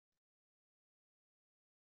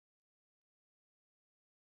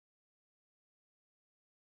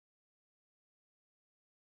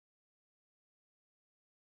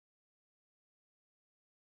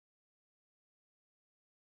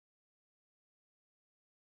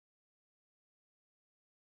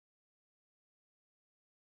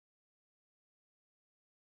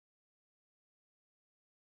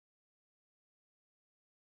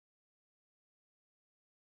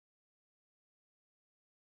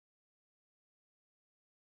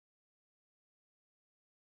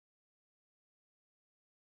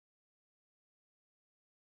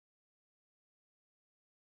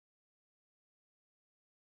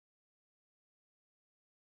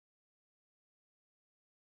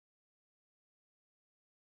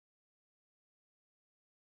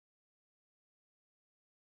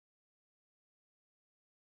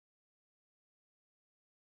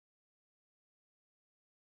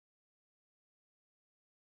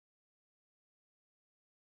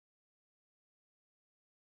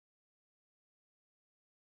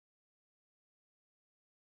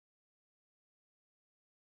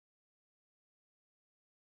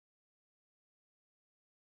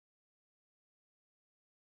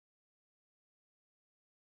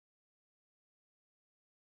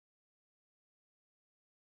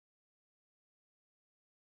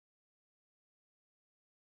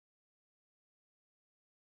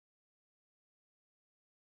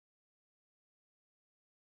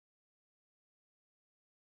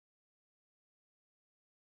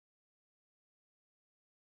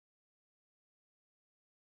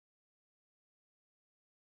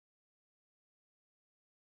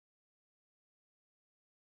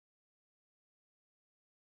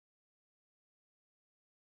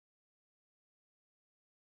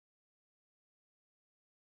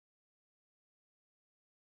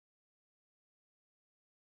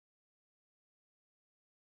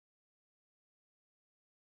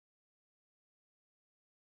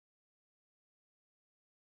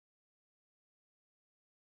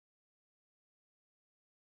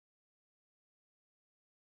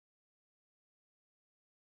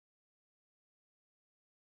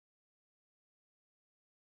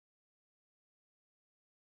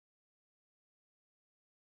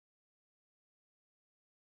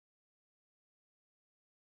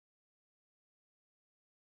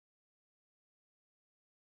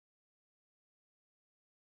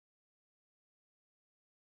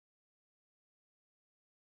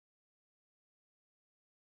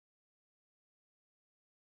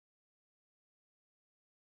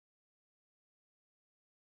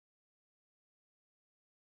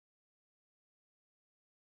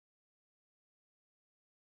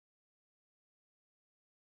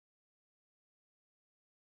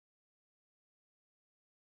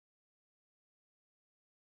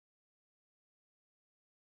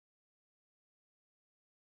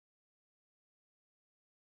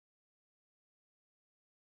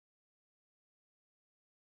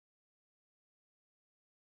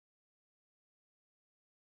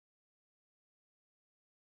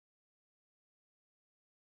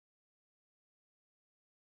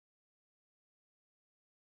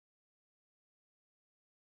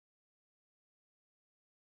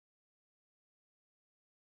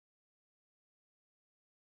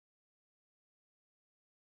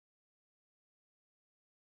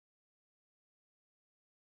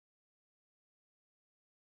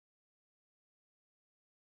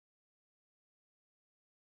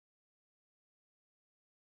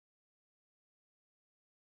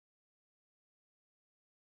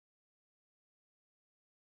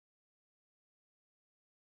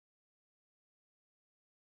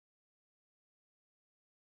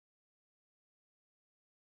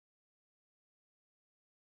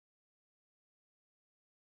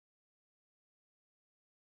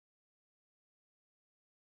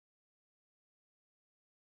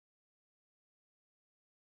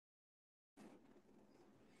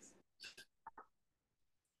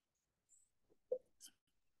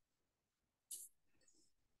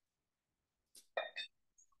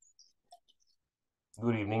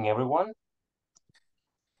Good evening, everyone.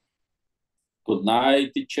 Good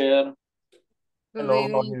night, teacher. Hello,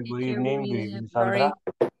 evening, Jorge. Good teacher. evening. Good Evening, evening, everybody.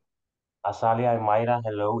 Sandra. Azalia and Mayra.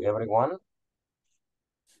 Hello, everyone.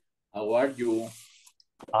 How are you?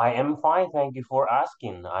 I am fine. Thank you for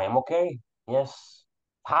asking. I am okay. Yes.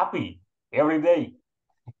 Happy every day.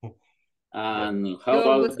 Yes. And how You're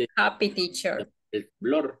about always happy, teacher. el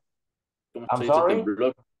temblor? ¿Cómo I'm se dice sorry?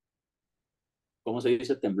 temblor? ¿Cómo se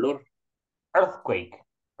dice temblor? Earthquake.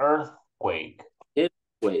 Earthquake.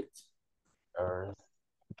 Earthquake. Earth.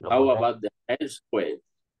 How about the earthquake?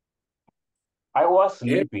 I was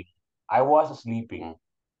sleeping. I was sleeping.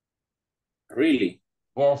 Really?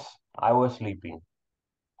 Yes, I was sleeping.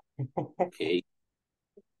 Okay.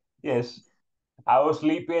 Yes. I was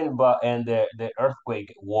sleeping, and the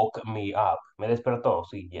earthquake woke me up. Me despertó,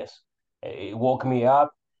 sí, yes. It woke me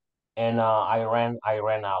up, and I ran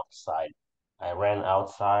outside. I ran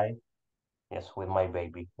outside, yes, with my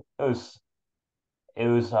baby. It was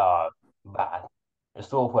bad.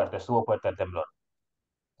 Estuvo fuerte el temblor.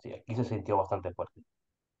 Sí, aquí se sintió bastante fuerte.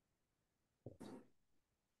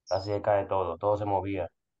 Casi se cae todo se movía.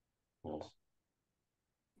 Yes.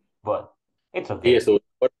 But it's Sí, okay. eso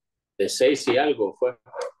de 6 y algo fue.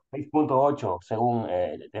 6.8 según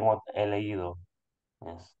he leído.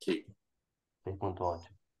 Yes, Sí, 6.8.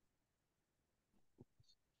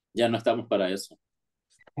 ya no estamos para eso.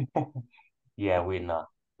 Yeah, we not.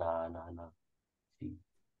 No. Sí.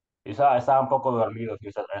 Estaba un poco dormido, sí,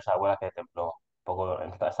 esa abuela que tembló. Un poco,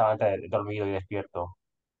 estaba entre dormido y despierto.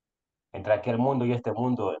 Entre aquel mundo y este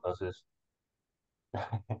mundo, entonces,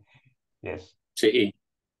 yes. Sí.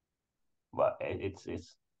 But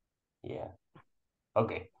it's yeah.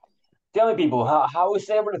 Okay. Tell me, people, how is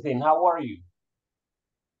everything? How are you?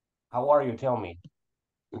 How are you? Tell me.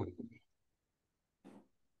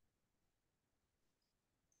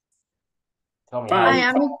 Tell me, how are Fine, you? I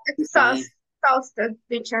am fine. exhausted,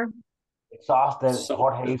 teacher. Exhausted. So,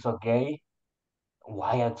 Jorge is okay.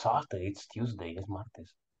 Why exhausted? It's Tuesday. It's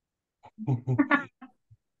martes.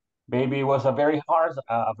 Maybe it was a very hard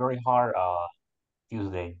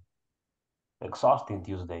Tuesday. Exhausting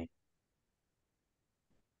Tuesday.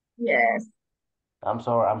 Yes. I'm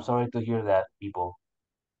sorry to hear that, people.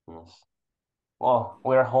 Yes. Well,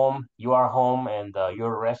 we're home. You are home, and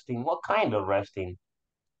you're resting. What kind of resting?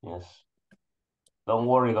 Yes. Don't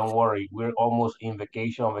worry, don't worry. We're almost in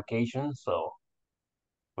vacation, so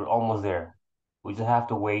we're almost there. We just have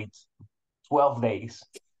to wait 12 days.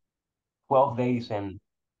 12 days, and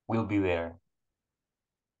we'll be there.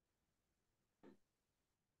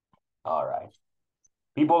 All right.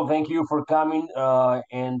 People, thank you for coming.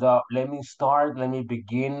 And let me start. Let me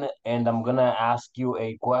begin. And I'm gonna ask you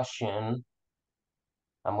a question.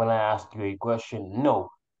 I'm going to ask you a question. No,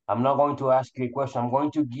 I'm not going to ask you a question. I'm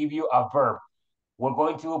going to give you a verb. We're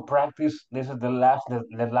going to practice. This is the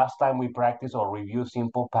last time we practice or review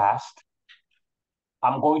simple past.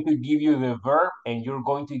 I'm going to give you the verb, and you're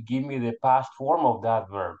going to give me the past form of that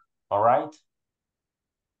verb. All right?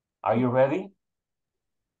 Are you ready?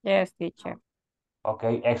 Yes, teacher.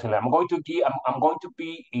 Okay, excellent. I'm going to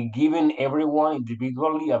be giving everyone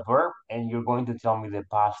individually a verb, and you're going to tell me the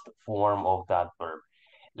past form of that verb.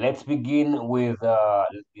 Let's begin with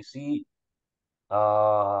let me see.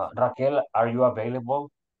 Raquel, are you available?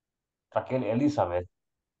 Raquel Elizabeth.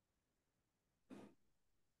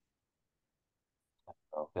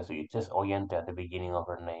 Okay, so it says oyente at the beginning of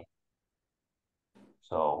her name.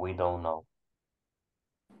 So we don't know.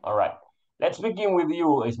 All right. Let's begin with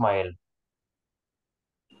you, Ismael.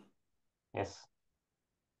 Yes.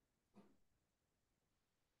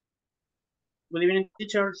 Good evening,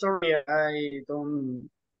 teacher. Sorry, I don't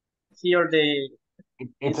hear the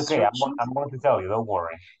It's okay. instructions. I'm going to tell you. Don't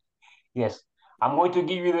worry. Yes. I'm going to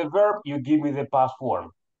give you the verb. You give me the past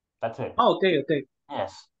form. That's it. Oh, okay.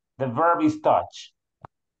 Yes. The verb is touch.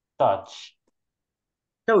 Touch.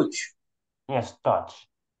 Touch. Yes, touch.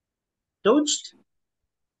 Touched.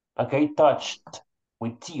 Okay, touched.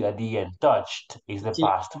 With T at the end. Touched is the Sí.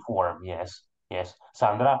 past form. Yes.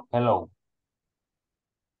 Sandra, hello.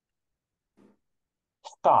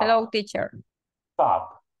 Stop. Hello, teacher.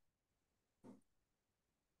 Stop.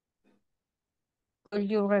 Could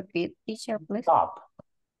you repeat, teacher, please? Stop.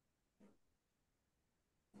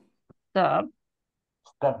 Stop.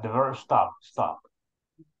 Stop. The verb stop. Stop.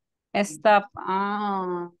 Stop.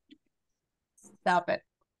 Stop it.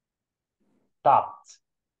 Stopped.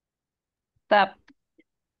 Stop.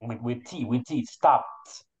 With T.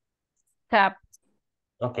 Stopped. Stop.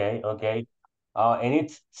 Okay. And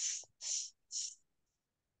it's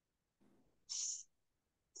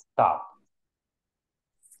stop.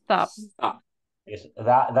 Stop. Ah, Yes,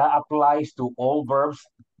 that applies to all verbs.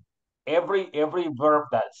 Every verb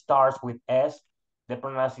that starts with S, the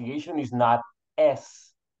pronunciation is not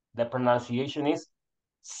S. The pronunciation is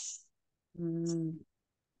S.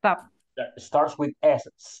 Stop. That starts with S.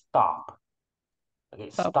 Stop. Okay,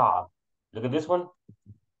 Stop. stop. Look at this one.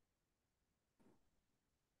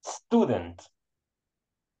 Student.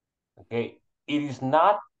 Okay, it is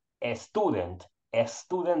not a student. A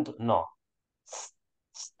student, no.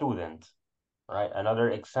 Student. All right, another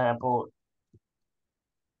example.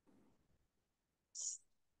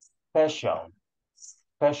 Special.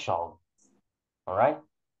 Special. All right.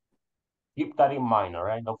 Keep that in mind, all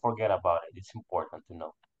right? Don't forget about it. It's important to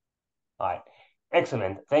know. All right.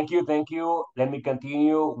 Excellent. Thank you. Thank you. Let me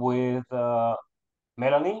continue with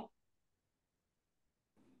Melanie.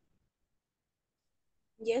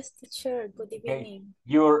 Yes, teacher. Good Okay. evening.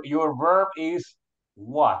 Your verb is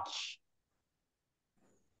watch.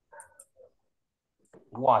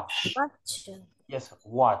 Watch. Watch. Yes,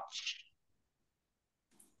 watch.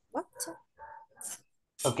 What?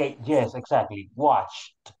 Okay, yes, exactly.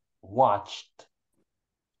 Watched. Watched.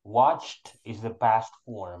 Watched is the past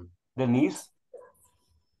form. Denise?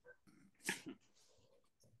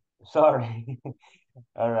 Sorry.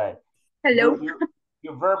 All right. Hello.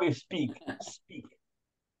 Your verb is speak. Speak.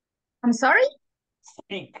 I'm sorry?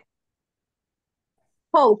 Speak.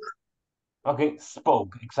 Spoke. Okay,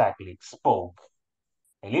 spoke. Exactly. Spoke.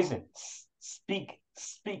 Hey, listen. Speak.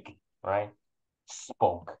 Speak. Right?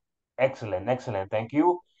 Spoke. Excellent. Excellent. Thank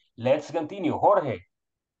you. Let's continue. Jorge.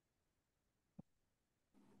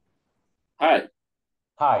 Hi.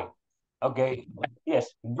 Hi. Okay. Yes.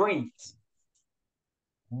 Greet.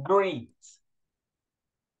 Greet.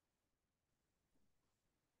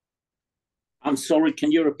 I'm sorry,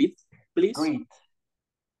 can you repeat, please? Greet.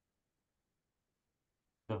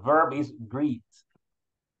 The verb is greet.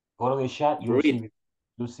 Go to the chat,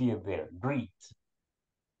 you'll see it there. Greet.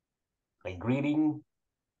 Like greeting.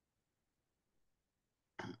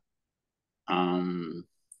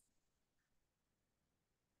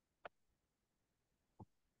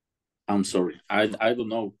 I'm sorry. I don't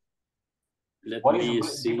know. Let What is me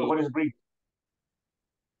see. what is greet?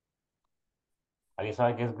 ¿Alguien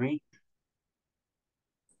sabe qué es greet?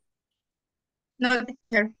 No,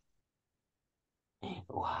 teacher.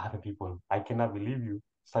 Wow, people, I cannot believe you.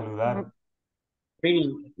 Saludar.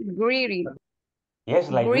 Greeting. Greeting. Yes,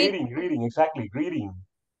 like Greet. greeting, exactly, greeting.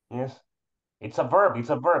 Yes. It's a verb.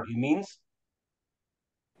 It means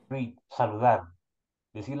greet, saludar.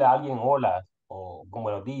 Decirle a alguien hola o con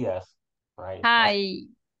buenos días, right? Hi.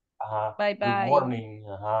 Bye Good bye. morning.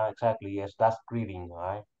 Exactly. Yes, that's greeting,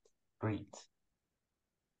 right? Greet.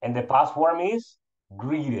 And the past form is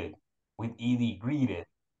greeted with ed, greeted.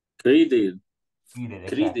 Greeted. Greeted,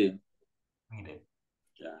 exactly. Greeted. Greeted.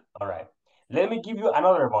 Yeah. All right. Let me give you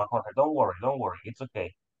another one, Jorge. Don't worry. It's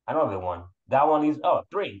okay. Another one. That one is,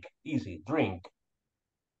 drink. Easy, drink.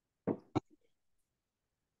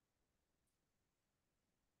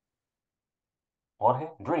 Jorge,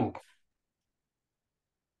 drink.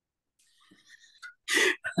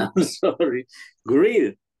 I'm sorry.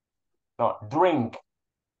 Greed. No, drink.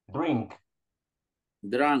 Drink.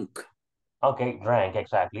 Drunk. Okay, drank,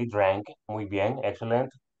 exactly. Drank. Muy bien,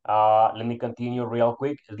 excellent. Let me continue real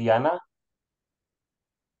quick. Diana.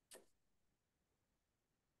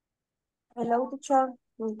 Hello, teacher.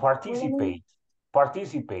 Participate.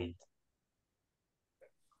 Participate.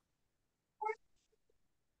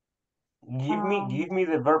 Give me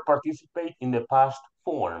the verb participate in the past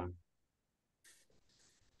form.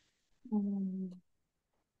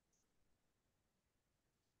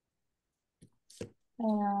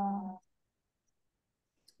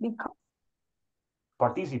 Become.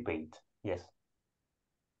 Participate. Yes.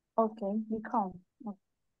 Okay, become.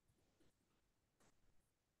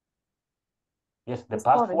 Yes, the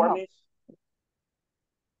past form is.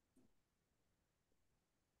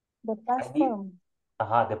 The past form.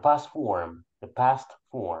 The past form. The past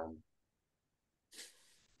form.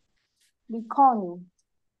 Becoming.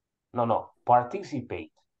 No.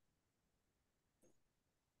 Participate.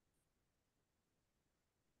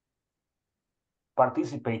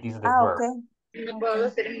 Participate is the verb. Okay. No puedo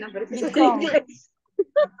hacer una versión en Become. inglés.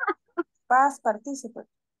 Past participle.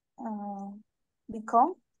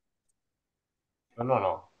 Become.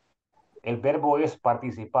 No. El verbo es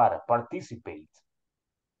participar. Participate.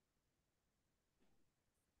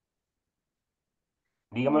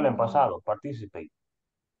 Dígamelo en pasado. Participate.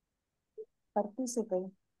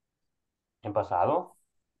 Participate. ¿En pasado?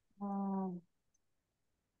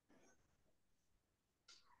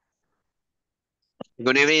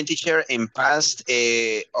 Good evening, teacher. In past,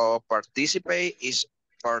 or participate is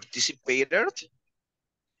participated?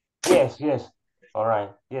 Yes, yes. All right.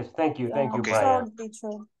 Yes, thank you, Okay. Brian. Sorry,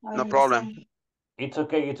 teacher. I No problem. understand. It's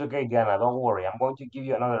okay, Diana. Don't worry. I'm going to give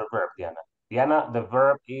you another verb, Diana. Diana, the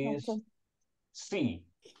verb is Okay. see.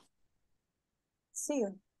 See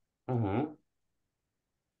you. Mm-hmm.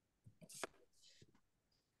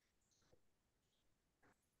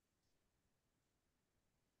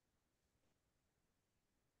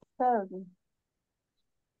 Third.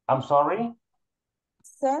 I'm sorry.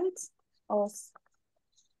 Sent or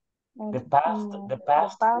The the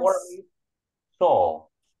past form past. is saw.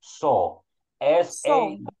 Saw.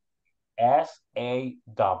 So.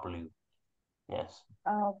 S-A-W. Yes.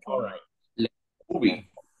 Okay. All right. Like Yes.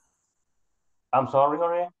 movie. I'm sorry,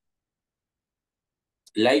 Jorge.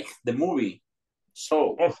 Like the movie.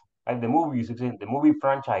 So, Yes, like the movies, the movie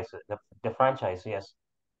franchises, the franchise, yes.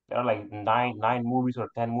 There are like nine movies or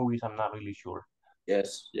 10 movies, I'm not really sure.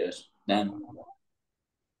 yes, yes. Then,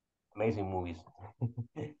 Amazing movies.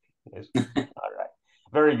 Yes. All right.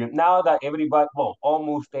 Very good. Now that everybody, well,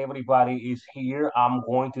 almost everybody is here, I'm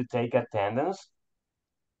going to take attendance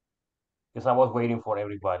because I was waiting for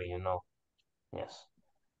everybody, you know. Yes.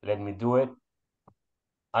 Let me do it.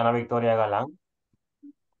 Ana Victoria Galán,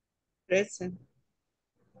 Present.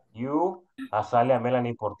 you, Azalia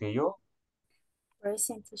Melanie Portillo.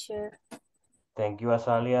 Present, teacher. Thank you,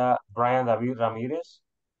 Azalia. Brian David Ramirez.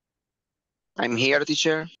 I'm here,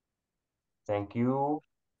 teacher. Thank you.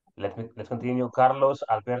 Let's continue. Carlos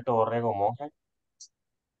Alberto Orrego Monge.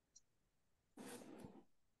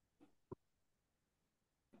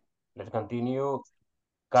 Let's continue.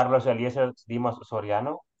 Carlos Eliezer Dimas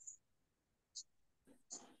Soriano.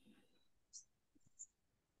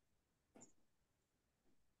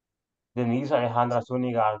 Denise Alejandra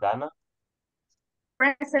Zúñiga Aldana.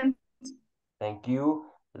 Present. Thank you.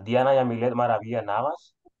 Diana Yamilet Maravilla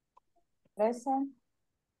Navas. Present.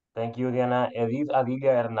 Thank you, Diana. Edith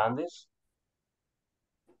Adilia Hernández.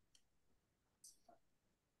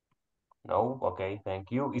 No, okay,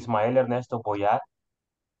 thank you. Ismael Ernesto Boyat.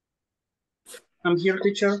 I'm here,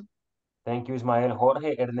 teacher. Thank you, Ismael.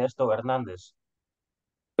 Jorge Ernesto Hernández.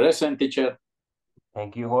 present teacher.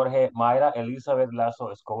 Thank you, Jorge. Mayra Elizabeth Lazo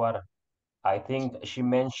Escobar. I think she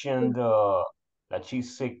mentioned that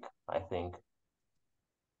she's sick, I think.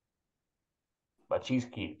 But she's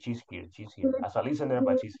here, she's here. As a listener,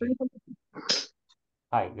 but she's here.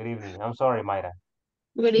 Hi, good evening. I'm sorry, Mayra.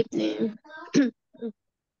 Good evening. It's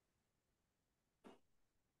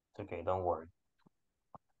okay, don't worry.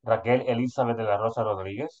 Raquel Elizabeth de la Rosa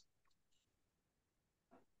Rodríguez.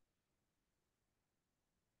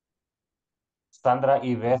 Sandra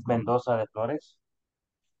Yvette Mendoza de Flores.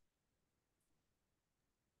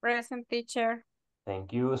 Present, teacher.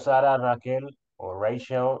 Thank you, Sara Raquel or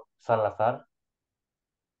Rachel Salazar.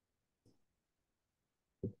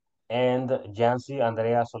 And Jancy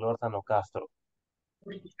Andrea Solórzano Castro.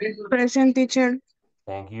 Present, teacher.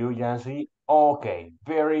 Thank you, Jancy. Okay,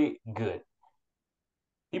 very good.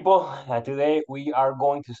 People, today we are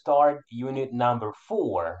going to start unit number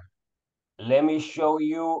 4. Let me show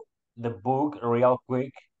you the book real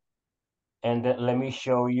quick. And then let me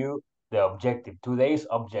show you the objective, today's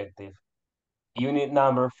objective. Unit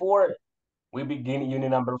number 4, we begin unit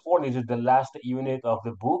number 4. This is the last unit of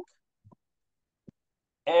the book.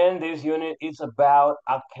 And this unit is about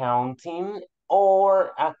accounting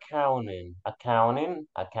or accounting. Accounting.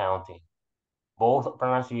 Both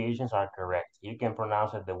pronunciations are correct. You can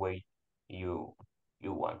pronounce it the way you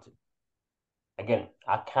want to. Again,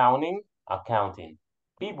 accounting.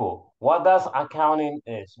 People, what does accounting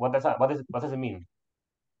is? What does it mean?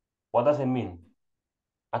 What does it mean?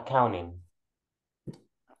 Accounting.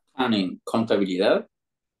 Accounting, contabilidad.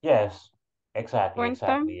 Yes, exactly,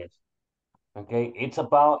 yes. Okay, it's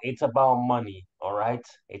about money, all right?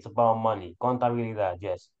 It's about money. Contabilidad,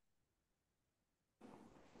 yes.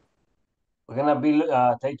 We're gonna be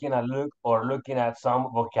taking a look or looking at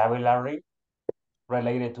some vocabulary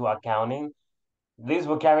related to accounting. This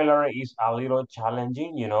vocabulary is a little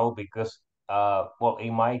challenging, you know, because well,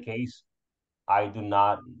 in my case, I do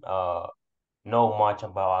not know much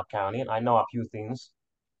about accounting. I know a few things,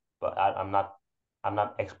 but I'm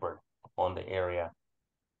not expert on the area.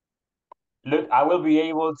 Look, I will be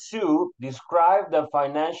able to describe the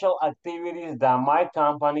financial activities that my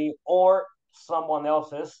company or someone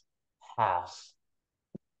else's has.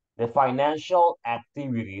 The financial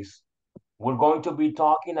activities. We're going to be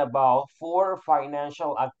talking about 4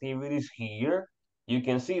 financial activities here. You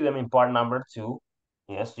can see them in part number 2.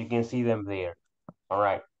 Yes, you can see them there. All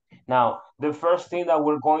right. Now, the first thing that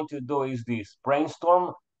we're going to do is this.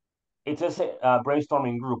 Brainstorm. It is a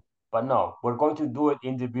brainstorming group, but no, we're going to do it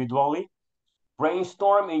individually.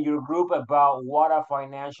 Brainstorm in your group about what a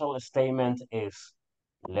financial statement is.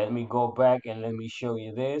 Let me go back and let me show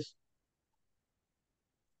you this.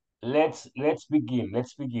 Let's begin.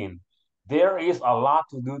 Let's begin. There is a lot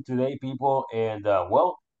to do today, people, and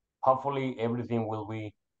well, hopefully everything will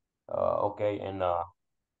be okay, and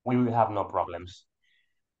we will have no problems.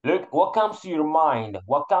 Look, what comes to your mind?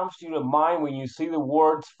 What comes to your mind when you see the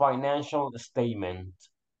words financial statement?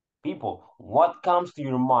 People, what comes to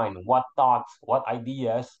your mind? What thoughts, what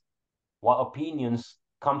ideas, what opinions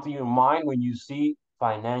come to your mind when you see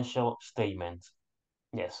financial statement?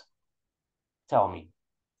 Yes, tell me.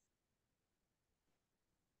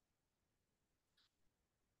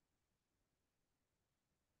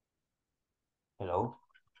 Hello?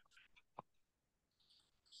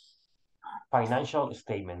 Financial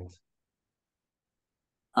statement.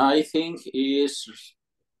 I think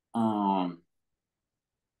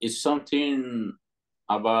it's something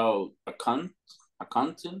about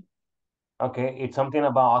accounting. Okay, it's something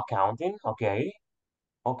about accounting. Okay.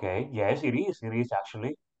 Okay, yes, it is. It is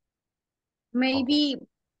actually. Maybe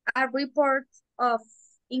a report of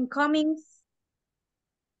incomings.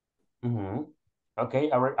 Mm-hmm. Okay,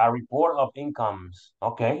 a report of incomes.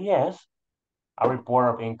 Okay, yes. A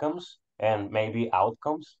report of incomes and maybe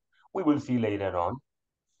outcomes. We will see later on.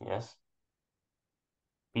 Yes.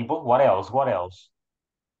 People, what else? What else?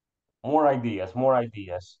 More ideas, more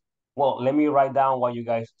ideas. Well, let me write down what you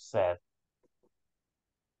guys said.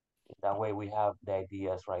 That way we have the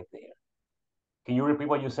ideas right there. Can you repeat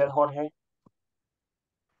what you said, Jorge?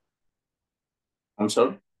 I'm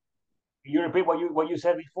sorry. Can you repeat what you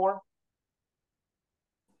said before?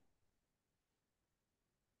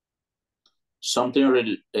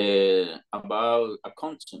 Something about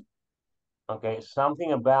accounting. Okay,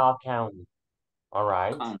 something about accounting. All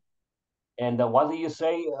right. Account. And what do you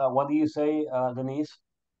say? What do you say, Denise?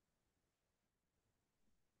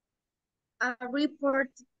 A report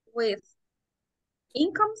with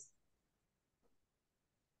incomes.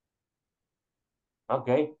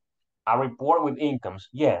 Okay, a report with incomes.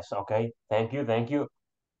 Yes. Okay. Thank you. Thank you.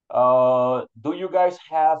 Do you guys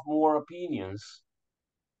have more opinions,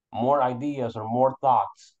 more ideas, or more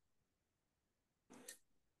thoughts?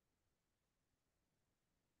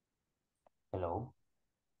 Hello.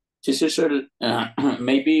 This is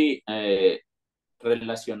maybe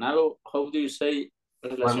relacionado. How do you say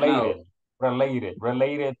relacionado?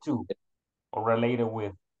 Related to, or related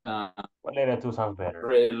with. Uh, Related to sounds better.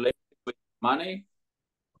 related with money.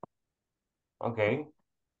 Okay.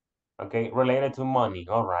 Okay, related to money.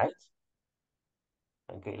 All right.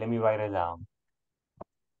 Okay, let me write it down.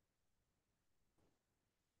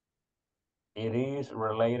 It is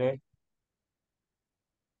related.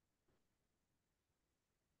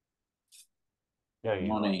 There you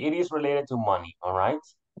Money. go. It is related to money. All right.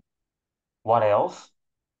 What else?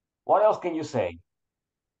 What else can you say?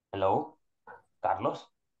 Hello, Carlos,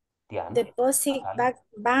 Diane. Deposit, Natalia?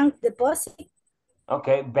 bank deposit.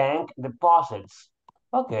 Okay, bank deposits.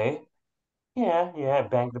 Okay. Yeah,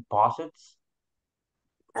 bank deposits.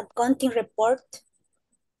 Accounting report.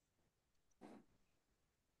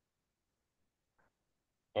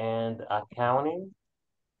 And accounting.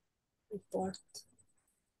 Report.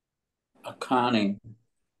 Accounting.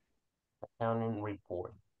 Accounting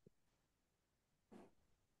report.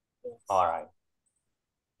 Yes. All right.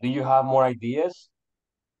 Do you have more ideas?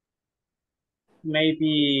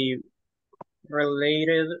 Maybe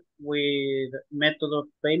related with method of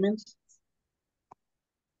payments.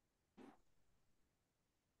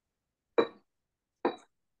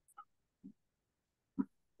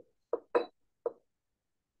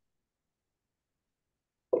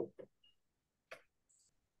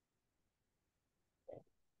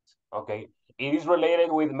 Okay. It is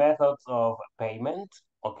related with methods of payment.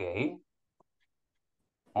 Okay.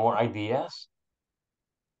 More ideas?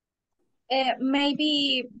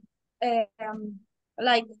 Maybe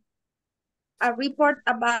like a report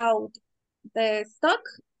about the stock.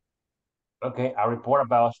 Okay, a report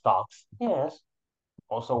about stocks. Yes,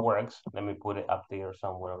 also works. Let me put it up there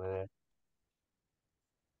somewhere over there.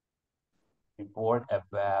 Report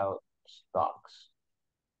about stocks.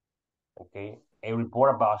 Okay, a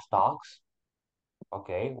report about stocks.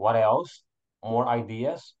 Okay, what else? More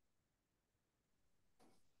ideas?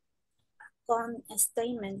 Account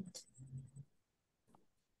statement.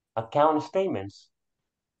 Account statements.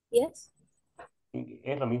 Yes.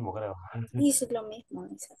 Es lo mismo, creo. Es lo mismo.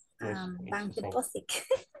 Yes, Bank it's the same. deposit.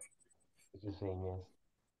 It's the same, yes.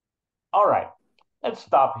 All right, let's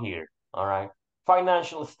stop here. All right,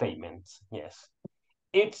 financial statements. Yes,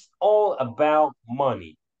 it's all about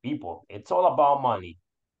money, people. It's all about money.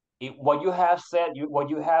 what you have said,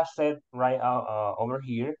 right over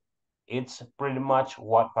here, it's pretty much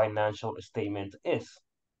what financial statement is.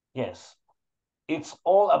 Yes, it's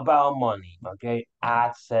all about money. Okay,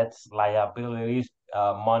 assets, liabilities,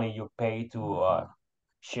 money you pay to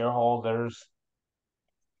shareholders.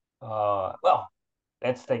 Well,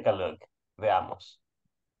 let's take a look. Veamos.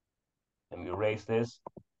 Let me erase this.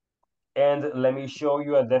 And let me show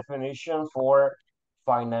you a definition for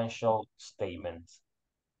financial statements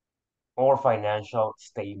or financial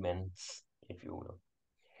statements, if you will.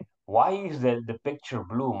 Why is the picture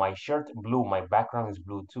blue? My shirt blue, my background is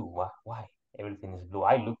blue too. Why? Everything is blue.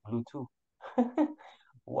 I look blue too.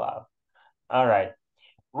 Wow. All right.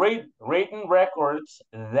 Written records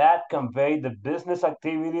that convey the business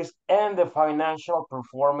activities and the financial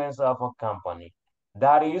performance of a company.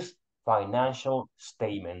 That is financial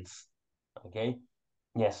statements. Okay.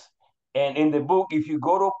 Yes. And in the book, if you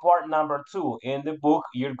go to part number 2, in the book,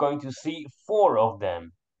 you're going to see 4 of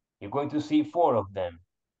them. You're going to see 4 of them.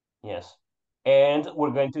 Yes. And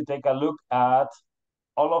we're going to take a look at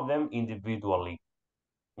all of them individually.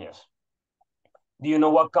 Yes. Do you know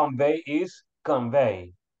what convey is?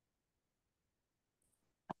 Convey.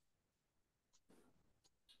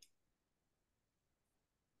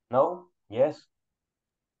 No? Yes?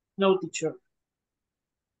 No, teacher.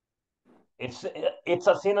 It's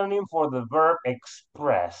a synonym for the verb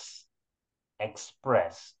express.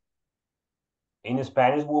 Express. In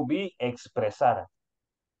Spanish will be expresar.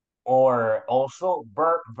 Or also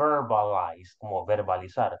verbalize, como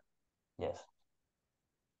verbalizar. Yes.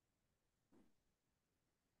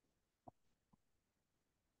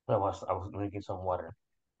 I was drinking some water.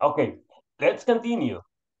 Okay, let's continue.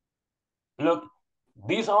 Look,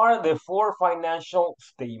 these are the 4 financial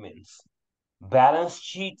statements: balance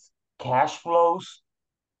sheet, cash flows,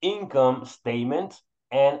 income statement,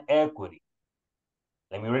 and equity.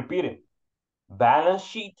 Let me repeat it. Balance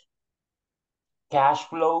sheet, cash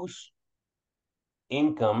flows,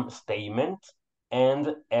 income statement,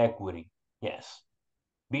 and equity. Yes.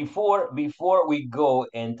 Before we go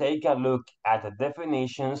and take a look at the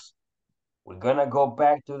definitions, we're gonna go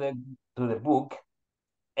back to the book.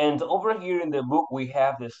 And over here in the book, we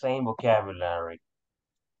have the same vocabulary.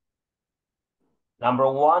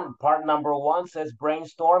 Part number one says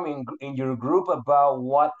brainstorm in your group about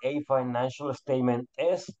what a financial statement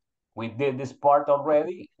is. We did this part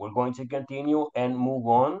already. We're going to continue and move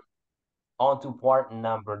on to part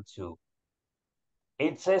number 2.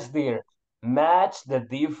 It says there, match the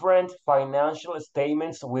different financial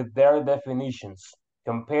statements with their definitions.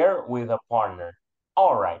 Compare with a partner.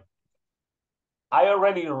 All right. I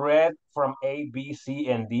already read from A, B, C,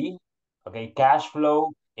 and D. Okay, cash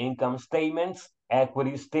flow, income statements,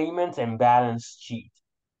 equity statements, and balance sheet.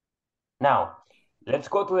 Now, let's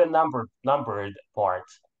go to the numbered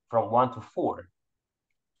parts from 1 to 4.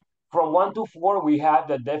 From 1 to 4, we have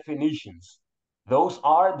the definitions. Those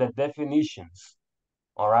are the definitions.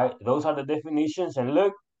 All right, those are the definitions. And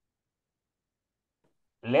look,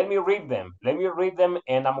 let me read them.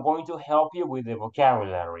 And I'm going to help you with the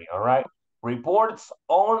vocabulary. All right, reports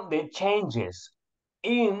on the changes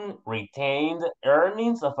in retained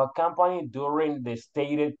earnings of a company during the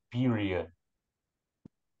stated period.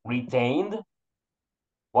 Retained?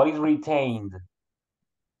 What is retained?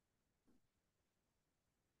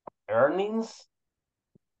 Earnings?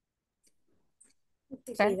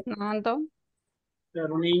 Ganando.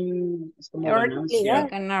 Earning es como Earn- ganancia.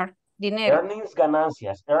 Ganar dinero. Earnings,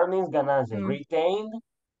 ganancias. Earnings, ganancias. Mm. Retained?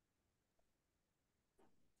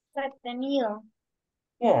 Retenido.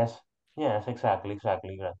 Yes, exactly.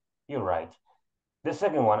 You're right. The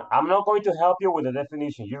second one, I'm not going to help you with the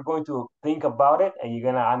definition. You're going to think about it and you're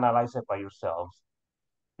going to analyze it by yourselves.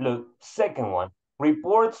 Look, second one,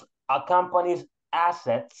 reports a company's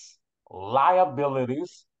assets,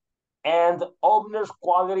 liabilities, and owner's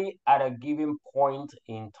quality at a given point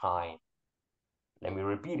in time. Let me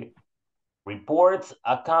repeat it. Reports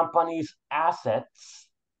a company's assets,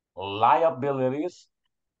 liabilities,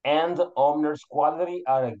 and owner's quality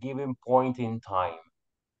at a given point in time.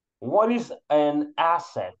 What is an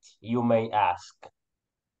asset, you may ask?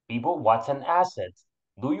 People, what's an asset?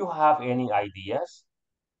 Do you have any ideas?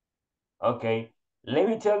 Okay, let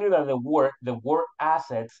me tell you that the word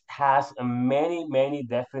assets has many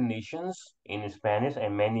definitions in Spanish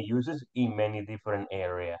and many uses in many different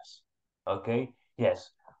areas. Okay, yes,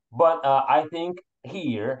 but I think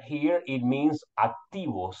here it means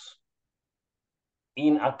activos.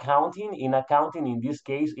 In accounting, in this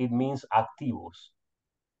case, it means activos,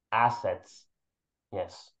 assets.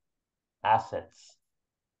 Yes, assets.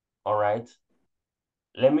 All right.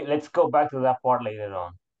 Let's go back to that part later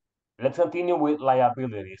on. Let's continue with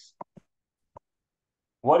liabilities.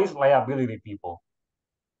 What is liability, people?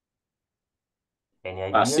 Any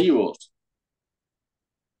ideas? Pasivos.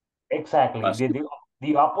 Exactly. Pasivos.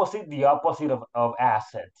 The opposite of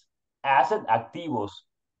asset. Asset, activos.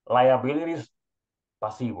 Liabilities,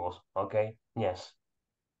 pasivos. Okay. Yes.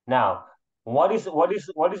 Now, what is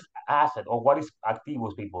asset or what is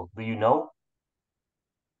activos, people? Do you know?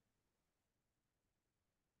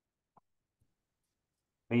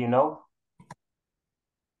 Do you know?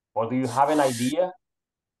 Or do you have an idea?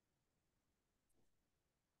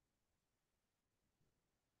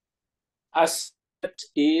 Asset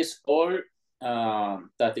is all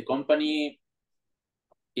that the company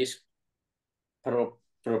is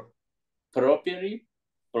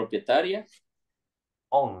propietaria.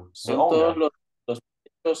 Own. The Son owner. todos los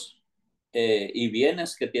derechos y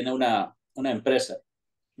bienes que tiene una empresa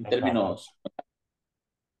en Exactly. términos.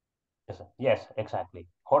 Yes, exactly.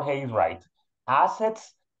 Jorge is right.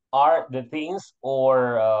 Assets are the things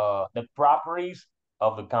or the properties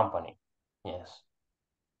of the company. Yes.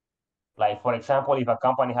 Like, for example, if a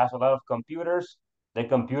company has a lot of computers, the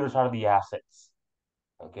computers are the assets.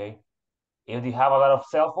 Okay. If they have a lot of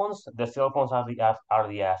cell phones, the cell phones are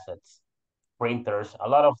the assets. Printers, a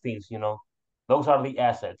lot of things, those are the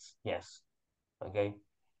assets. Yes. Okay.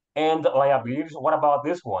 And liabilities, what about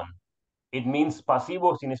this one? It means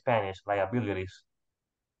pasivos in Spanish, liabilities.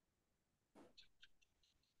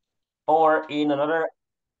 Or in another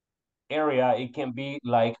area, it can be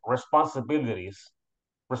like responsibilities.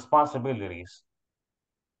 Responsibilities.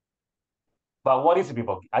 But what is it,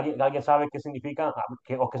 people? ¿Alguien sabe qué significa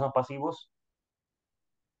o qué son pasivos?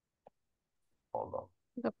 Hold on.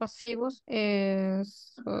 Los pasivos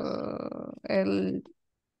es el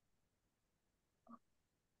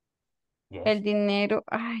Yes. dinero.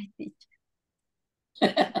 Ay, teacher.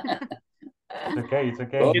 It's okay, it's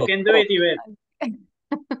okay. Go, You can do it, Yvette.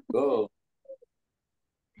 go.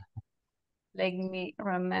 Let me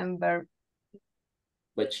remember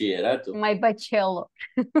Bachillerato. my bachelor.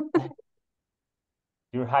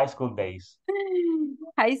 Your high school days.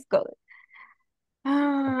 High school.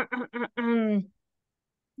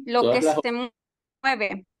 Lo que Todas las se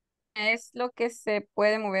mueve es lo que se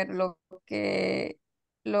puede mover, lo que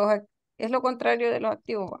es lo contrario de los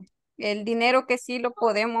activos. ¿Va? El dinero que sí lo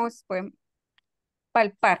podemos pues,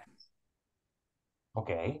 palpar.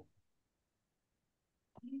 Okay.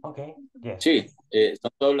 Okay, yes. Sí,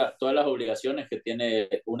 son todas las obligaciones que tiene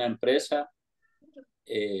una empresa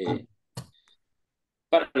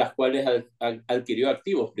para las cuales adquirió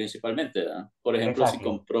activos principalmente, ¿verdad? Por ejemplo, si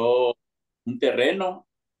Exactly. compró un terreno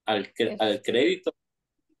al Yes. crédito,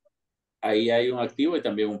 ahí hay un activo y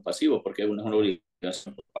también un pasivo, porque uno es una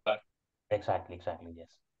obligación por pagar. Exactly,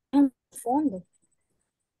 yes. Un fondo.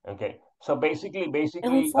 Okay. So basically, Es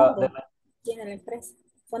un the, fondo. Tiene la empresa.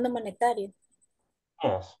 Fondo monetario.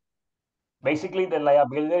 yes. Basically, the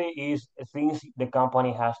liability is things the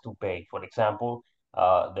company has to pay. For example,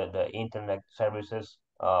 the internet services,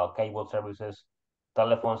 cable services,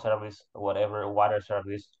 telephone service, whatever, water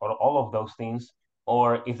service, or all of those things.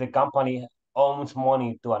 Or if the company owns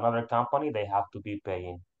money to another company, they have to be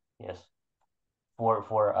paying. Yes, for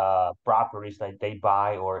properties that they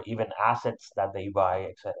buy or even assets that they buy,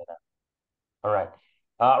 etc. All right.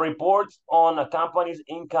 Reports on a company's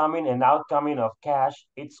incoming and outcoming of cash,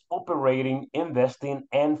 its operating, investing,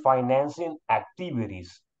 and financing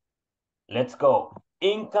activities. Let's go.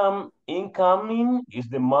 Incoming is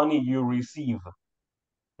the money you receive.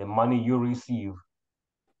 The money you receive.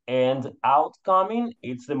 And outcoming,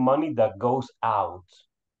 it's the money that goes out.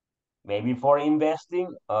 Maybe for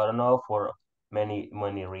investing, I don't know, for many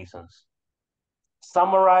reasons.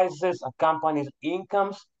 Summarizes a company's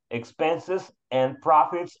incomes, expenses, and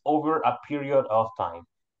profits over a period of time.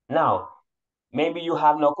 Now, maybe you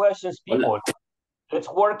have no questions, Hola. people.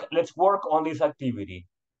 Let's work on this activity.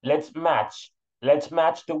 Let's match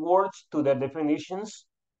the words to the definitions.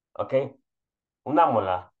 Okay.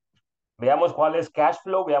 Unámosla. Veamos cuál es cash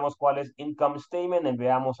flow, veamos cuál es income statement y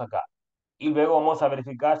veamos acá. Y luego vamos a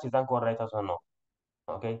verificar si están correctas o no.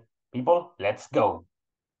 Okay. People, let's go.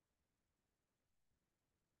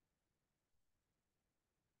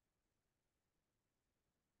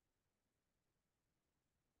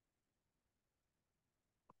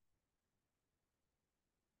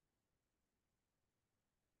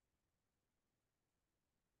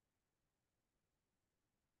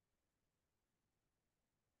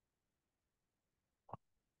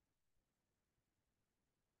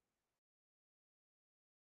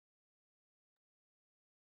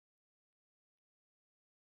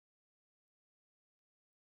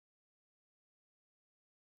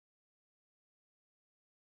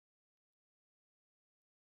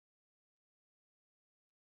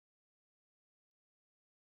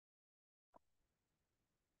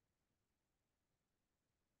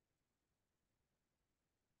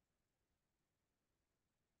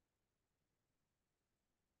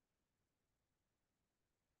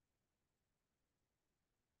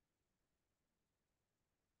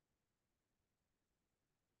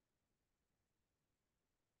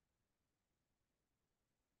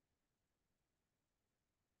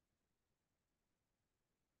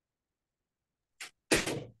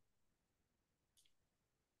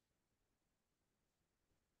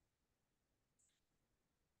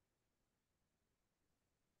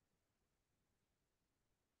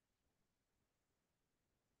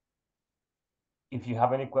 If you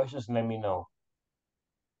have any questions, let me know.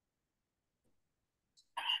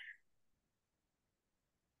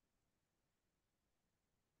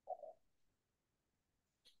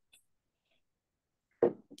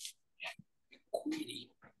 Query.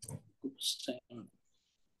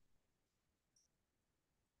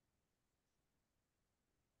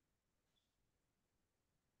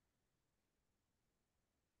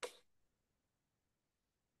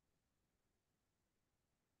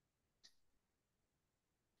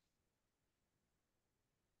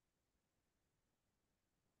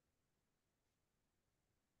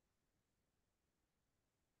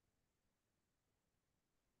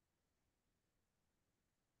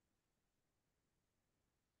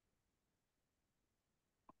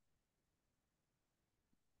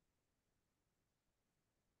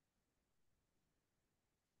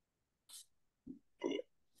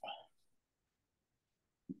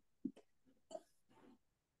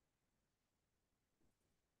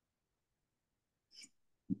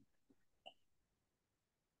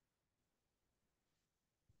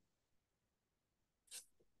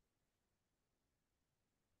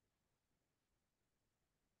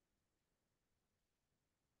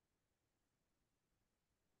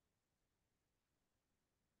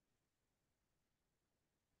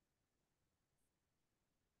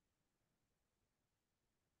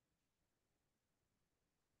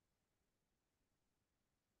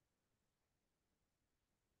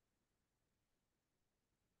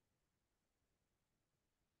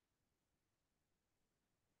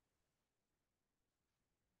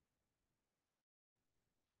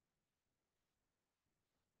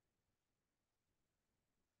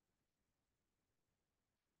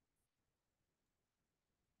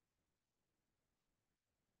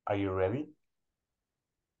 Are you ready?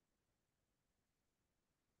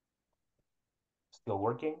 Still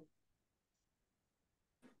working?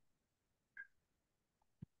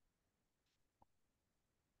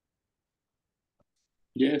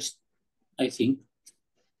 Yes, I think.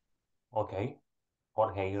 Okay.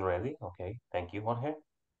 Jorge is ready. Okay. Thank you, Jorge.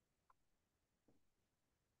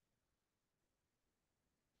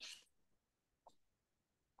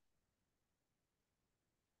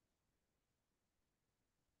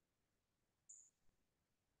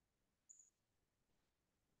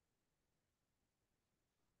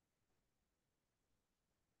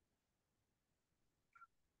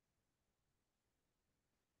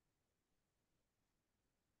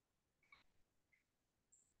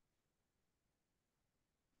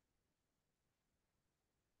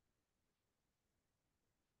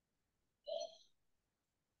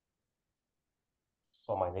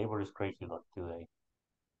 So my neighbor is crazy today.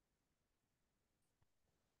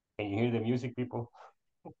 Can you hear the music, people?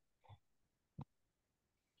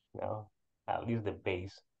 No, at least the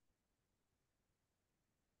bass.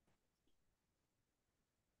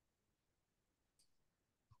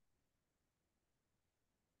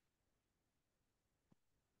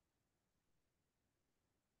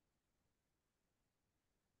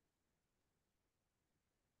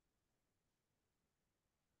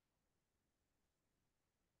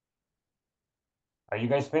 Are you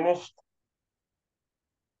guys finished?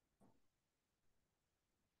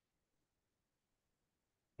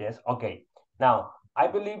 Yes. Okay. Now, I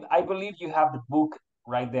believe you have the book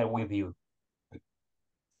right there with you.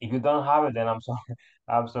 If you don't have it, then I'm sorry.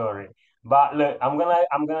 I'm sorry. But look, I'm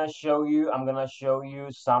gonna show you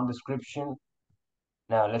some description.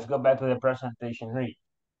 Now let's go back to the presentation. Read.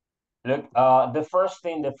 Look, the first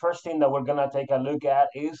thing that we're gonna take a look at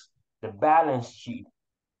is the balance sheet.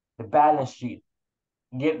 The balance sheet.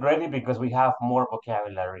 Get ready because we have more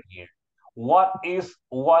vocabulary here. What is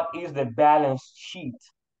the balance sheet?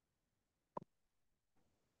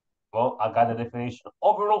 Well, I got the definition.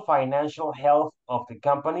 Overall financial health of the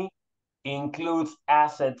company includes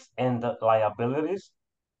assets and liabilities,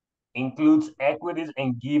 includes equities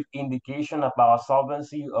and give indication about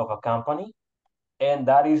solvency of a company, and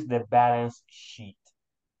that is the balance sheet.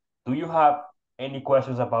 Do you have any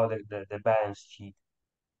questions about the balance sheet?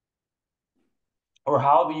 Or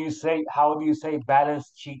how do you say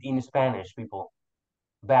balance sheet in Spanish, people?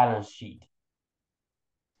 Balance sheet.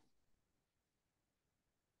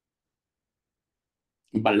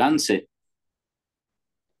 Balance.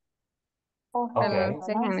 Hoja de Okay. Balance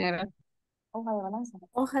balance. general. Hoja de balance.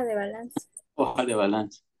 Hoja de balance. Hoja de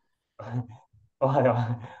balance. Hoja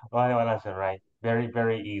de balance, right? Very,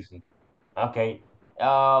 very easy. Okay.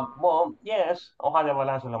 Well, yes, hoja de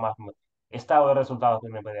balance es lo más. Estado de resultados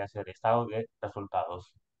también puede hacer. Estado de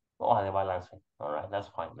resultados. Hoja de balance. All right, that's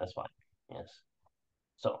fine. That's fine. Yes.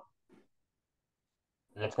 So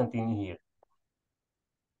let's continue here.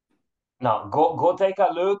 Now go take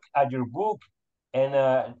a look at your book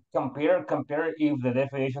And compare if the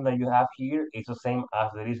definition that you have here is the same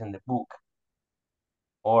as it is in the book,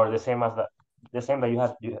 or the same as the same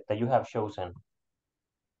that you have chosen.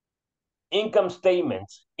 Income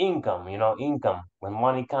statements, income, income, when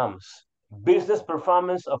money comes. Business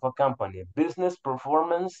performance of a company, business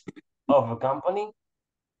performance of a company.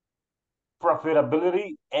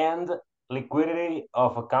 Profitability and liquidity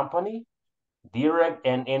of a company. Direct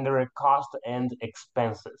and indirect cost and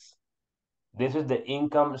expenses. This is the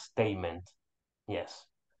income statement. Yes.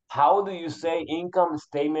 How do you say income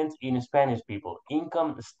statement in Spanish, people?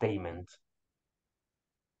 Income statement.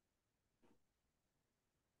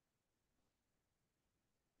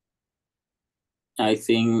 I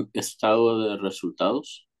think estado de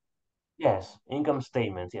resultados. Yes, income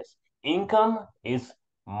statement, yes. Income is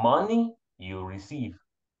money you receive.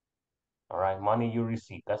 All right, money you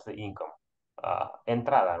receive, that's the income.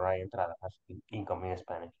 Entrada, right? Entrada, that's income in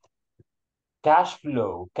Spanish. Cash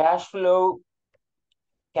flow. Cash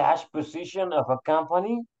position of a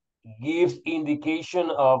company gives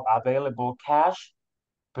indication of available cash,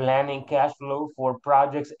 planning cash flow for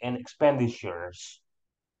projects and expenditures.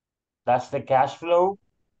 That's the cash flow.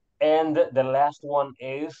 And the last one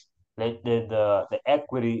is the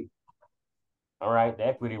equity. All right, the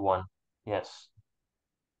equity one. Yes.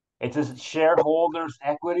 It says shareholders'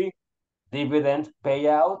 equity, dividend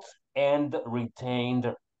payouts, and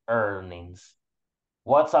retained earnings.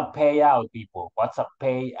 What's a payout, people? What's a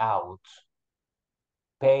payout?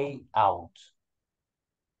 Payout.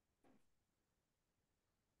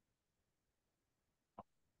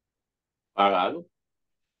 Pagado.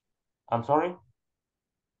 I'm sorry?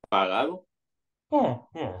 Pagado. Yeah,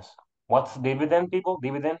 yes. What's dividend, people?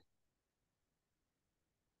 Dividend?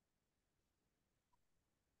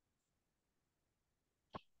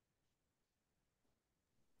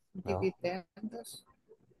 No. Dividendos.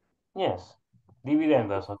 Yes.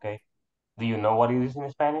 Dividendos, okay. Do you know what it is in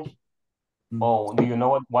Spanish? Oh, do you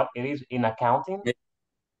know what it is in accounting?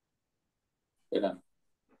 Espera.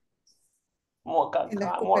 More, En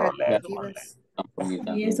las more or less, cooperativas.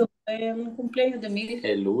 Y eso fue un cumpleaños de mi hija.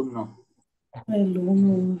 El 1. El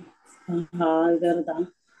 1. Ajá, es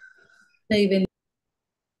verdad. Ahí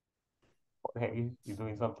Okay, you're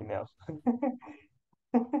doing something else.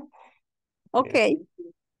 Okay.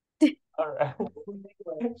 All right.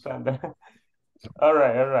 Sandra. All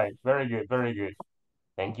right. Very good, very good.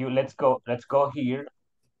 Thank you. Let's go here.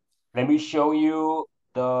 Let me show you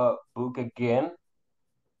the book again.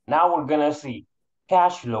 Now we're gonna see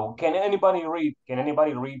cash flow. Can anybody read? Can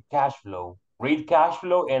anybody read cash flow? Read cash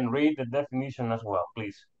flow and read the definition as well,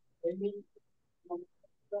 please.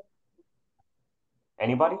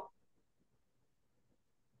 Anybody?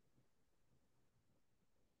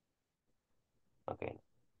 Okay.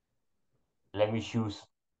 Let me choose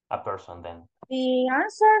a person then. The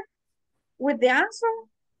answer with the answer,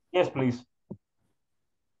 Yes, please.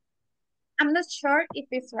 I'm not sure if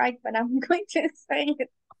it's right, but I'm going to say it.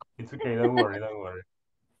 It's okay. Don't worry. Don't worry.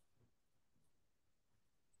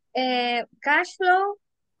 Cash flow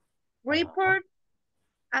report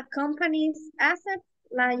a company's assets,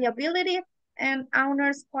 liabilities, and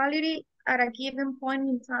owner's quality at a given point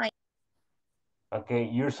in time. Okay,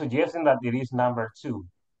 you're suggesting that it is number 2.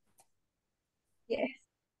 Yes.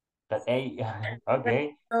 That A.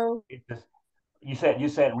 Okay. So, You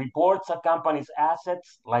said reports a company's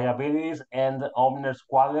assets, liabilities, and owner's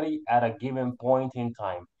quality at a given point in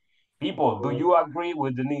time. People, do you agree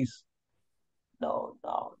with Denise? No.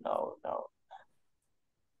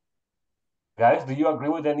 Guys, do you agree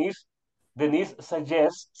with Denise? Denise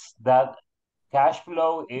suggests that cash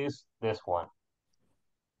flow is this one.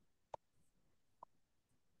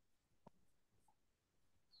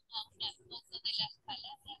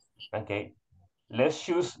 Okay. Let's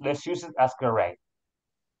choose it as correct.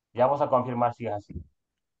 Ya vamos a confirmar si es así.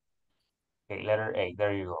 Okay, letter A.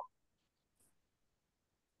 There you go.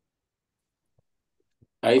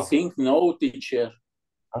 I Okay. think no, teacher.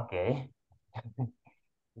 Okay.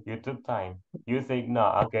 You took time. You think no.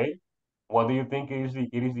 Okay. What do you think it is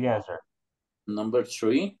the answer? Number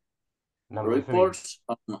 3. Number 3. Reports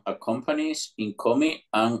on a company's incoming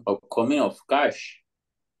and outgoing of cash.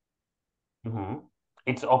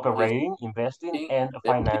 It's operating, investing, and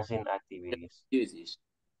financing activities.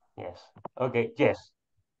 Yes. Okay. Yes.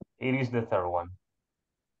 It is the third one.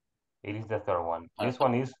 It is the third one. This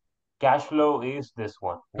one is cash flow is this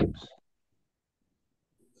one. Oops.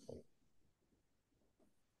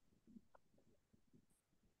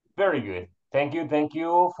 Very good. Thank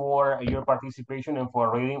you for your participation and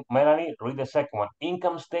for reading. Melanie, read the second one.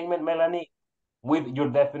 Income statement, Melanie, with your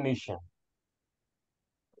definition.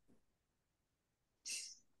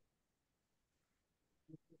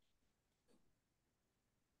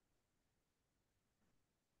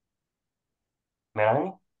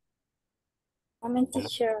 Melanie? Hello?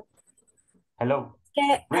 teacher. Hello.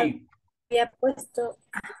 Que Read. había puesto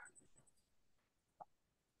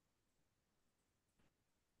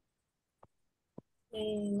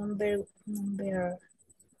number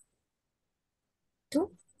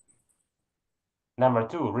 2. Number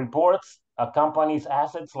 2, reports a company's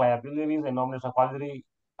assets, liabilities, and owners of quality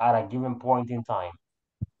at a given point in time.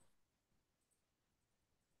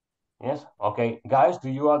 Yes? Okay. Guys, do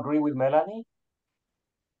you agree with Melanie?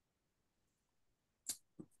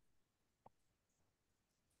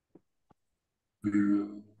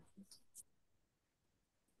 Mm,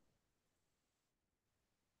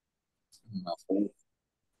 no.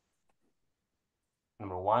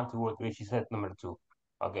 Number 1, 2, or 3. She said number 2.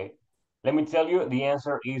 Okay. Let me tell you, the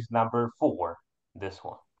answer is number 4. This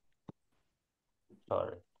one.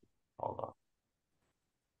 Sorry. Hold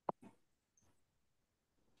on.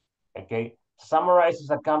 Okay. Summarizes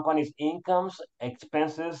a company's incomes,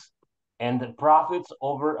 expenses, and profits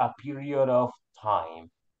over a period of time.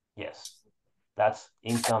 Yes. That's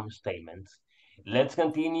income statement. Let's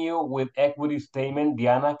continue with equity statement.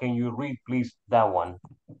 Diana, can you read, please, that one?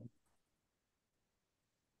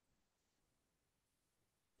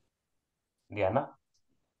 Diana?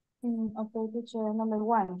 Okay, teacher, number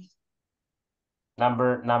 1.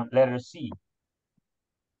 Letter C.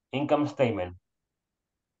 Income statement.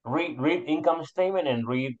 Read income statement and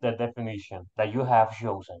read the definition that you have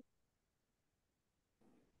chosen.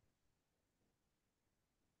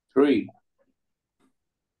 3.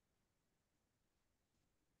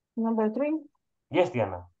 Number 3. Yes,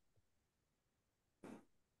 Diana.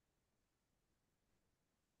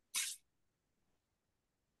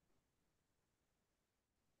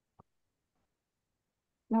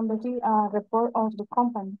 Number 3, report of the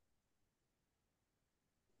company.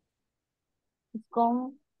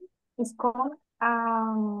 It's called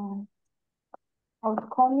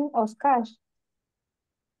outcoming of cash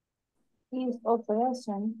is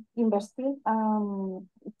operation, investing,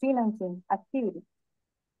 financing activity.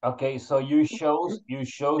 Okay, so you chose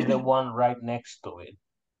the one right next to it.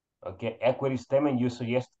 Okay, equity statement.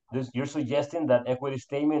 You're suggesting that equity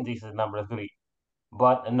statement is number 3,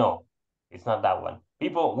 but no, it's not that one.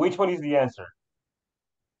 People, which one is the answer?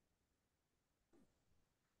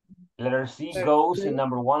 Letter C goes in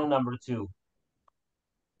number 1 and number 2.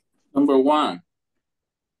 Number 1.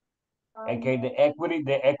 Okay, the equity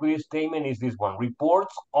statement is this one.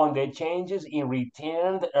 Reports on the changes in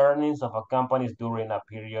retained earnings of a company during the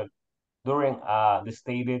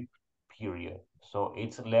stated period. So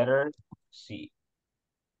it's letter C.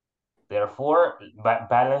 Therefore,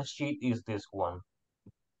 balance sheet is this one.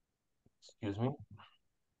 Excuse me.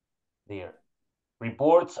 There.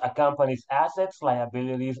 Reports a company's assets,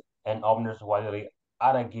 liabilities, and owner's quality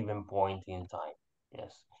at a given point in time.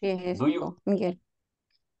 Yes. Do you? Miguel?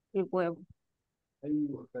 El huevo.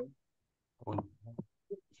 Uy,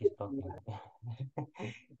 she's talking.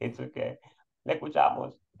 It's okay. Le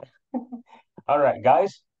escuchamos. All right,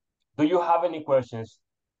 guys. Do you have any questions?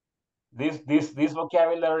 This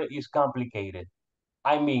vocabulary is complicated.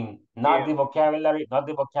 I mean, not the vocabulary,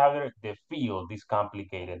 the field is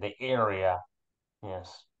complicated. The area,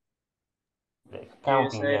 yes. The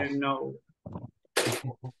counting, I yes. don't know.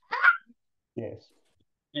 Yes.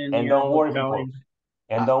 Any And don't worry, people. vocabulary.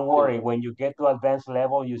 And don't worry, when you get to advanced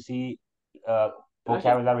level, you see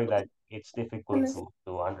vocabulary that it's difficult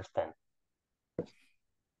to understand.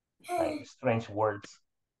 Like strange words,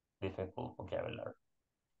 difficult vocabulary.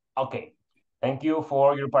 Okay, thank you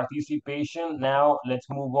for your participation. Now let's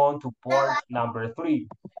move on to part number 3.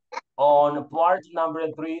 On part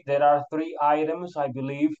number 3, there are 3 items, I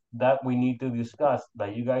believe, that we need to discuss,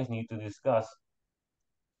 that you guys need to discuss.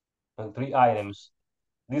 3 items.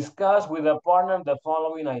 Discuss with a partner the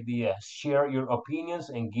following ideas. Share your opinions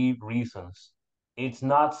and give reasons. It's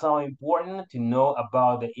not so important to know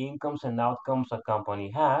about the incomes and outcomes a company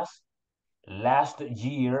has. Last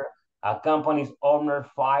year, a company's owner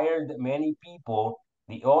fired many people.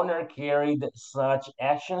 The owner carried such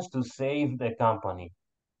actions to save the company.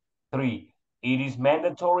 3, it is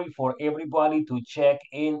mandatory for everybody to check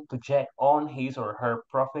on his or her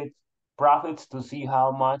profits to see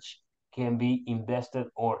how much can be invested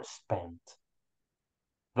or spent.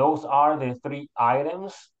 Those are the 3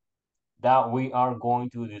 items that we are going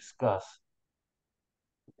to discuss.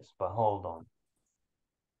 Yes, but hold on.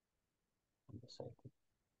 A second.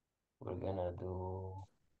 We're gonna do.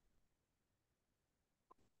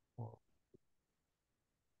 What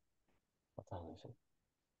time is it?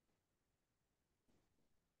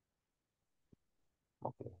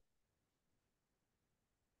 Okay.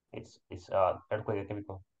 It's earthquake activity.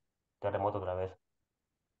 Terremoto otra vez.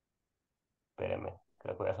 Espérame.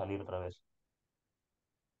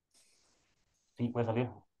 puede salir.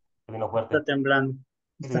 Se vino fuerte. Está temblando.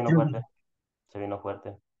 Sí, se Está vino temblando. fuerte. Se vino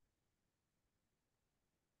fuerte.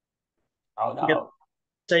 Oh, Get no.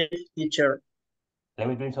 safe, teacher. Let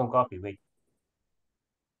me drink some coffee. Wait.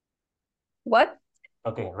 What?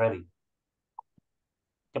 Okay, ready.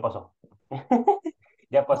 ¿Qué pasó?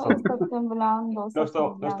 Ya No, pasó. está temblando, No está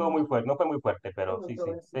estuvo muy temblando. fuerte, no fue muy fuerte, pero sí,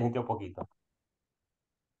 se sintió un poquito.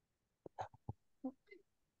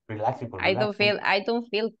 Relax, people, I don't relax.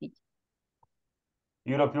 feel it.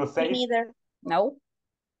 You don't feel Me safe? neither. No,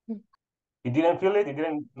 You didn't feel it?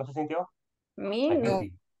 ¿No se sintió? me Like you no.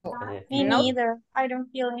 see. Me No. neither. I don't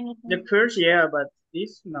feel The anything. first, yeah, but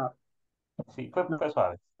this not. Sí, Not fue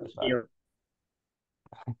suave, fue suave. here.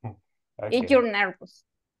 If Okay. you're nervous.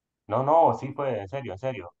 No, sí fue, en serio, en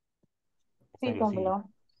serio. En Sí, serio, sí. tembló.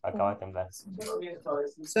 Acaba de temblar.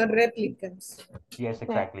 Son réplicas. Yes, Sí.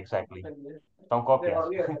 exactly. Son copias.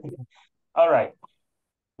 All right.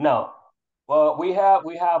 Now, we have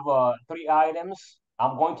 3 items.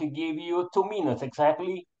 I'm going to give you 2 minutes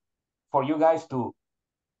exactly for you guys to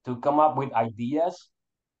come up with ideas,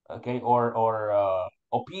 okay, or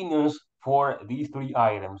opinions for these 3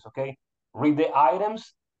 items, okay? Read the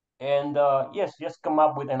items and yes, just come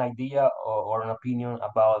up with an idea or an opinion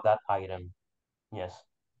about that item. Yes.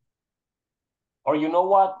 Or you know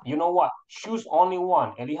what? Choose only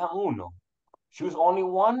one. Elijan uno. Choose only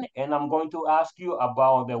one, and I'm going to ask you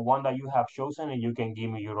about the one that you have chosen, and you can give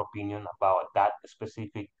me your opinion about that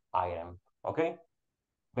specific item. Okay?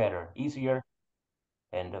 Better, easier,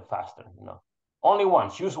 and faster. Only one.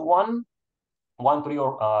 Choose one, 1, 3,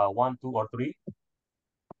 or 1, 2, or 3.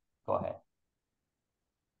 Go ahead.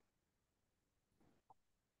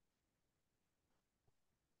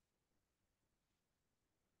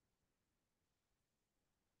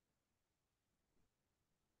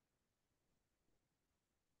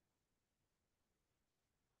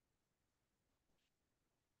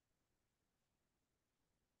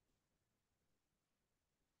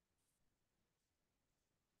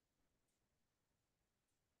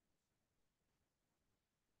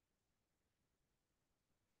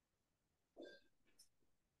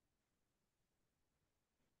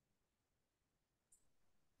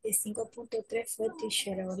 De 5.3 fue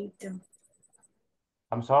teacher ahorita.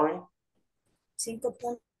 I'm sorry.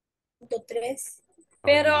 5.3.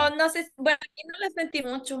 Pero no sé, bueno, aquí no la sentí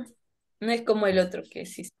mucho. No es como el otro que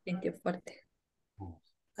sí se sintió fuerte.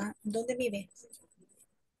 Ah, ¿dónde vive?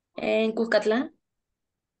 En Cuscatlán.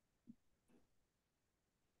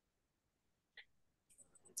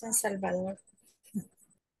 San Salvador.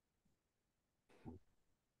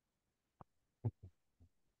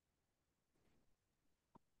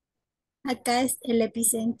 Acá es el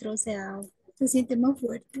epicentro, o sea, se siente más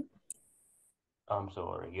fuerte. I'm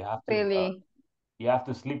sorry. You Really? have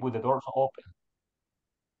to sleep with the doors open.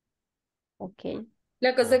 Okay.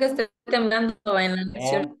 La cosa que estoy temblando en la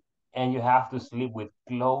lección. And you have to sleep with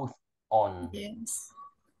clothes on. Yes.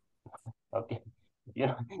 Okay.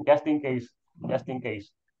 Just in case.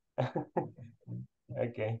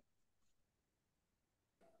 Okay.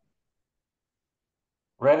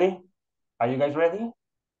 Ready? Are you guys ready?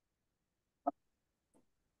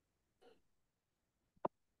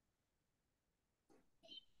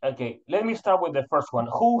 Okay, let me start with the first one.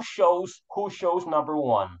 Who shows number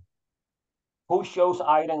 1? Who shows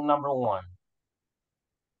item number 1?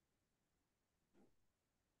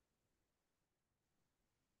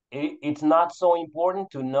 It's not so important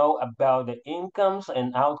to know about the incomes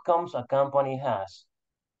and outcomes a company has.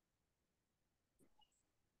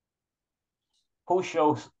 Who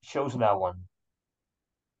shows that one?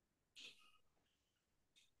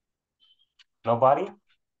 Nobody?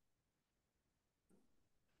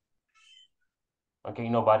 Okay,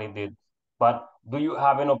 nobody did. But do you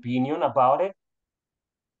have an opinion about it?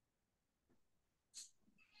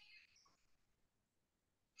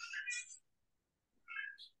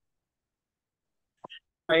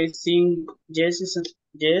 I think yes, it's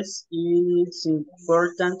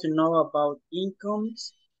important to know about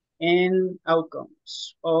incomes and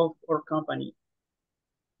outcomes of our company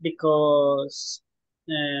because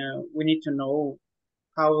we need to know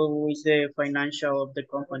how is the financial of the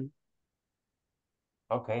company.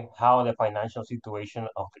 Okay, how the financial situation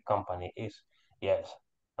of the company is. Yes.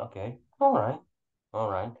 Okay. All right.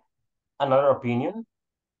 Another opinion?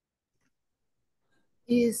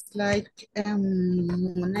 Is like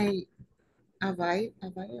money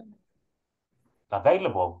available.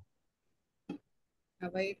 Available.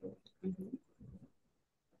 Available. Mhm.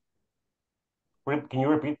 Can you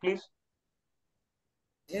repeat, please?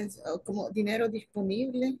 Es como dinero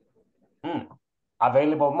disponible.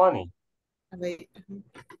 Available money. Ujú.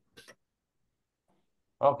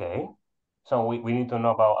 Okay. So we need to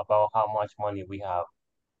know about how much money we have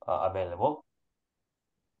available.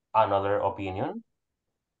 Another opinion?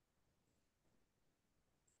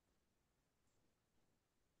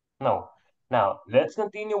 No. Now, let's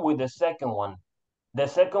continue with the second one. The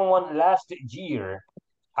second one, last year,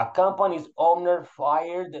 a company's owner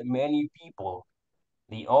fired many people.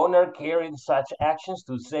 The owner carried such actions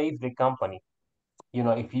to save the company. You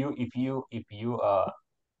know, if you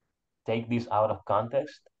take this out of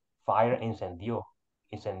context, fire incendió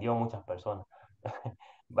muchas personas.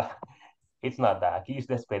 But it's not that. Aquí es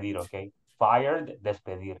despedir, okay? Fired,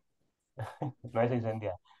 despedir. No es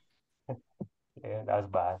incendiar. Yeah, that's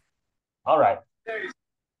bad. All right.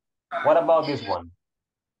 What about this one?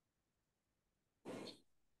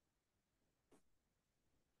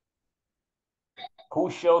 Who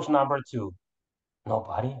shows number 2?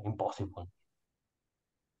 Nobody? Impossible.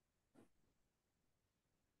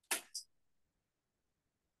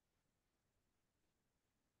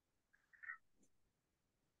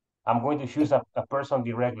 I'm going to choose a person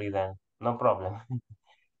directly then. No problem.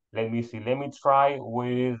 Let me see. Let me try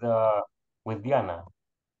with Diana.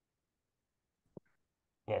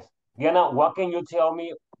 Yes. Diana, what can you tell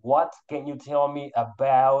me? What can you tell me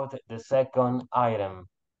about the second item?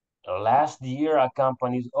 Last year, a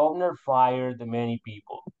company's owner fired many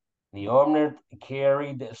people. The owner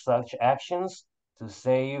carried such actions to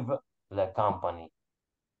save the company.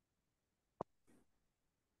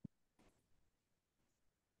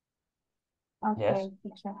 Okay, Yes.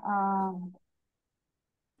 teacher.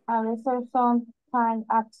 A veces son kind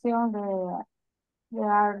acción de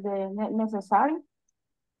are necessary.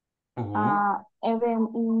 Even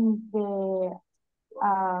in the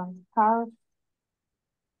how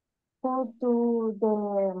to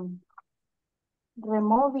the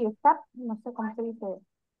remove stop, no sé cómo se dice,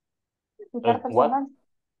 quitar What? personal.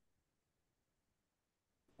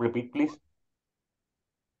 Repeat, please.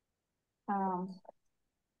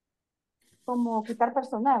 Como quitar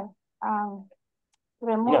personal.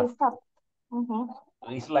 Remove Yeah. stop.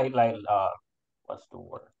 It's like what's the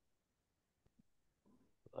word?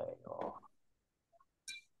 Layoff.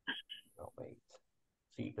 No, wait.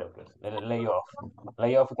 Sí, creo que es. Layoff.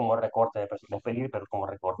 Layoff como recorte de personas. Despedir, pero como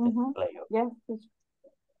recorte. Layoff. Yes, teacher.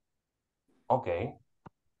 Okay.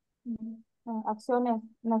 Acciones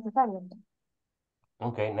necesarias.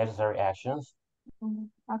 Okay, necessary actions.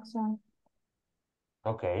 Acción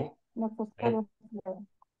Okay. necesaria.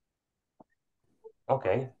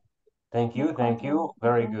 Okay. Thank you.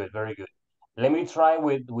 Very good, very good. Let me try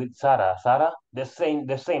with Sarah. Sarah, the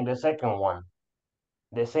second one.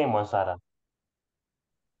 The same one, Sarah.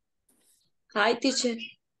 Hi, teacher.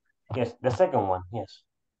 Yes, the second one, yes.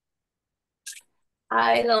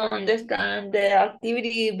 I don't understand the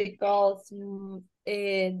activity because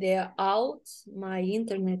they're out my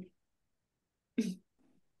internet.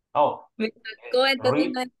 Oh, Me sacó, entonces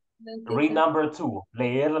read, no read entiendo. number 2.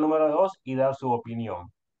 Leer la número 2 y dar su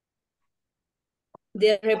opinión.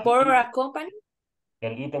 The report a company.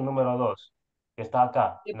 El ítem número 2, que está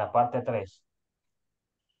acá, en la parte 3.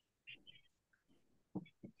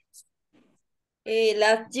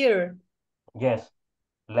 Last year. Yes.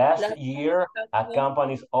 Last Last year, a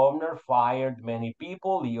company's owner fired many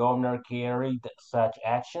people. The owner carried such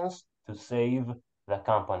actions to save the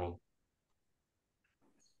company.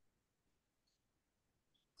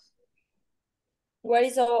 What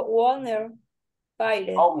is a owner?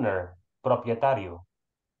 Fired. Owner, propietario.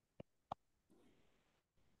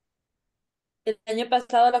 El año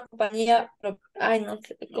pasado la compañía, ay, no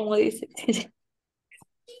sé cómo dice.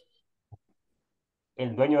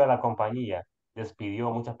 El dueño de la compañía despidió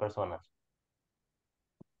a muchas personas.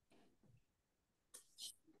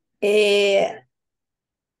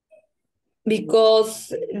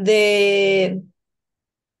 Because the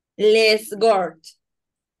less guard.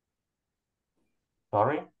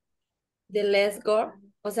 Sorry? The less guard.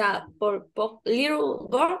 O sea, por little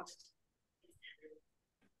guard.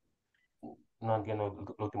 No entiendo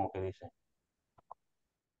lo último que dice.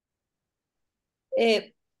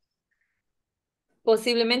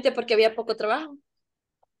 Posiblemente porque había poco trabajo.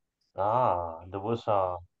 There was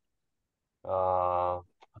how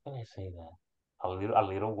can I say that? A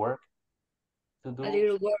little work to do. A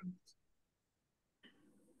little guard.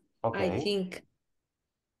 Okay. I think.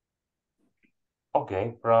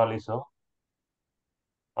 Okay, probably so.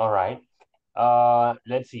 All right.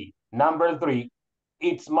 Let's see. Number 3.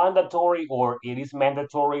 It's mandatory or it is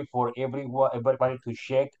mandatory for everybody to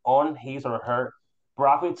check on his or her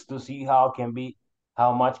profits to see how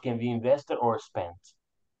much can be invested or spent.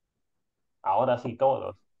 Ahora sí,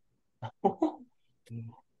 todos.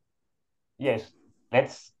 Yes,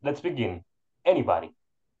 let's begin. Anybody?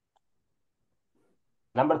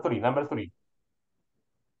 Number three.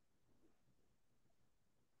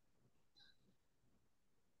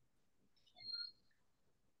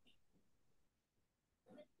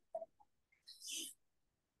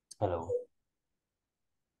 Hello.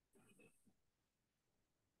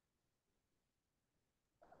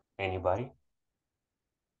 Anybody?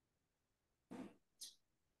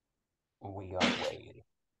 We are waiting.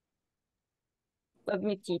 Let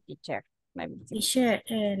me see, teacher. Let me see. Teacher,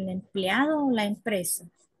 ¿el empleado o la empresa?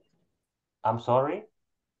 I'm sorry?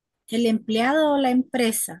 ¿El empleado o la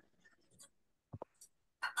empresa?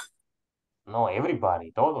 No,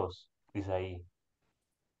 everybody, todos, dice ahí.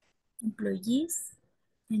 Employees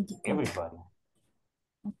and the company. Everybody.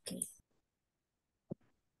 Okay.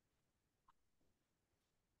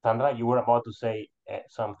 Sandra, you were about to say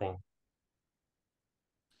something.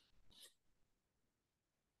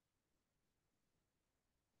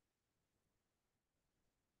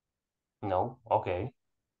 No? Okay.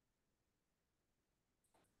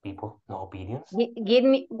 People, no opinions? Give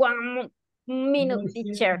me 1 minute,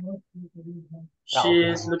 teacher. She okay.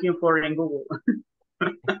 is looking for in Google.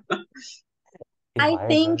 I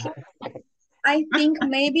think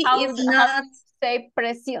maybe How it's would not. say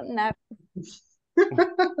presionar?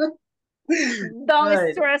 Don't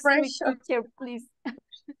Right. stress me, Pressure. teacher, please.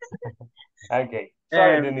 Okay.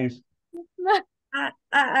 Sorry, Um, Denise.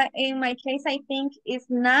 In my case, I think it's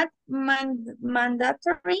not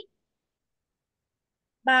mandatory,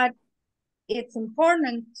 but it's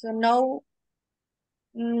important to know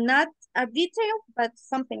not a detail, but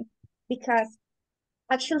something, because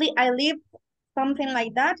actually I lived something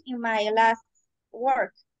like that in my last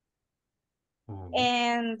work. Mhm.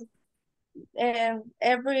 And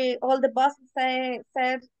all the bosses said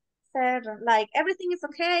like everything is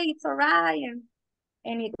okay, it's all right,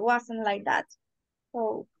 and it wasn't like that.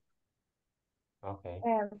 So Okay.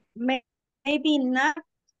 maybe not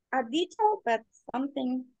a detail, but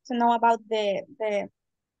something to know about the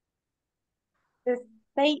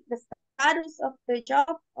state, the status of the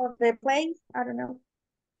job, of the place. I don't know.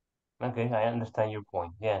 Okay, I understand your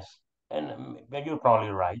point. Yes. And you're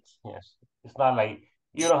probably right. Yes. It's not like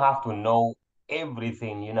you don't have to know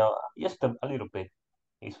everything, just a little bit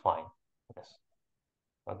is fine. Yes.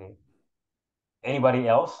 Okay. Anybody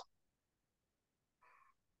else?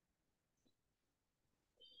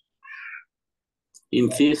 In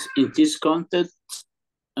this context,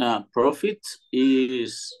 profit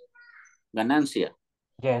is ganancia.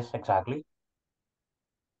 Yes, exactly.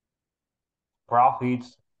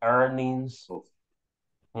 Profits, earnings.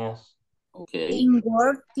 Yes. Okay.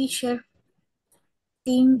 Teamwork, teacher.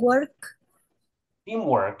 Teamwork.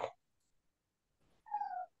 Teamwork.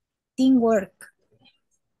 Teamwork.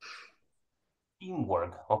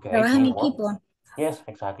 Teamwork. Okay. Trabaja en Teamwork. equipo. Yes,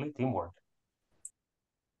 exactly. Teamwork.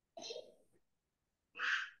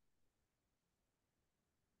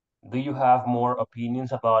 Do you have more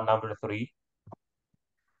opinions about number 3?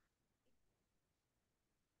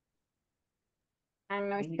 I'm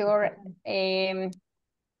not sure.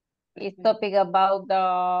 It's topic about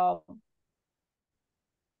the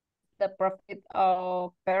profit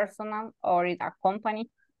of personal or in a company.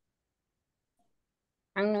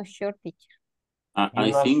 I'm not sure, teacher.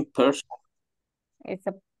 I think personal. It's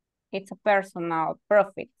a personal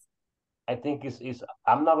profit. I think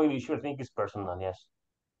I'm not really sure. I think it's personal. Yes.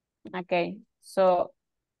 Okay, so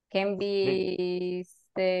can be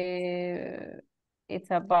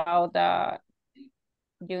it's about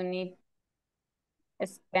you need to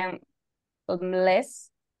spend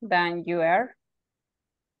less than you earn.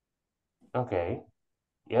 Okay.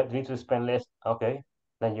 Yeah, you need to spend less. Okay.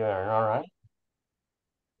 Then you earn. All right.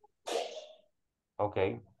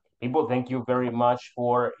 Okay. People, thank you very much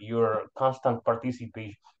for your constant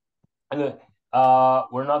participation. And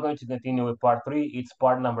we're not going to continue with part 3. It's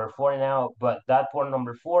part number 4 now, but that part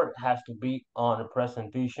number 4 has to be on the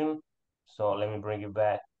presentation. So let me bring you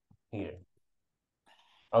back here.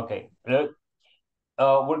 Okay. Look,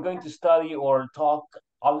 we're going to study or talk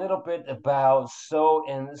a little bit about so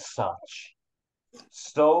and such.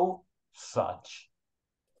 So, such.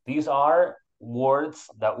 These are words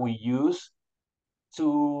that we use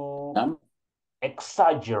to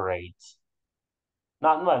exaggerate.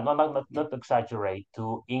 Not exaggerate,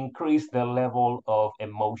 to increase the level of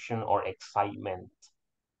emotion or excitement.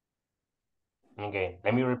 Okay,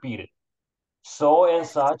 let me repeat it. So and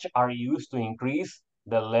such are used to increase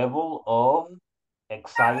the level of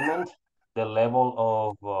excitement, the level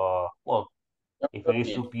of, well, if it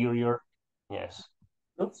is superior, yes.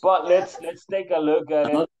 But let's take a look at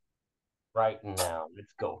it right now.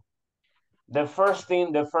 Let's go. The first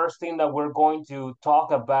thing that we're going to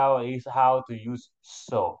talk about is how to use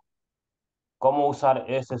so. ¿Cómo usar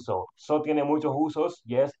ese so? So tiene muchos usos.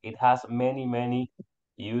 Yes, it has many, many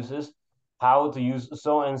uses. How to use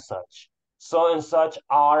so and such. So and such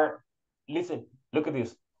are, listen, look at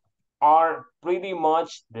this, are pretty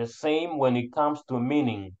much the same when it comes to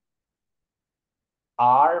meaning.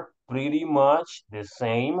 Are pretty much the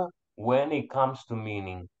same when it comes to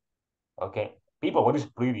meaning. Okay, people, what is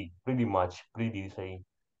pretty? Pretty much, pretty, say,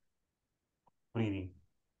 pretty.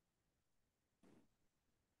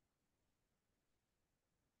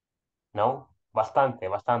 No, bastante,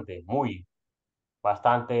 bastante, muy,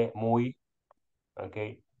 bastante, muy,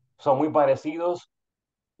 ok. Son muy parecidos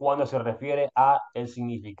cuando se refiere a el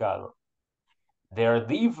significado. The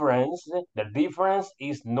difference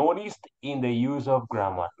is noticed in the use of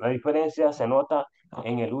grammar. La diferencia se nota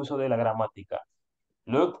en el uso de la gramática.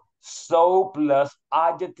 Look, so plus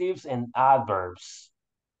adjectives and adverbs.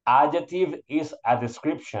 Adjective is a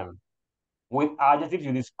description. With adjectives,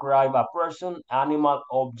 you describe a person, animal,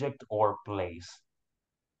 object, or place.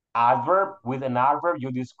 Adverb, with an adverb,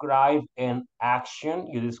 you describe an action,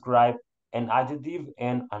 you describe an adjective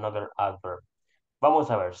and another adverb. Vamos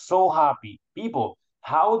a ver, so happy. People,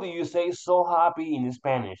 how do you say so happy in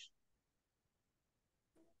Spanish?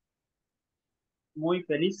 Muy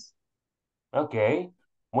feliz. Okay,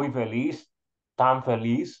 muy feliz, tan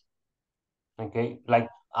feliz. Okay, like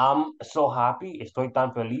I'm so happy, estoy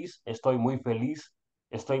tan feliz, estoy muy feliz,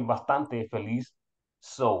 estoy bastante feliz.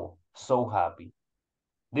 So happy.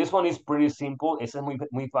 This one is pretty simple. Ese es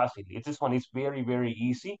muy fácil. This one is very, very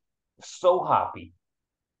easy. So happy.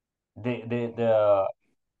 The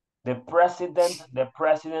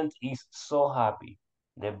president is so happy.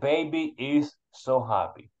 The baby is so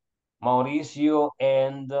happy. Mauricio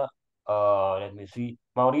and let me see.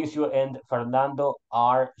 Mauricio and Fernando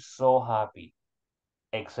are so happy,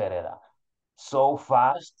 etc. So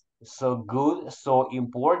fast, so good, so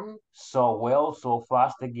important, so well, so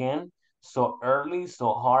fast again, so early,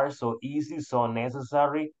 so hard, so easy, so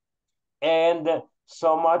necessary, and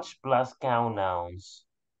so much plus count nouns.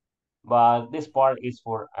 But this part is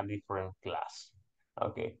for a different class.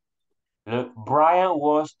 Okay. Look, Brian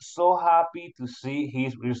was so happy to see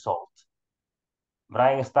his result.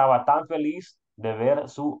 Brian estaba tan feliz de ver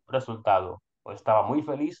su resultado, o estaba muy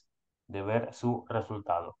feliz de ver su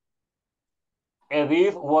resultado.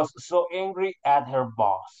 Edith was so angry at her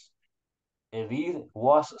boss. Edith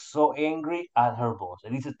was so angry at her boss.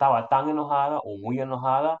 Edith estaba tan enojada o muy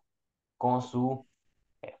enojada con su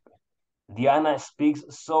jefe. Diana speaks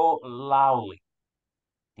so loudly.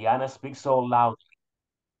 Diana speaks so loudly.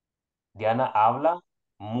 Diana habla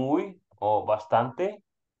muy o bastante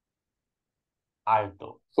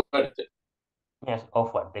alto. Fuerte. Yes, oh,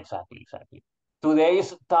 fuerte, exactly.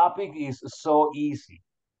 Today's topic is so easy.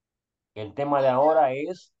 El tema de ahora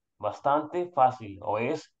es bastante fácil o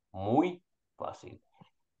es muy fácil.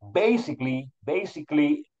 Basically,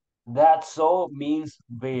 that so means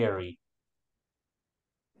very.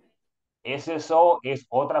 Ese so es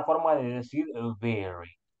otra forma de decir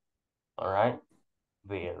very. All right?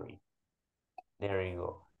 Very. There you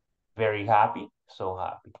go. Very happy, so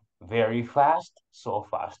happy. Very fast, so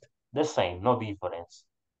fast. The same, no difference.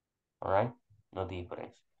 All right? No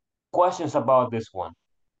difference. Questions about this one?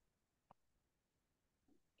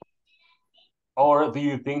 Or do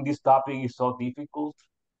you think this topic is so difficult?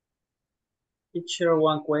 Teacher,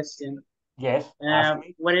 one question. Yes, ask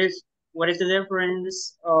me. What is the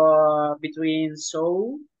difference between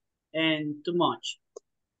so and too much?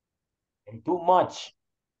 And too much.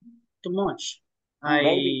 Too much.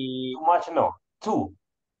 Maybe too much, no. Too.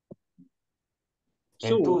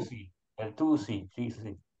 El tú So, sí. El tú sí.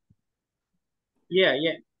 Sí. yeah.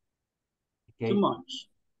 Okay. Too much.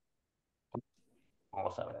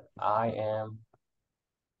 Vamos a ver. I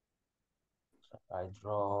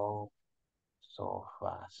drove so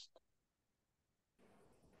fast.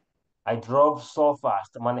 I drove so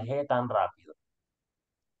fast. Manejé tan rápido.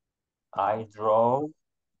 I drove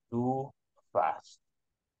too fast.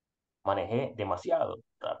 Manejé demasiado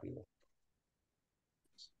rápido.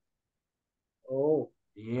 Oh.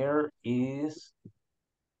 There is,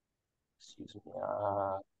 excuse me,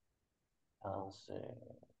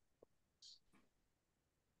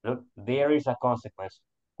 look, there is a consequence.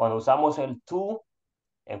 Cuando usamos el to,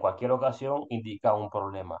 en cualquier ocasión, indica un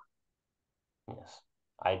problema. Yes.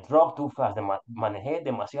 I drove too fast. Manejé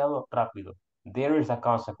demasiado rápido. There is a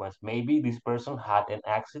consequence. Maybe this person had an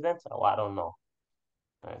accident. Oh, I don't know.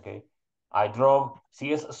 Okay. I drove.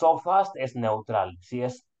 Si es so fast, es neutral. Si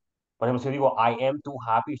es, por ejemplo, si digo I am too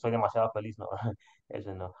happy, estoy demasiado feliz. No,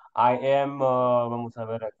 eso no. I am, vamos a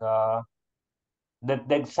ver acá. The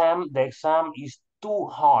exam is too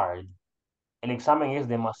hard. El examen es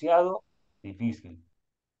demasiado Difícil.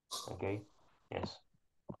 Okay? Yes.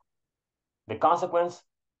 The consequence,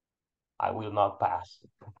 I will not pass.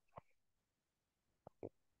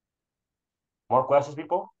 More questions,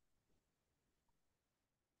 people?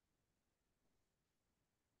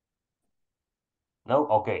 No?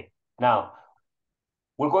 Okay. Now,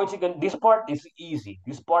 we're going to get, this part is easy.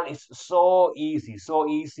 This part is so easy, so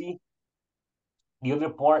easy. The other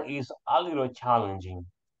part is a little challenging.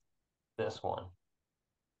 This one.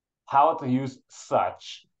 How to use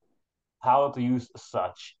such. How to use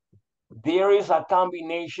such. There is a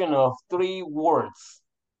combination of 3 words.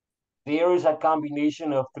 There is a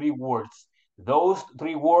combination of 3 words. Those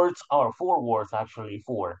 3 words are 4 words, actually,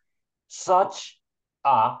 4. Such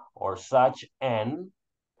a or such an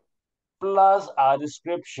plus a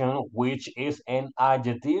description, which is an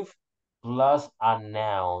adjective, plus a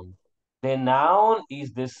noun. The noun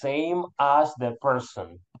is the same as the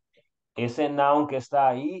person. Ese noun que está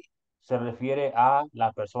ahí se refiere a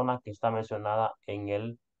la persona que está mencionada en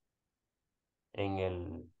el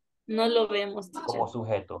No lo vemos, como teacher.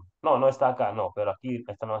 sujeto. No, no está acá, no, pero aquí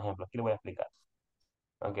están los ejemplos. Aquí le voy a explicar.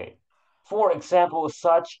 Okay. For example,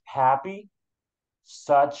 such happy,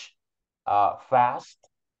 such fast,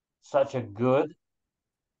 such a good.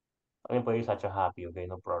 Let me put it such a happy, okay,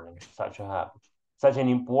 no problem. Such a happy. Such an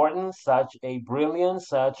important, such a brilliant,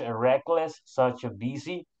 such a reckless, such a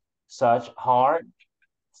busy, such hard,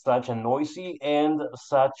 such a noisy, and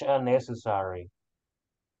such a necessary.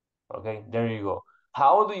 Okay, there you go.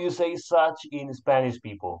 How do you say such in Spanish,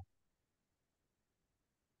 people?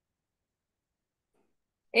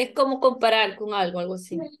 Es como comparar con algo, algo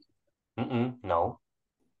así. No.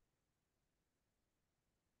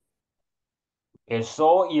 El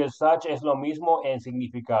so y el such es lo mismo en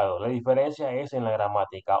significado. La diferencia es en la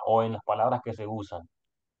gramática o en las palabras que se usan.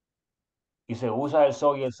 Y se usa el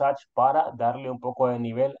so y el such para darle un poco de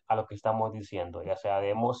nivel a lo que estamos diciendo, ya sea de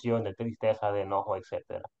emoción, de tristeza, de enojo,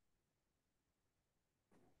 etc.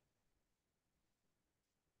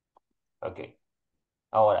 Ok.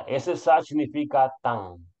 Ahora, ese such significa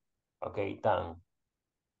tan. Ok, tan.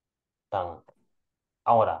 Tan.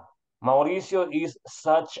 Ahora, Mauricio is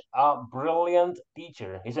such a brilliant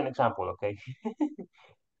teacher. It's an example, okay?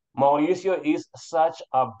 Mauricio is such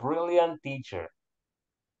a brilliant teacher.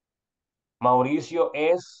 Mauricio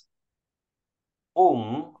es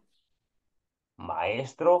un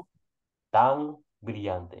maestro tan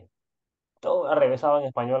brillante. Todo arrevesado en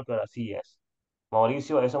español, pero así es.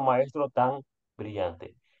 Mauricio es un maestro tan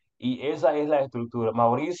brillante. Y esa es la estructura.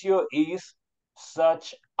 Mauricio is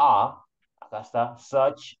such a, acá está,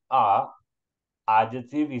 such a,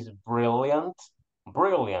 adjective is brilliant,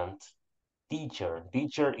 brilliant, teacher.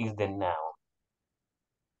 Teacher is the noun.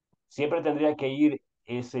 Siempre tendría que ir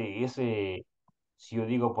si yo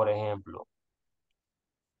digo, por ejemplo,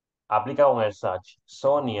 aplica con el such.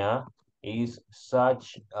 Sonia is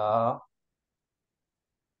such a,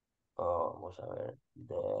 vamos a ver,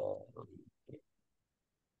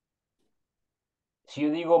 si yo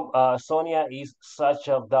digo, Sonia is such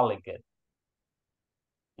a delicate,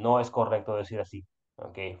 no es correcto decir así.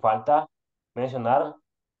 Ok, falta mencionar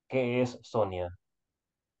qué es Sonia.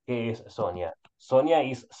 ¿Qué es Sonia? Sonia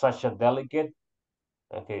is such a delicate.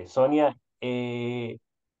 Ok, Sonia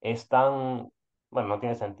es tan, bueno, no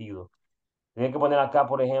tiene sentido. Tiene que poner acá,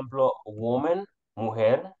 por ejemplo, woman,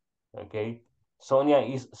 mujer. Ok, Sonia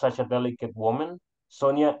is such a delicate woman.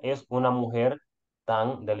 Sonia es una mujer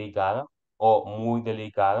tan delicada o muy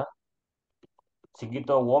delicada. Si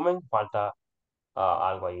quito woman, falta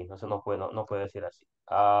algo ahí. No, no puede decir así.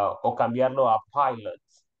 O cambiarlo a pilot,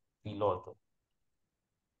 piloto.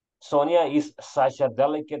 Sonia is such a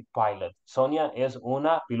delicate pilot. Sonia es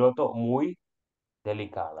una piloto muy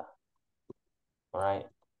delicada. All right.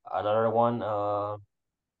 Another one. No.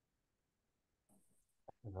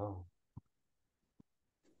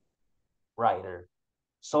 Writer.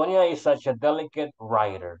 Sonia is such a delicate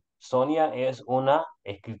writer. Sonia es una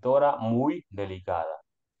escritora muy delicada.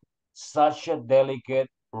 Such a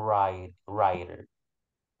delicate writer.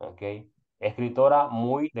 Okay. Escritora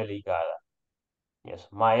muy delicada. Yes.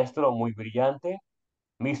 Maestro muy brillante.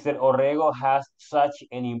 Mr. Orrego has such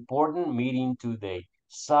an important meeting today.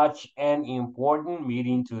 Such an important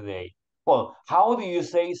meeting today. Well, how do you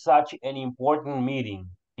say such an important meeting,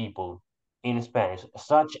 people, in Spanish?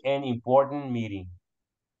 Such an important meeting.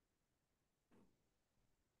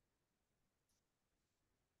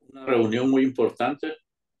 Una reunión muy importante.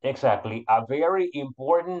 Exactly. A very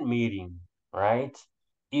important meeting, right?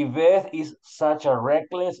 Yvette is such a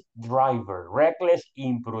reckless driver. Reckless,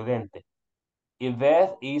 imprudente.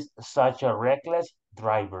 Yvette is such a reckless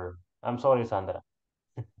driver. I'm sorry, Sandra.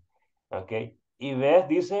 Okay. Yvette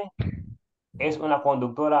dice Es una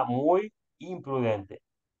conductora muy imprudente.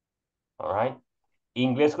 All right.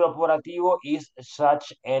 Inglés corporativo is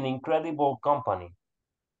such an incredible company.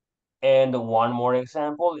 And one more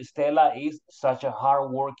example, Stella is such a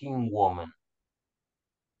hardworking woman.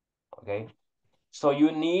 Okay. So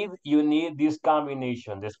you need this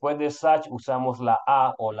combination. Después de such usamos la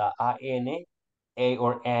A o la AN, A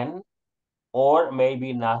or N, or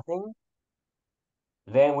maybe nothing.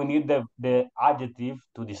 Then we need the adjective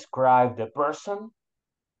to describe the person,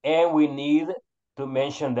 and we need to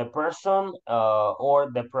mention the person or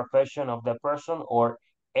the profession of the person or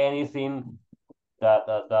anything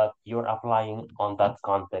that you're applying on that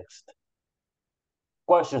context.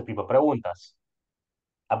 Questions, people, preguntas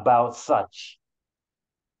about such.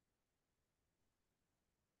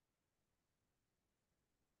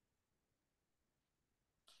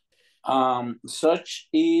 Such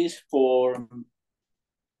is for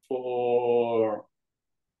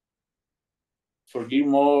give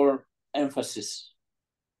more emphasis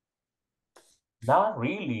Not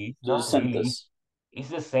really, to the not really. sentence. It's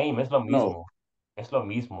the same, es lo No. mismo. Es lo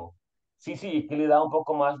mismo. Sí, sí, es que le da un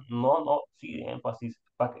poco más, no, sí, énfasis.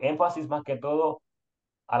 Énfasis más que todo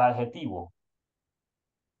al adjetivo.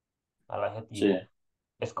 Al Sí. adjetivo.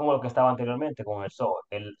 Es como lo que estaba anteriormente con el so.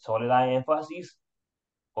 El so le da énfasis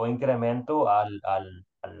o incremento al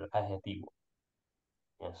adjetivo.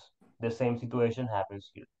 Yes. The same situation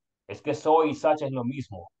happens here. Es que so y such es lo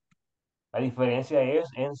mismo. La diferencia es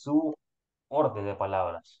en su orden de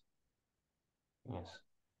palabras. Yes.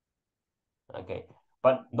 Okay.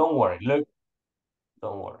 But don't worry. Look,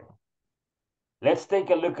 don't worry. Let's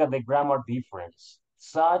take a look at the grammar difference.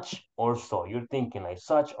 Such or so. You're thinking like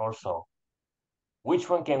such or so. Which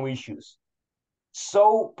one can we choose?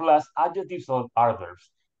 So plus adjectives or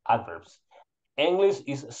adverbs. Adverbs. English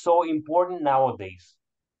is so important nowadays.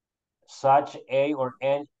 Such a or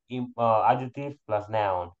an adjective plus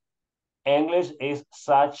noun. English is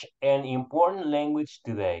such an important language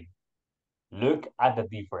today. Look at the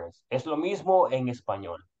difference. Es lo mismo en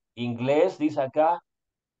español. Inglés, dice acá,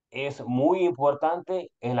 es muy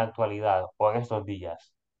importante en la actualidad o en estos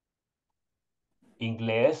días.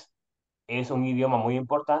 Inglés es un idioma muy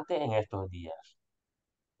importante en estos días.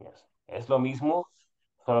 Yes. Es lo mismo,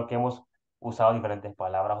 solo que hemos usado diferentes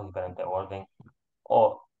palabras o diferente orden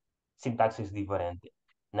o sintaxis diferente.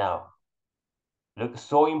 Now, look,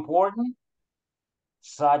 so important,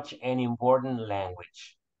 such an important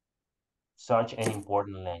language. Such an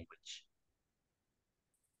important language.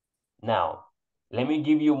 Now, let me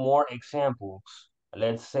give you more examples.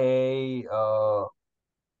 Let's say, I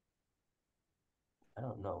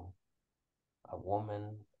don't know, a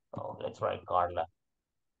woman. Oh, let's write Carla.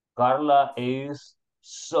 Carla is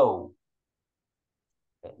so,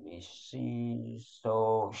 let me see,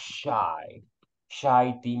 so shy.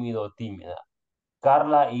 Shy, tímido, tímida.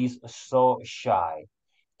 Carla is so shy.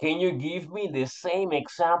 Can you give me the same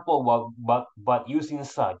example but using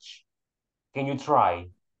such? Can you try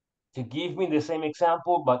to give me the same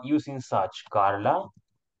example but using such? Carla,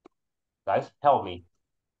 guys, help me.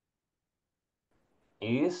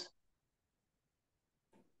 Is,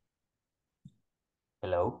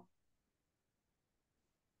 hello?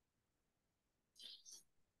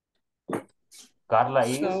 Carla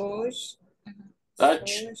is,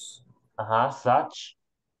 Such. such.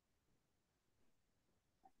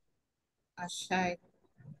 A shy.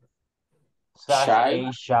 Such Shy.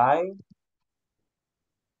 a shy.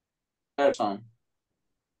 Person.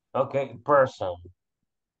 Okay, person.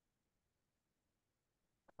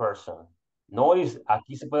 Person. Notice,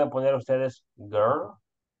 aquí se pueden poner ustedes girl,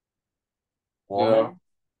 woman. Girl.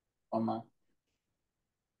 Woman.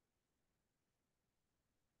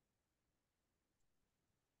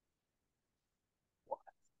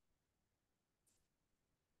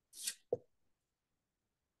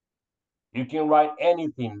 You can write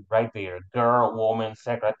anything right there. Girl, woman,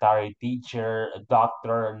 secretary, teacher,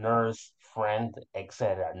 doctor, nurse, friend,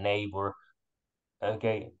 etc. Neighbor.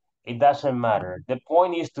 Okay, it doesn't matter. The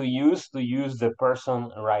point is to use the person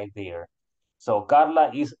right there. So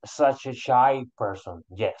Carla is such a shy person.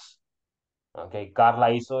 Yes. Okay,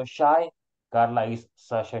 Carla is so shy. Carla is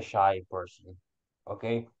such a shy person.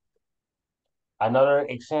 Okay. Another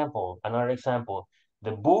example.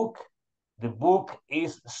 The book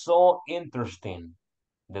is so interesting.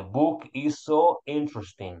 The book is so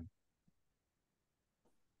interesting.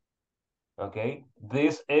 Okay,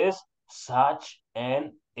 this is such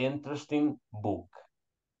an interesting book.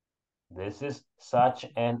 This is such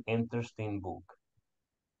an interesting book.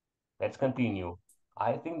 Let's continue.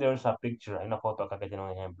 I think there's a picture. Hay una foto acá que tiene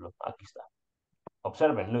un ejemplo. Aquí está.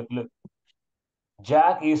 Observen, look.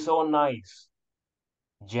 Jack is so nice.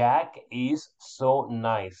 Jack is so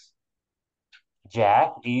nice.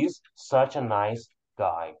 Jack is such a nice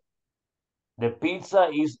guy. The pizza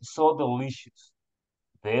is so delicious.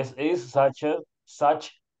 This is such a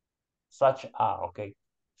okay.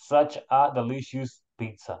 Such a delicious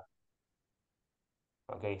pizza.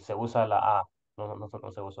 Okay, se usa la A. No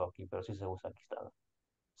se usó aquí, pero sí se usa aquí está.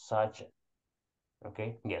 Such.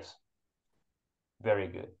 Okay, yes. Very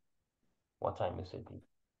good. What time is it?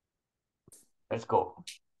 Let's go.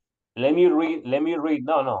 Let me read.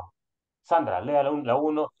 No. Sandra, lea la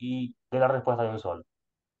uno y dé la respuesta de un solo.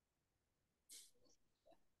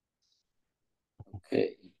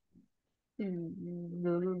 Okay.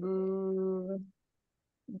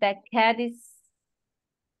 The cat is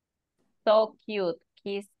so cute.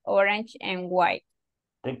 He's orange and white.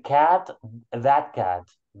 The cat, that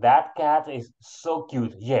cat is so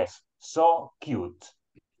cute. Yes, so cute.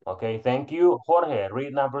 Okay, thank you. Jorge,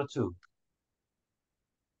 read number 2.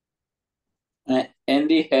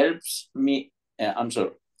 Andy helps me, I'm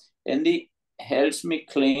sorry. Andy helps me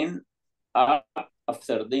clean up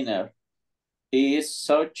after dinner. He is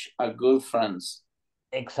such a good friend.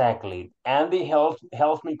 Exactly. Andy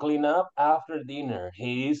helps me clean up after dinner.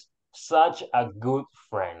 He is such a good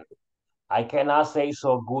friend. I cannot say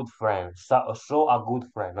so good friend. So a good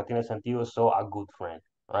friend. No tiene sentido so a good friend.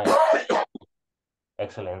 Right?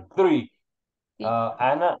 Excellent. 3.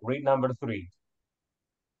 Anna, read number 3.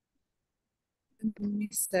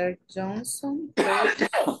 Mr. Johnson talks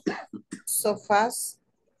so fast,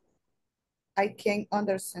 I can't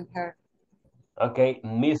understand her. Okay,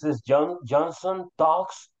 Mrs. Johnson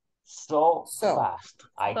talks so fast.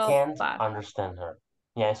 I can't understand her.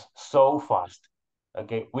 Yes, so fast.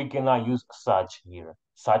 Okay, we cannot use such here.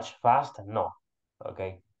 Such fast, no.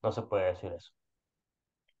 Okay, no se puede decir eso.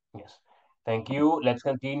 Yes, thank you. Let's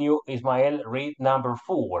continue. Ismael, read number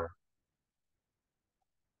 4.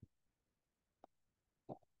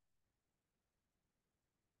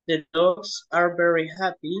 The dogs are very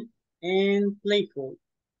happy and playful.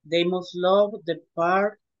 They must love the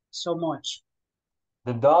park so much.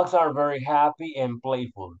 The dogs are very happy and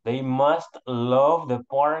playful. They must love the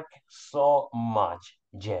park so much.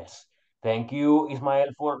 Yes. Thank you, Ismael,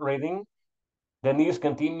 for reading. Denise,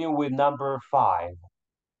 continue with number 5.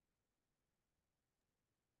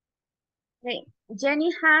 Okay. Jenny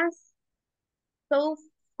has so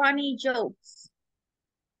funny jokes.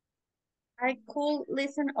 I could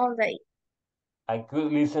listen all day. I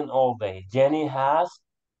could listen all day. Jenny has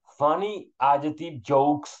funny adjective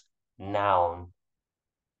jokes, noun.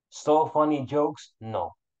 So funny jokes,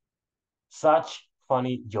 no. Such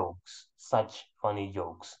funny jokes, such funny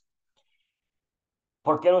jokes.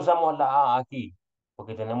 ¿Por qué no usamos la A aquí?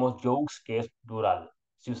 Porque tenemos jokes que es plural.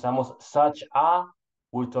 Si usamos such a,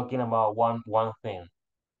 we're talking about one thing.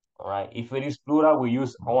 All right. If it is plural, we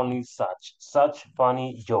use only such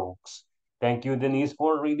funny jokes. Thank you, Denise,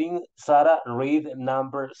 for reading. Sarah, read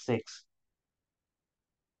number 6.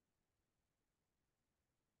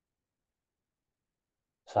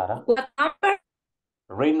 Sarah? What number?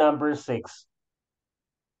 Read number 6.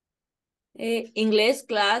 English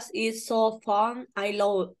class is so fun. I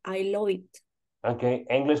love it. Okay,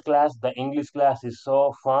 English class. The English class is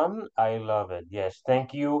so fun. I love it. Yes,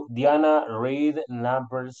 thank you. Diana, read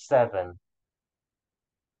number 7.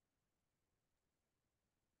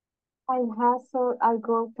 I had a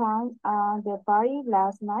good time at the party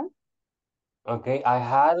last night. Okay, I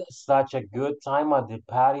had such a good time at the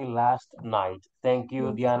party last night. Thank you,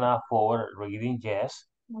 Yes. Diana, for reading. Yes.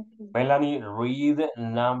 Okay. Melanie, read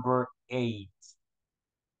number 8.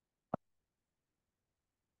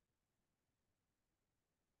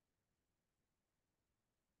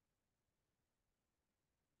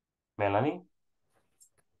 Melanie?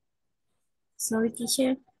 Sorry,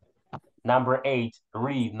 teacher. Number 8.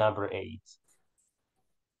 Read number 8.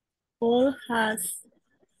 Paul has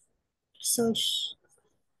so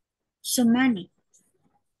many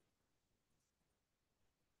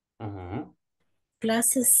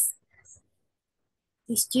classes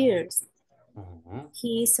this year.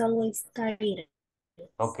 He is always tired.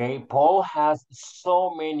 Okay, Paul has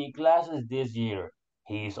so many classes this year.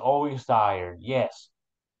 He is always tired. Yes,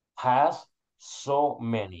 has so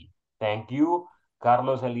many. Thank you.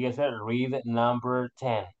 Carlos Eliezer, read number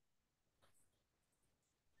 10.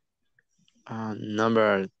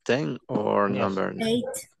 Number 10 or Yes. number 8.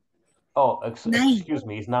 Oh, 9. excuse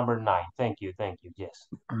me, it's number 9. Thank you, yes.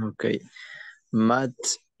 Okay.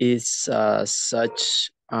 Math is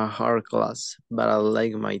such a hard class, but I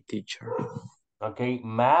like my teacher. Okay,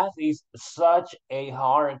 math is such a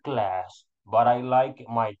hard class, but I like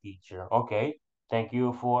my teacher. Okay, thank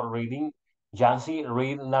you for reading. Jancy,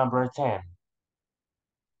 read number 10.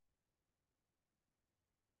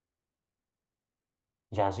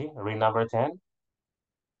 Jancy, read number 10.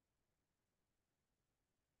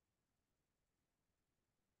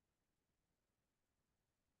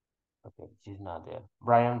 Okay, she's not there.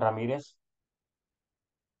 Brian Ramirez.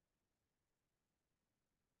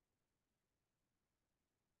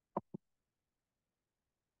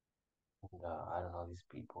 I don't know these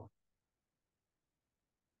people.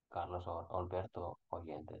 Carlos Alberto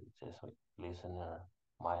Oyente, it says listener.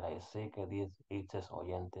 Mayra is sick, it says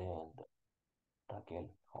Oyente, and Raquel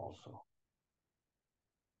also.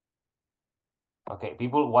 Okay,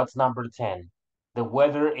 people, what's number 10? The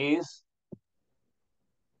weather is?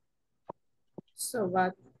 So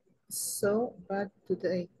bad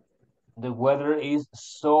today. The weather is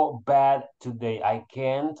so bad today. I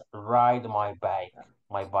can't ride my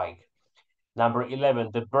bike. Number 11,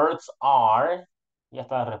 the birds are, ya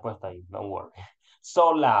está la respuesta ahí, don't worry. So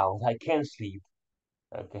loud, I can't sleep.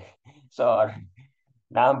 Okay, so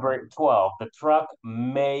number 12, the truck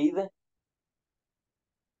made.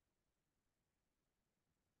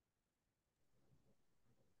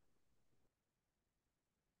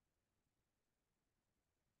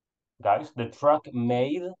 Guys, the truck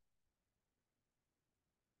made.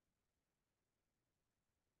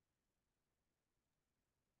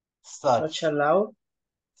 Such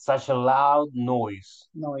a loud noise.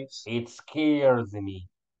 Noise. It scares me.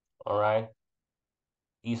 All right.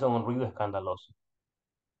 Hizo un ruido escandaloso.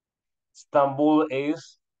 Istanbul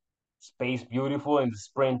is space beautiful in the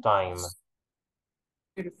springtime.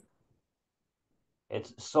 Beautiful.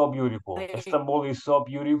 It's so beautiful. Istanbul is so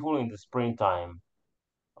beautiful in the springtime.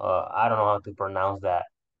 I don't know how to pronounce that.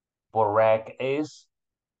 Borek is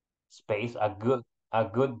space a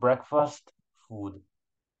good breakfast food.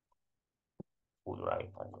 Food, right?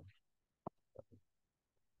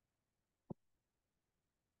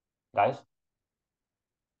 Guys.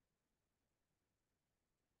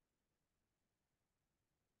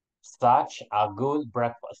 Such a good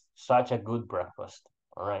breakfast. Such a good breakfast.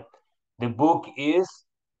 All right. The book is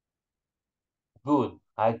good.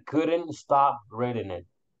 I couldn't stop reading it.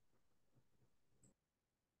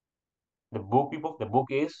 The book, people, the book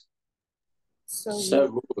is So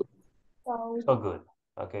good. so good.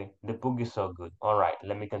 Okay, the book is so good. All right,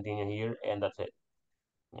 let me continue here, and that's it.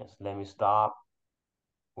 Yes, let me stop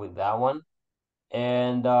with that one.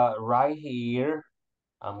 And right here,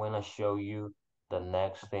 I'm gonna show you the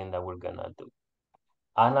next thing that we're gonna do.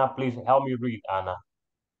 Anna, please help me read, Anna.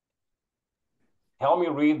 Help me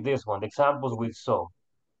read this one, the examples with so.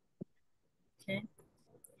 Okay.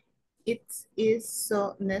 It is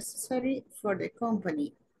so necessary for the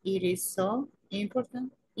company. It is so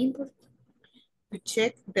important to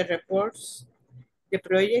check the reports. The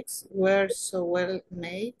projects were so well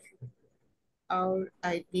made. Our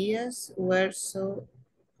ideas were so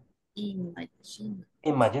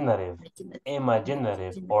Imaginative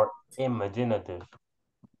or imaginative.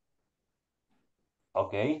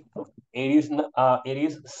 Okay, it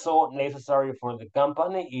is so necessary for the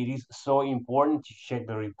company. It is so important to check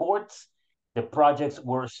the reports. The projects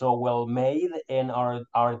were so well made, and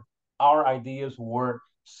our ideas were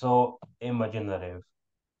so imaginative.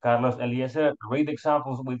 Carlos Eliezer, read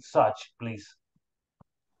examples with such, please.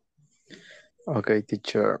 Okay,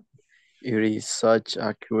 teacher. It is such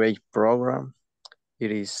a great program.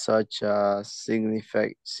 It is such a significant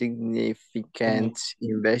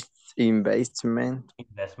investment.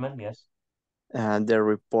 Investment, yes. And the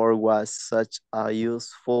report was such a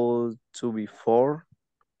useful to before.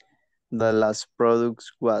 The last product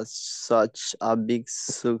was such a big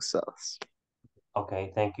success.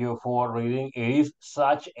 Okay, thank you for reading. It is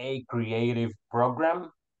such a creative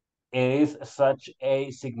program. It is such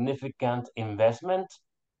a significant investment.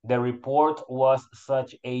 The report was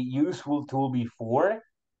such a useful tool before,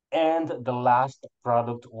 and the last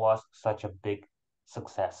product was such a big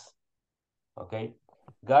success. Okay,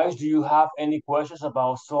 guys, do you have any questions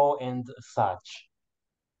about so and such?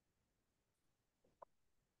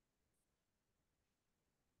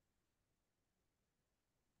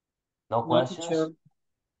 No questions? Teacher.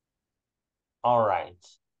 All right.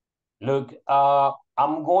 Look,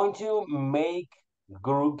 I'm going to make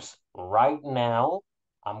groups right now.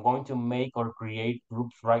 I'm going to make or create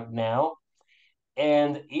groups right now.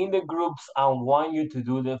 And in the groups, I want you to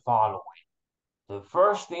do the following. The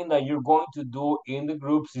first thing that you're going to do in the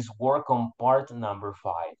groups is work on part number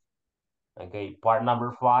 5. Okay, part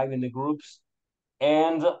number 5 in the groups.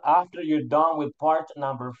 And after you're done with part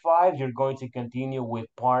number 5, you're going to continue with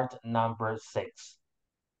part number 6.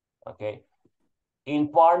 Okay. In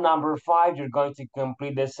part number 5, you're going to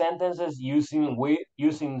complete the sentences using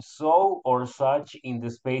so or such in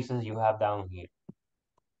the spaces you have down here.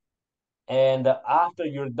 And after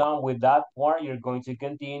you're done with that part, you're going to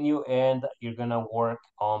continue and you're going to work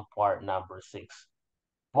on part number 6.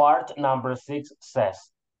 Part number 6 says,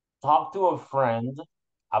 talk to a friend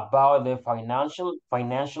about the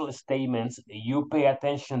financial statements you pay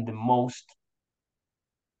attention the most.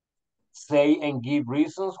 Say and give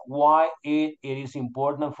reasons why it is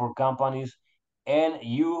important for companies and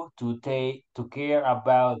you to care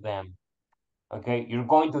about them. Okay, you're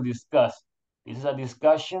going to discuss. This is a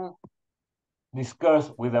discussion. Discuss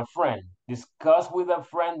with a friend. Discuss with a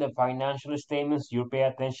friend the financial statements you pay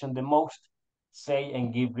attention the most. Say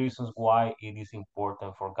and give reasons why it is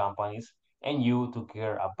important for companies and you to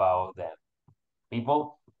care about them.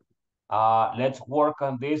 People, let's work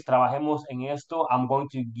on this. Trabajemos en esto. I'm going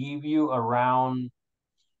to give you around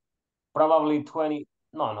probably 20,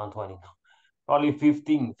 no, not 20, no, probably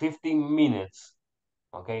 15 minutes.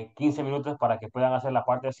 Okay, 15 minutos para que puedan hacer la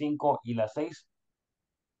parte 5 y la 6.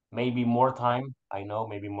 Maybe more time. I know,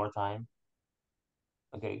 maybe more time.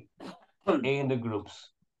 Okay, in the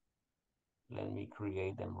groups. Let me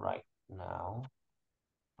create them right now.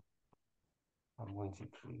 I'm going to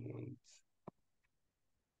create,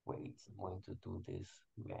 wait, I'm going to do this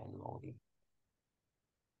manually.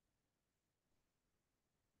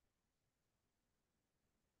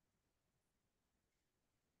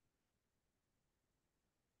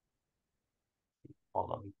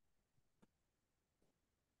 Hold on.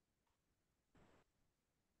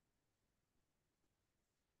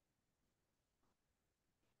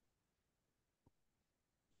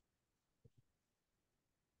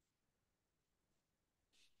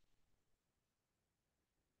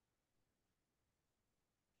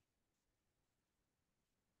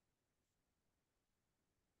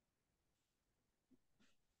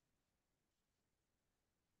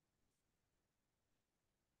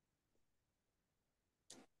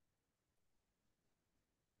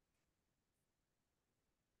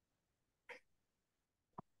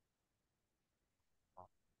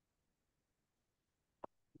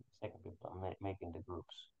 Second people, I'm making the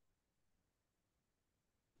groups.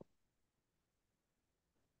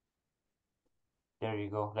 There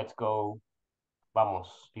you go. Let's go. Vamos,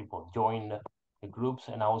 people, join the groups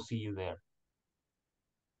and I will see you there.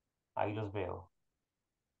 Ahí los veo.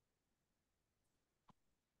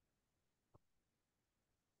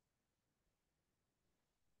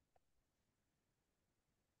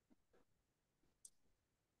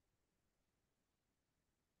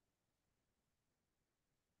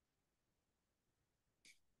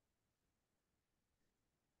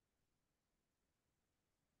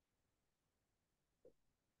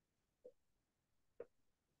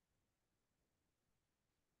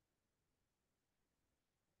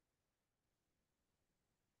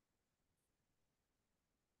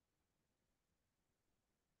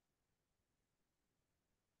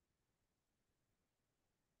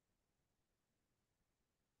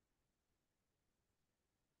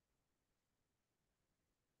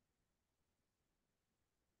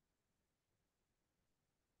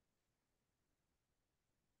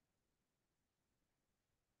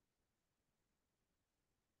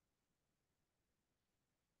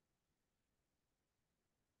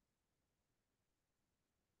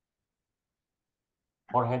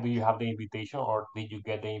 Jorge, do you have the invitation or did you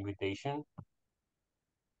get the invitation?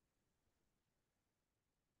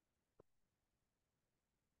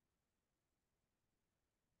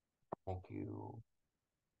 Thank you.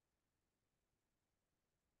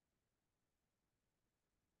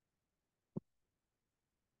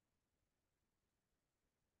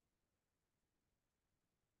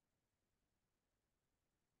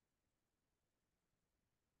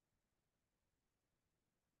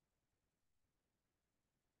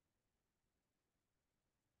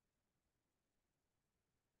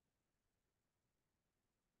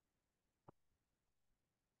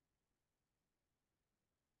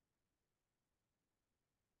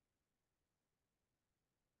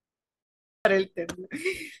 Para el temblor.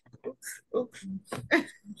 Ups.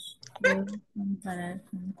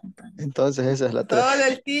 Entonces esa es la 3. Todo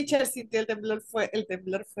el teacher sintió el temblor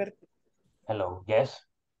fuerte. Hello, yes?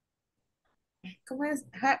 ¿Cómo es?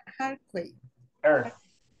 Earthquake. Earth.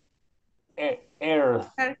 Earth.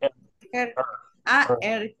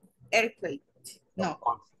 Earthquake. No.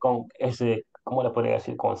 Con ese, ¿cómo le podría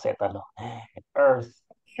decir con Z, no? Earth.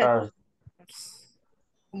 Earth.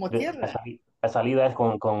 Como tierra. La salida es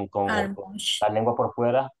con la lengua por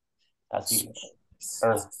fuera. Así.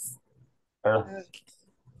 Earth. Earth.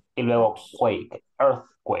 Y luego quake.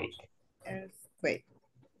 Earthquake. Earthquake.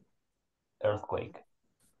 Earthquake.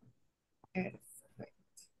 Earthquake.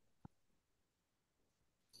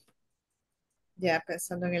 Ya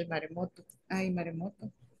pensando en el maremoto. Ay,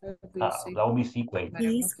 maremoto. That would be sequate. It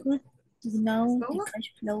is good to know the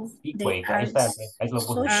cash flow. They Sequate, are ahí está, ahí lo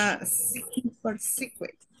puse. important.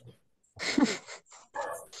 Sequate.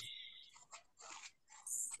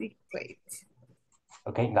 Sequate.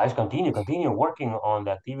 Okay, guys, continue working on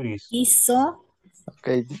the activities. So,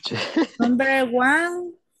 Okay, teacher. number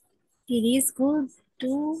 1, it is good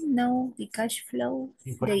to know the cash flow.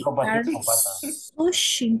 They are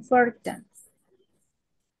such important.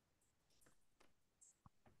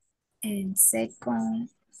 And second,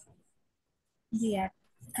 the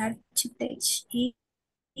architect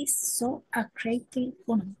is so a creative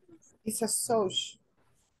one. It's a social.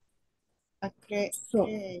 So,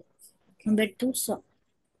 number 2, so.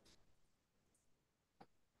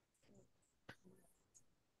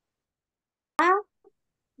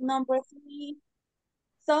 Number 3,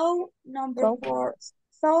 so. Number 4,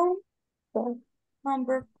 so.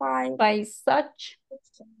 Number 5, By such.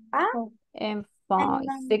 And 5,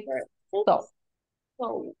 6, so.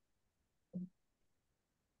 So.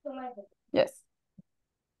 Yes.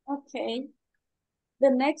 Okay. The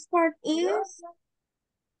next part is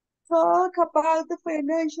talk about the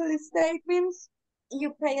financial statements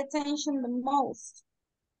you pay attention the most.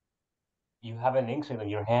 You have an insect in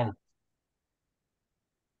your hand.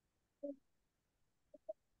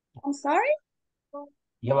 I'm sorry?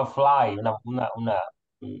 You have a fly, una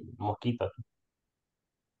mosquito.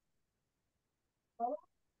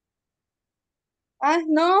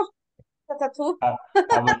 No, a tattoo. I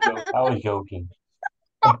was joking.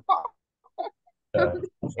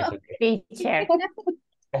 It's okay. Teacher.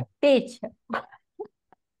 Teacher.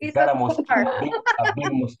 You got a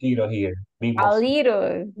big mosquito here. Big A mosquito.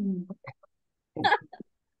 little.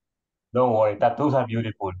 Don't worry, tattoos are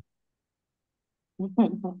beautiful.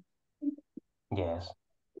 Yes.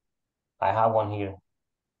 I have one here.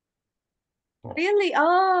 Really?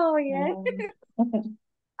 Oh, yeah.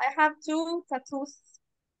 I have 2 tattoos.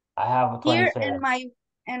 I have 27. Here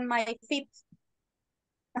and my feet.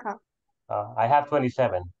 I have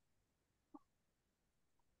 27.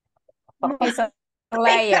 It's a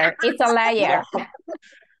liar. It's a liar.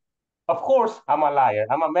 Of course, I'm a liar.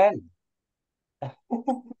 I'm a man.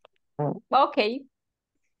 Okay.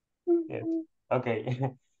 Yes. Okay.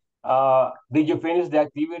 Did you finish the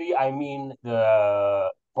activity? I mean, the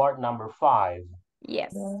part number 5.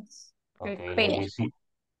 Yes. Okay, let me see.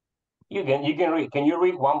 You can read. Can you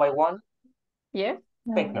read one by one? Yeah.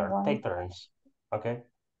 Take turns. Okay.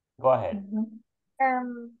 Go ahead.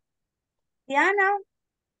 Diana.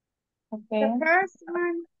 Okay. The first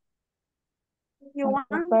one. You want?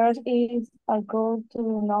 The first is a good to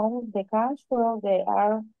know the cash flow. They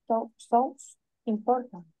are so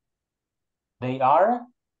important. They are?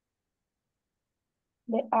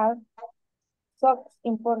 They are so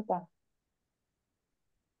important.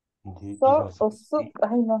 I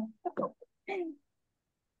know.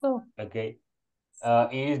 So. Okay.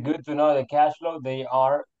 It is good to know the cash flow. They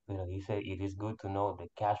are. He said it is good to know the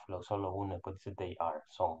cash flow. Solo una, but he said they are.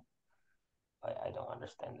 So I don't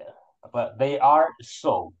understand that. But they are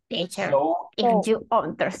so. Teacher, so if you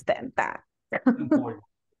understand that. important.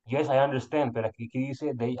 Yes, I understand, pero aquí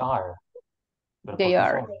dice they are. Pero They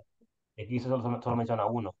are. Aquí solo menciona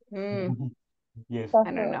uno. Yes.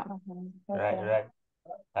 I don't know. Right.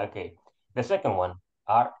 Okay. The second one.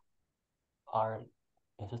 Are.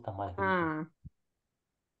 Eso está mal.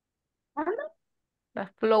 The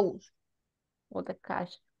flows or the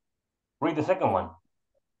cash. Read the second one.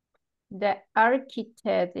 The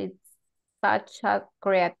architect is such a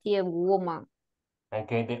creative woman.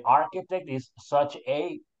 Okay, the architect is such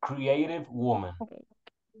a creative woman. Okay.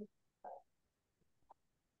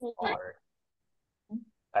 Or,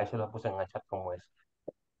 ahí se lo puse en el chat como es.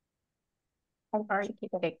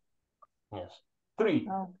 Architect. Yes. 3.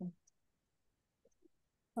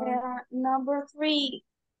 Number 3.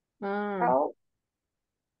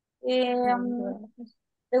 The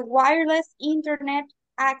wireless internet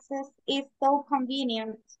access is so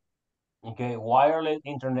convenient. Okay, wireless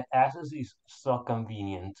internet access is so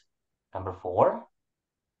convenient. Number 4.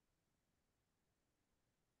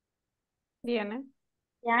 Diana.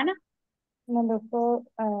 Number 4,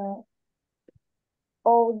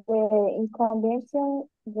 all the inconvenience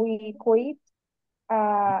we create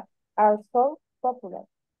are so popular.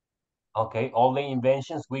 Okay, all the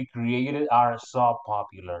inventions we created are so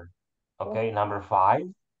popular. Okay, number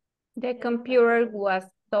 5. The computer was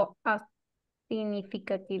so a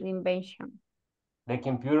significant invention. The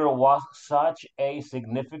computer was such a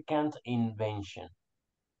significant invention.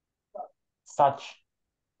 Such,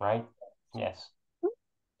 right? Yes.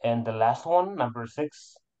 And the last one, number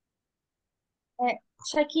 6.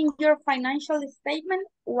 Checking your financial statement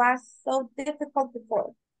was so difficult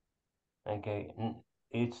before. Okay,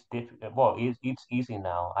 it's well, it's easy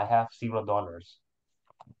now. I have $0.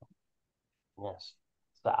 Yes,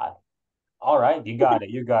 sad. All right, you got it.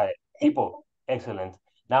 You got it. People, excellent.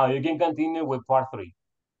 Now you can continue with part 3.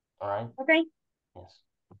 All right. Okay. Yes,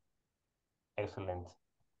 excellent.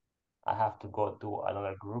 I have to go to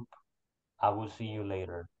another group. I will see you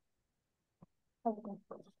later.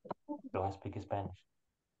 Don't speak Spanish.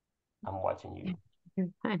 I'm watching you.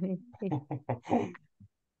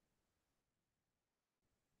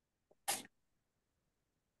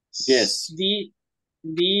 Yes. Di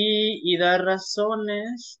y da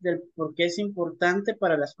razones del por qué es importante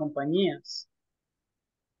para las compañías.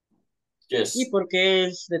 Yes. Y por qué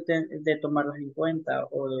es de tomarlas en cuenta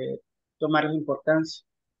o de tomarles importancia.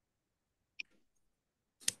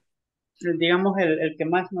 Digamos, el que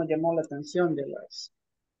más nos llamó la atención de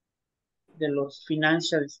los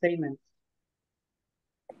financial statements.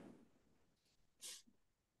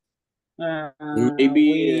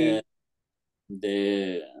 Maybe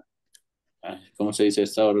 ¿cómo se dice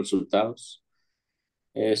estos resultados?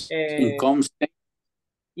 Es income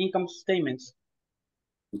statements.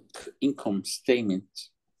 Income statement.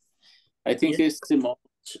 I think it's the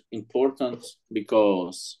most important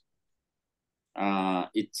because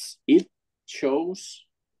it shows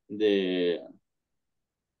the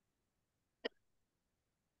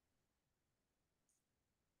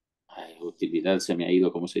utilidad se me ha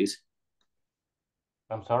ido, ¿cómo se dice?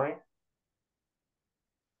 I'm sorry?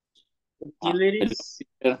 Utilities.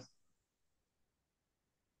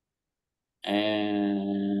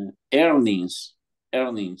 Earnings.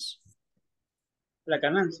 Las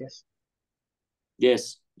ganancias.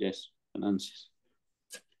 Yes, ganancias.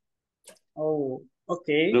 Oh, ok.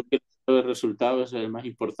 Creo que el resultado es el más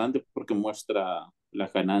importante porque muestra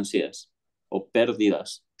las ganancias o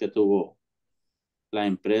pérdidas que tuvo la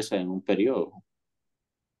empresa en un periodo.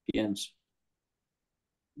 Pienso.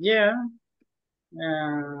 Yeah.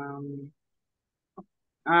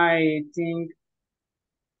 I think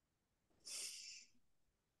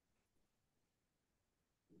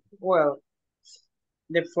well,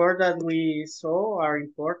 the four that we saw are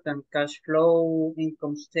important: cash flow,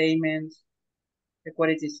 income statements,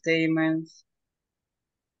 equity statements.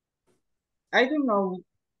 I don't know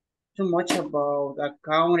too much about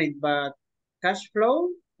accounting, but cash flow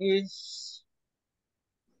is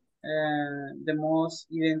the most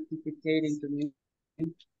identificating to me.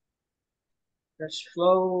 Cash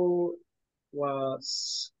flow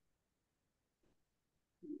was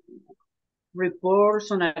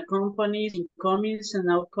reports on a company's incomings and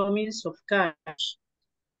outgoings of cash.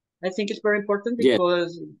 I think it's very important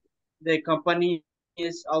because the companies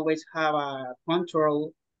always have a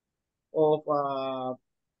control of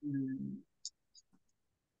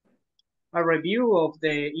a review of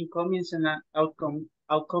the incomings and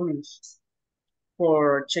outgoings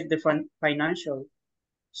for check the financial.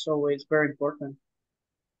 So it's very important.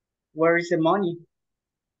 Where is the money?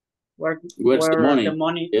 Where's the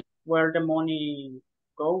money? Where the money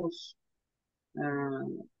goes?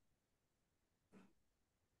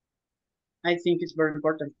 I think it's very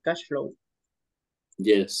important. Cash flow.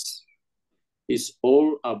 Yes, it's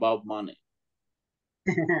all about money.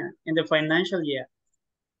 In the financial, yeah.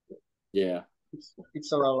 Yeah.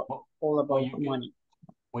 It's all about money.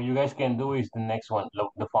 What you guys can do is the next one.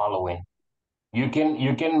 Look, the following. You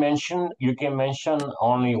can mention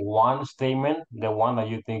only one statement, the one that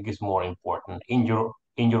you think is more important in your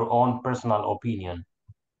own personal opinion.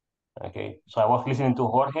 Okay, so I was listening to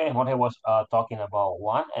Jorge. Jorge was talking about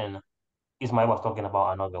one, and Ismael was talking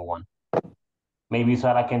about another one. Maybe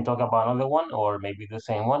Sarah can talk about another one, or maybe the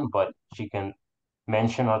same one, but she can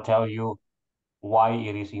mention or tell you why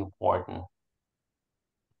it is important.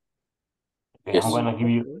 Okay, yes. I'm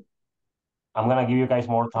gonna give you guys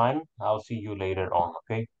more time. I'll see you later on,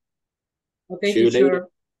 okay? Okay, see you later.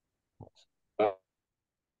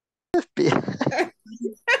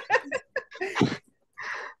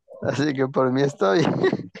 Así que por mí está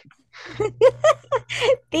bien.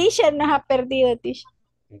 Teacher nos ha perdido, teacher.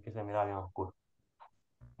 Que se mira bien oscuro.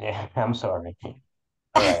 Yeah, I'm sorry.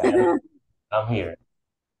 All right, I'm here.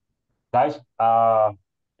 Guys,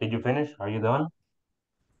 did you finish? Are you done?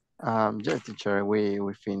 Yes, teacher,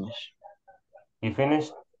 we finished. You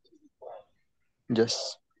finished?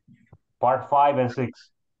 Yes. Part 5 and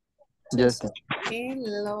 6. Yes, teacher.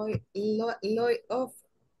 Log off.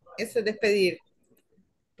 Eso es despedir.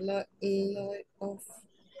 Log off.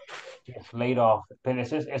 Yes, laid off. Pero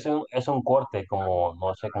es un corte, como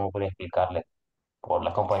no sé cómo podría explicarle, por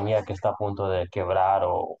la compañía que está a punto de quebrar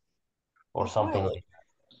o something like that.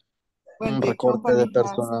 When Un the recorte de company has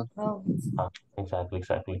personal. problems.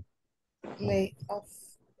 Exactly. Lay off.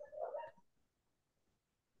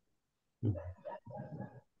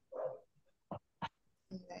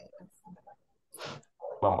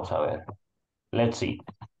 Vamos a ver. Let's see.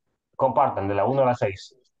 Compartan de la 1 a la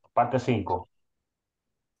 6. Parte 5.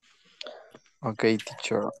 Okay,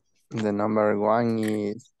 teacher. The number one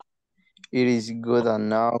is, it is good to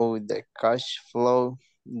know the cash flow.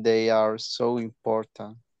 They are so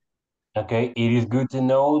important. Okay, it is good to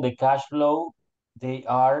know the cash flow. They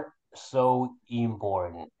are so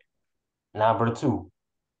important. Number 2.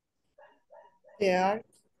 The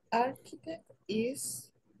architect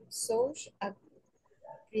is such a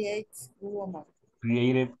creative woman.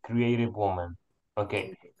 Creative woman.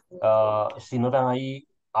 Okay. Si notan ahí,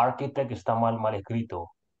 architect está mal escrito.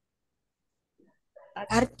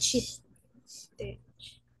 Architect.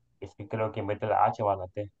 Es que creo que en vez de la H va la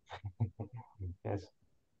T. Yes,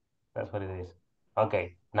 that's what it is.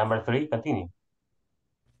 Okay, number 3, continue.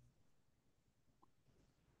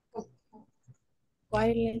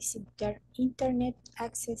 Wireless internet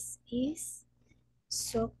access is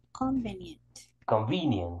so convenient.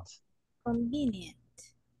 Convenient. Convenient.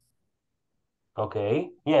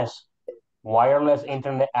 Okay, yes. Wireless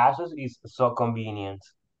internet access is so convenient.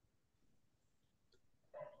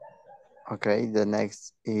 Okay, the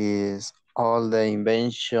next is, all the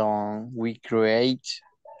inventions we create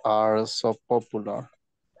are so popular.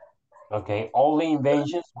 Okay, all the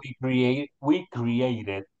inventions we created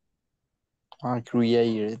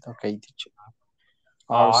Created, okay, teacher,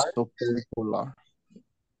 are are, so popular.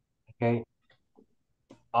 okay,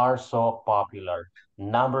 are so popular.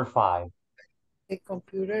 Number 5. The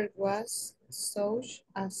computer was such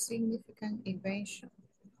a significant invention.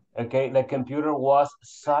 Okay, the computer was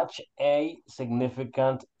such a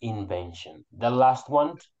significant invention. The last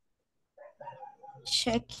one,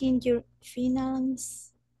 Checking your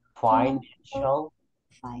financial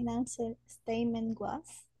financial statement was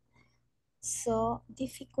so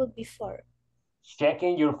difficult before.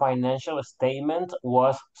 Checking your financial statement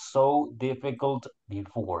was so difficult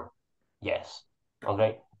before. Yes.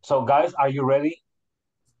 Okay. So guys, are you ready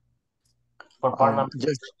for part number?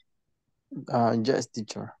 Yes,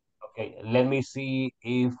 teacher. Okay, let me see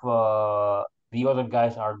if the other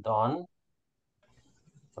guys are done.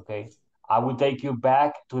 Okay. I will take you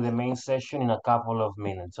back to the main session in a couple of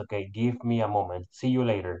minutes. Okay, give me a moment. See you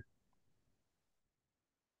later.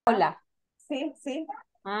 Hola. Sí, sí.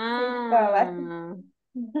 Ah.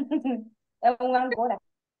 Es un Angora.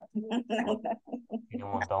 Tiene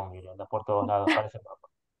un montón, mira, anda por todos lados, parece mapa.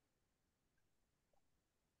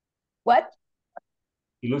 What?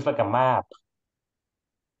 It looks like a map.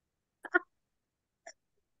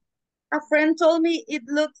 A friend told me it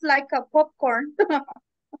looks like a popcorn.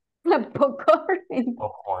 Popcorn.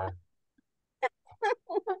 Popcorn.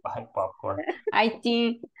 Buy popcorn. I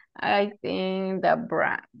think the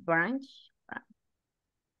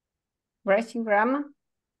branching rama.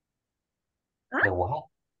 The what?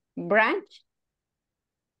 Branch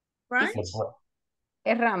Branch?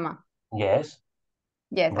 es rama. Yes.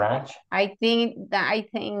 Yes. Branch. I think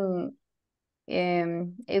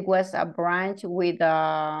it was a branch with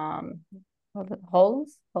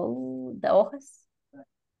holes, the hojas.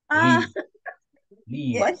 Leaves.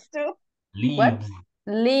 Leaves. What? Yes, true. Leaves. What?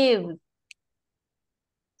 Leaves.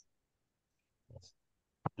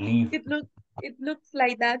 Leaf. It looks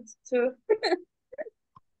like that too.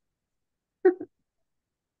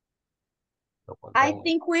 I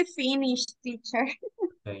think we finished, teacher.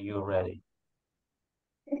 Okay, you ready?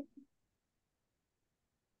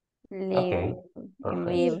 Leaves. Okay. Perfect.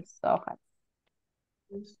 Leaves, hojas.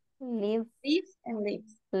 Leaves. Leaves and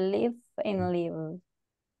leaves. Leaf and leaves.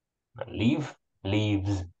 Leaf.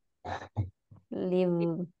 Leaves.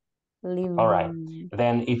 Leave. Leave. All right.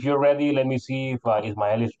 Then if you're ready, let me see if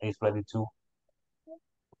Ismael is ready too.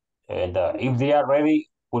 And if they are ready,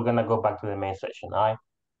 we're going to go back to the main session. All right?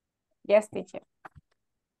 Yes, teacher.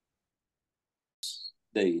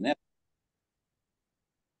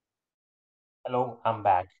 Hello, I'm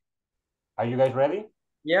back. Are you guys ready?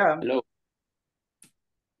 Yeah. Hello.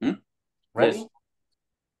 Ready? Yes.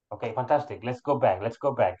 Okay, fantastic. Let's go back.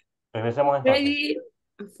 Regresemos entonces. Ready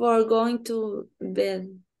for going to bed.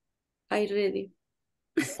 I ready.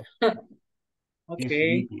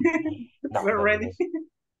 Okay. No, We're ready.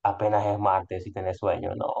 apenas es martes y tenés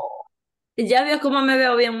sueño, no. Ya vio cómo me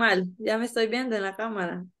veo bien mal. Ya me estoy viendo en la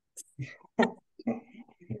cámara.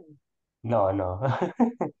 No.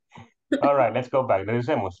 All right, let's go back.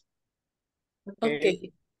 Regresemos.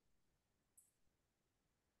 Okay.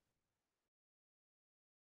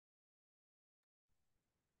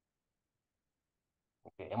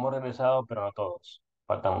 Okay, hemos regresado, pero no todos.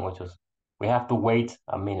 Faltan muchos. We have to wait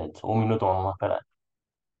a minute. Un minuto vamos a esperar.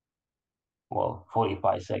 Well,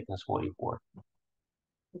 45 seconds, 44.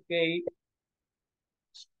 Okay.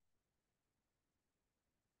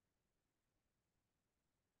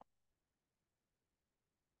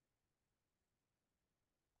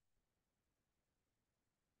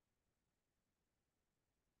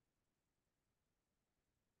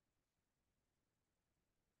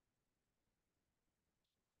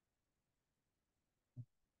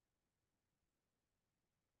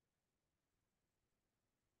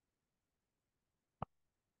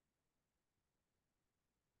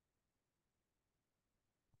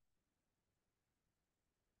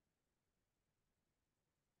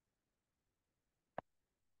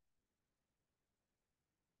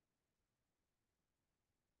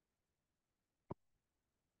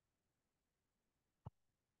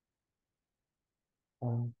 I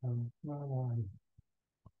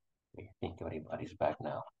think everybody's back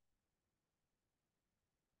now.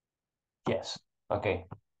 Yes. Okay.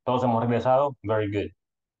 Todos hemos regresado. Very good.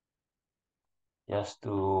 Just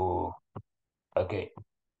to... Okay.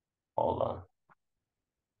 Hold on.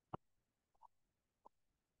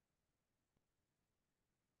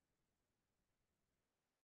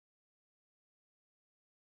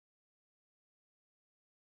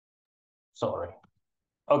 Sorry.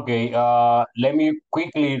 Okay. Let me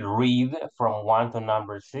quickly read from 1 to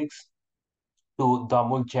number 6 to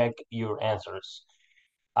double check your answers.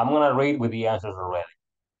 I'm gonna read with the answers already.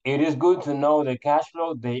 It is good to know the cash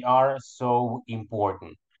flow. They are so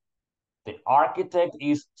important. The architect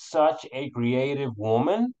is such a creative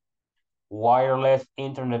woman. Wireless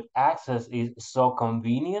internet access is so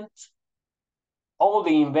convenient. All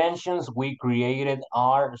the inventions we created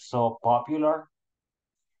are so popular.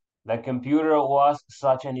 The computer was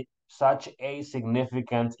such a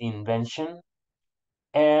significant invention.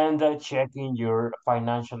 And checking your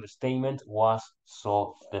financial statement was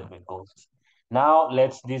so difficult. Now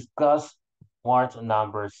let's discuss part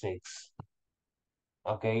number 6.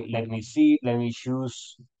 Okay, let me see. Let me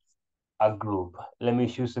choose a group. Let me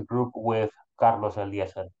choose a group with Carlos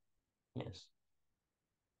Eliezer. Yes.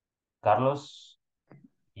 Carlos,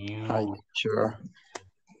 Hi, you... sure.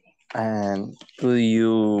 And could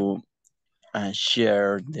you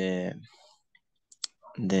share the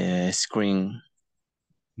screen?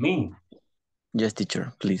 Me? Yes,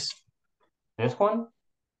 teacher, please. This one?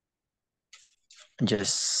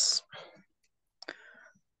 Yes.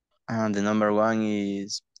 And the number 1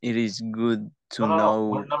 is, it is good to No.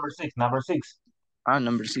 know. Number 6, number 6.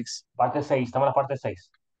 Number 6. Parte 6, estamos en la parte 6.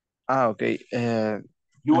 Okay.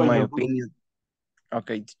 You In and my your group. opinion,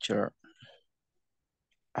 okay, teacher.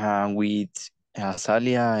 With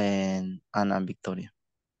Azalia and Ana Victoria.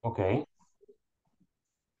 Okay.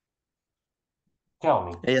 Tell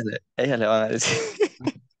me. Ellas le van a decir.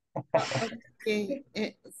 Okay.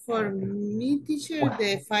 For me, teacher,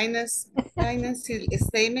 the financial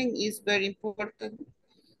statement is very important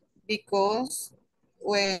because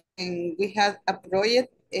when we had a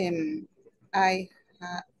project, I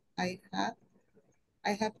ha I had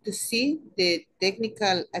I have to see the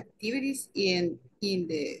technical activities in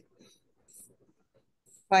the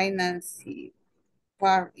finance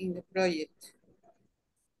part in the project.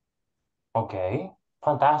 Okay.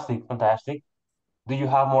 Fantastic, fantastic. Do you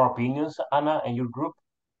have more opinions, Anna, and your group?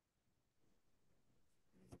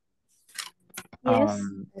 Yes.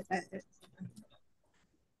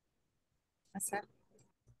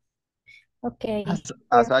 Okay.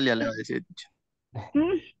 Azalia le va a decir.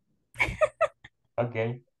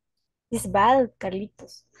 Okay. It's bad,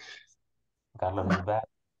 Carlitos. Carlos is back.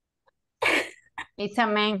 It's a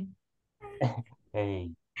man.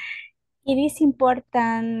 Hey. It is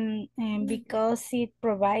important because it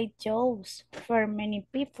provides jobs for many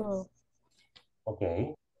people.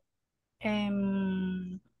 Okay.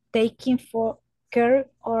 Taking care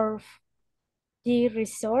of the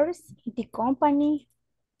resource in the company,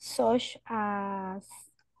 such as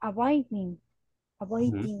avoiding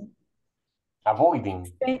avoiding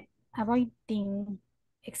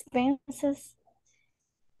expenses,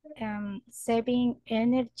 saving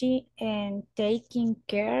energy, and taking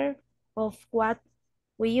care of what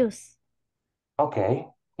we use. Okay.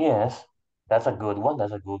 Yes. That's a good one.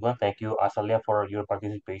 That's a good one. Thank you, Azalia, for your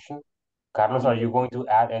participation. Carlos, are you going to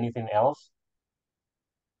add anything else?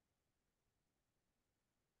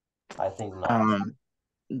 I think not.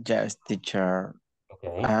 Yes, teacher.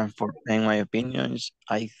 Okay. In my opinions,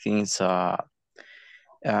 I think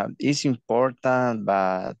it's important,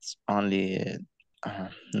 but only I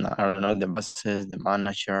don't know, the bosses, the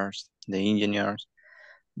managers, the engineers,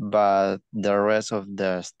 but the rest of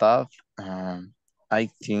the staff, I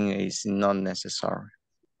think is not necessary.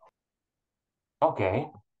 Okay.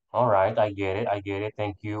 All right. I get it. I get it.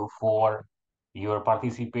 Thank you for your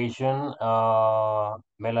participation,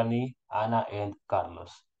 Melanie, Ana, and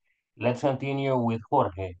Carlos. Let's continue with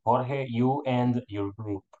Jorge. Jorge, you and your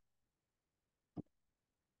group.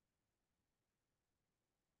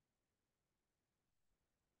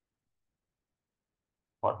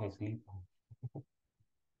 Jorge sleep.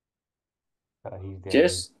 He's there.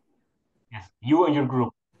 Yes. Yes, you and your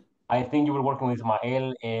group. I think you were working with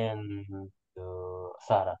Ismael and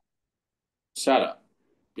Sarah. Sarah.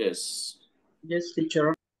 Yes. Yes,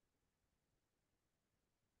 teacher.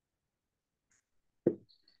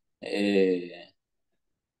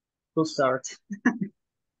 Who start?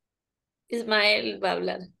 Ismael va a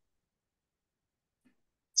hablar.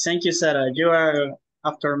 Thank you, Sarah. You are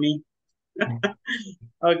after me.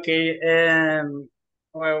 Okay.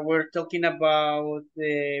 Well, we're talking about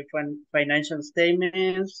the financial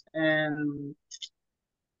statements, and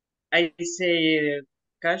I say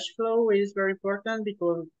cash flow is very important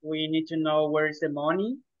because we need to know where is the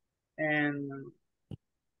money and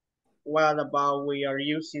what about we are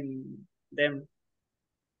using them.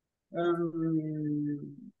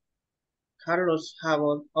 Carlos have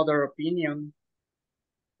other opinion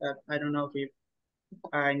that I don't know if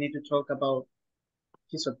I need to talk about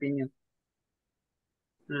his opinion.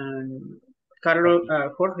 Carlos,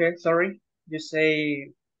 Jorge, sorry, you say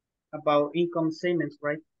about income statements,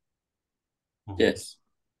 right? Yes.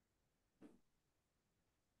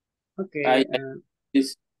 Okay.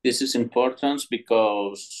 This is important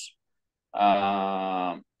because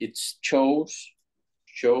it shows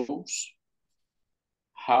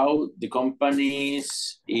how the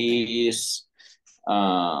companies is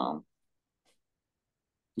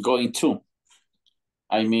going to.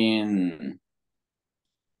 I mean,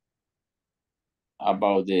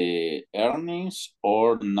 about the earnings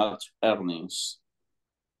or not earnings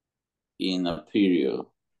in a period,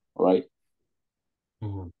 right?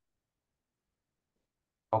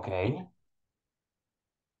 Okay.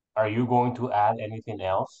 Are you going to add anything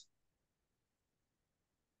else?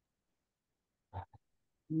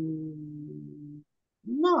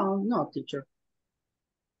 No, teacher.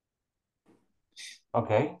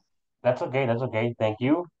 Okay. That's okay. Thank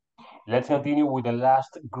you. Let's continue with the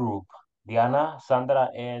last group. Diana, Sandra,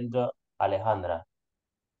 and Alejandra.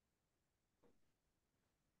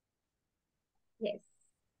 Yes.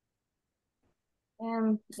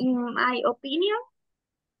 In my opinion,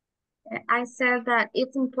 I said that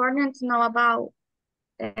it's important to know about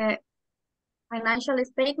financial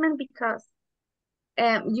statement because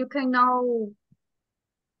you can know,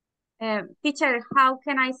 teacher, how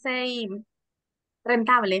can I say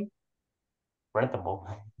rentable? Rentable.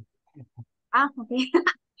 Okay.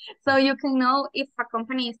 So you can know if a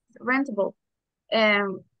company is rentable.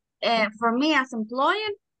 For me as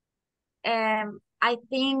employee, I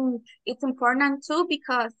think it's important too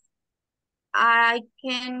because I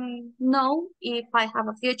can know if I have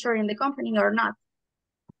a future in the company or not.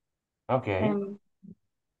 Okay.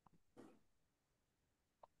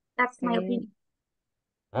 That's my opinion.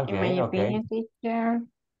 In my opinion, teacher,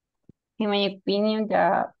 in my opinion,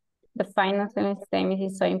 the financial statement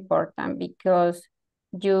is so important because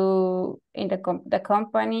you in the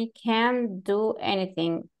company can't do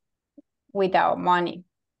anything without money.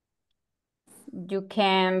 You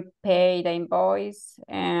can pay the invoice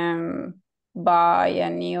and buy a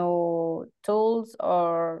new tools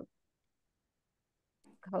or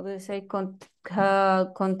how do you say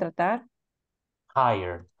contratar?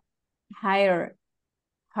 Hire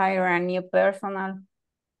a new personal.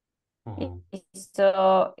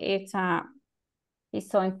 So it's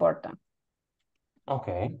so important.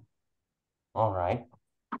 Okay. All right.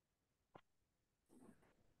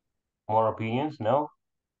 More opinions? No?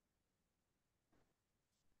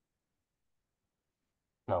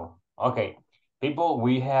 No. Okay. People,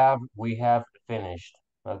 we have finished.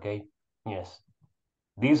 Okay. Yes.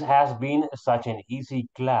 This has been such an easy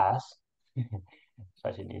class.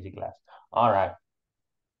 Such an easy class. All right.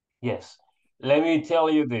 Yes. Let me tell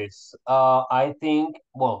you this. I think,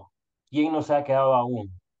 well, ¿quién no se ha quedado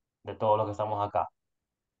aún de todos los que estamos acá?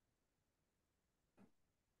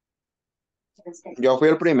 Yo fui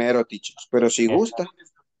el primero, teacher, pero si gusta,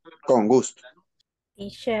 con gusto.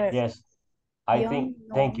 Teacher. Yes. I Yo think,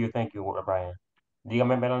 no. thank you, Brian.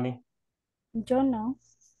 Dígame, Melanie. Yo no.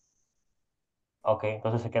 Ok,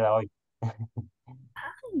 entonces se queda hoy.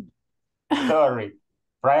 Sorry.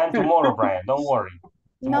 Brian, tomorrow, Brian. Don't worry.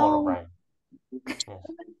 Tomorrow, No. Brian. Yes.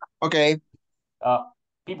 Okay.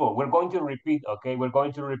 People, we're going to repeat, okay? We're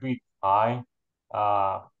going to repeat. Some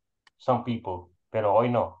people, pero hoy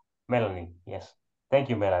no. Melanie, yes. Thank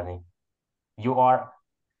you, Melanie. You are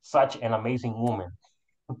such an amazing woman.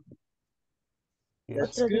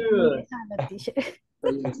 Yes. That's good.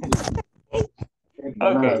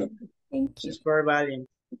 Okay. Thank you. She's very valiant.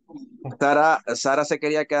 Sara se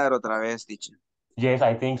quería quedar otra vez, teacher. Yes,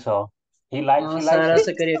 I think so. She likes Sara it.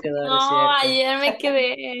 se quería quedar, es No, cierto. ayer me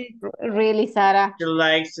quedé. Really, Sarah? She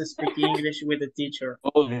likes to speak English with the teacher.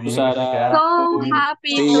 Oh, Le dije que se Sara. quedara. So Mire, happy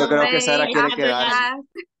Sí, yo creo que today. Sara quiere I quedarse. haven't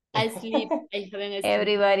I sleep. I haven't sleep.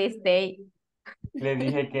 Everybody stay. le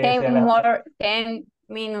dije que 10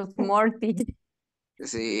 minutes more, teacher.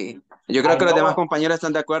 Sí. Yo creo I que los know. demás compañeros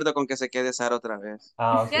están de acuerdo con que se quede Sara otra vez.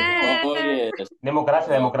 Ah, sí. Oh, Yes. yes. Democracia,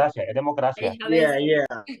 No, democracia, es democracia. I haven't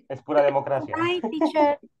sleep. Es pura democracia. Hi,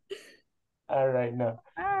 teacher. All right, no.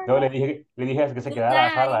 No, le dije que se Good quedara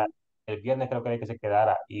a Sara. night. El viernes creo que era que se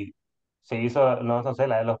quedara. Y se hizo, no sé,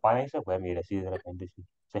 la de los panes y se fue, mire, sí, de repente sí.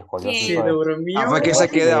 Se escogió así ¿Quién? Se suave. durmió. Fue Se que fue se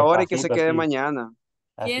así quede de ahora y que se despacito, quede así. mañana.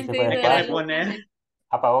 Así ¿Quién se se fue hizo Hay que la de despacio. los reponer. panes?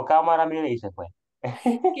 Apagó cámara, mire, y se fue.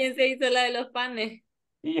 ¿Quién se hizo la de los panes?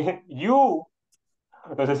 Y you,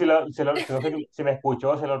 no sé si, no sé si me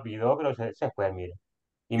escuchó, se lo olvidó, pero se fue, mire.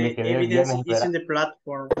 Y me The quedé el evidence viernes is in the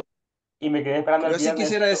platform. y me quedé esperando el Yo sí viernes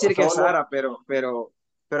quisiera decir que solo. Sara, pero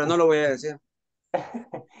no lo voy a decir.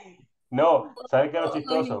 No, ¿sabes qué es lo Ay,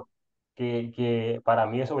 chistoso? Que para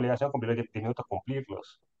mí es obligación cumplir los 10 minutos,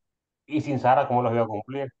 cumplirlos. Y sin Sara, ¿cómo los iba a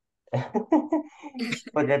cumplir?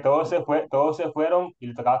 Porque todos se fueron y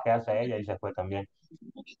le tocaba quedarse a ella y se fue también.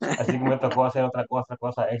 Así que me tocó hacer otra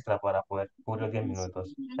cosa extra para poder cubrir los 10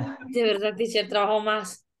 minutos. de verdad, teacher, trabajo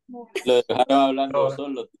más. Lo dejaron hablando No.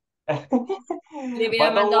 solo. Le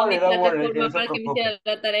hubiera But mandado mi don't worry, que plataforma no se para que me preocupe. hiciera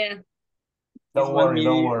la tarea. It's Don't worry,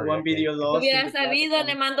 one okay. video Si lost in hubiera the sabido, le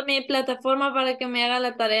platform. mando mi plataforma para que me haga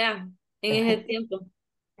la tarea en ese tiempo.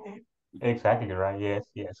 Exactly right.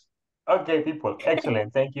 Yes. Okay, people.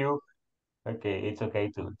 Excellent. Thank you. Okay, it's okay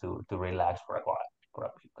to relax for a while, for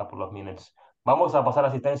a couple of minutes. Vamos a pasar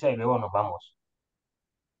asistencia y luego nos vamos.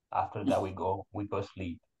 After that we go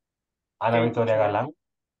sleep. Ana Okay, Victoria teacher. Galán,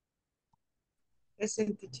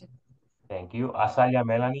 Present, teacher. thank you. Azalia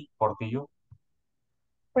Melanie Portillo,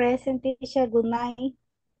 Present, teacher. Good night.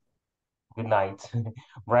 good night.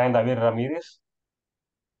 Brian David Ramírez,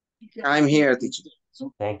 I'm here, teacher.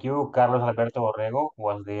 thank you. Carlos Alberto Borrego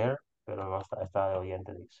was there, pero no está de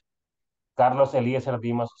oyente, dice. Carlos Eliezer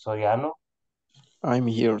Dimas Soriano, I'm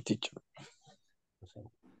here, teacher. no sé,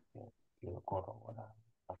 quiero corroborar.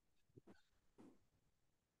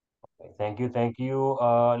 Okay, thank you.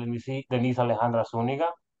 Let me see. Denise Alejandra Zúñiga,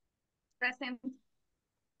 Present.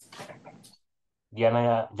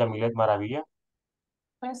 Diana Yamilet Maravilla,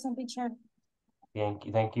 Present, teacher.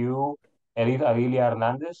 thank you. Edith Avilia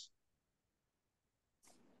Hernández,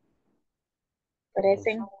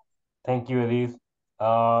 Present. thank you, Edith.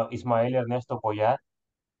 Ismael Ernesto Poyar,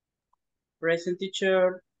 Present,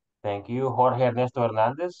 teacher. thank you. Jorge Ernesto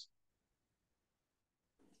Hernández,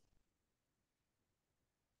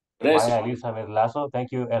 Present. Mayra Elizabeth Lazo,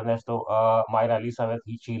 thank you, Ernesto. Mayra Elizabeth,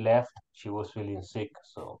 she left. She was feeling sick,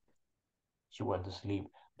 so she went to sleep.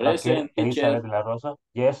 Raquel Present, teacher. Elizabeth de la Rosa,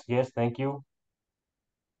 yes, thank you.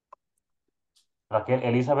 Raquel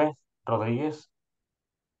Elizabeth Rodríguez,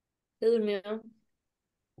 Se durmió.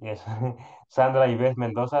 yes. Sandra Ives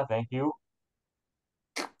Mendoza, thank you.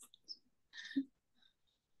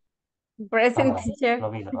 Present, Sandra, teacher. no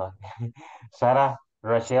vino. Sara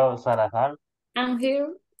Rachel Salazar, I'm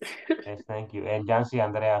here. yes, thank you. And Yancy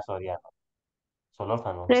Andrea Soriano.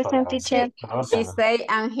 Solórzano, Present, teacher. She Solórzano. say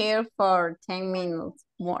I'm here for 10 minutes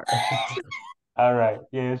more. All right,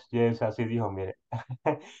 yes, así dijo, mire.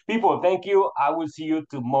 People, thank you. I will see you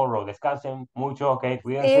tomorrow. Descansen mucho, okay?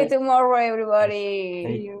 See you Cuídense. tomorrow, Yes.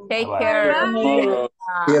 everybody. Take Bye-bye. care. Tomorrow.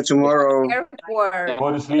 See you tomorrow. Airport.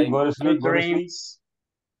 Go to sleep, go to sleep, Good go to sleep. dreams.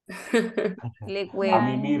 Sleep A well.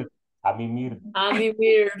 mimir, a mimir. I'm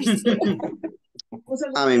ears.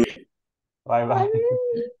 I mean, Bye bye.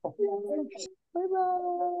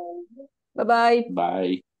 Bye bye.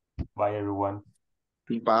 Bye. Bye everyone.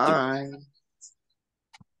 bye.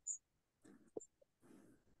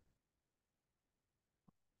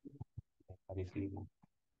 Everybody's sleeping.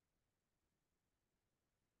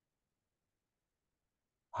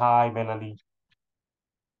 Hi, Melanie.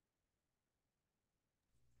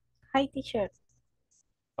 Hi, teacher.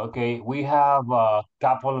 Okay, we have a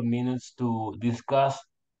couple of minutes to discuss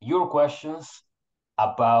your questions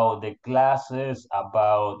about the classes,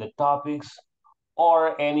 about the topics,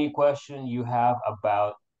 or any question you have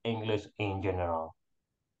about English in general.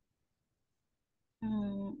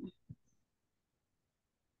 Mm.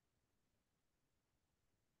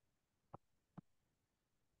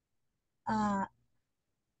 Uh,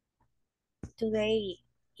 Today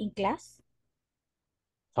in class?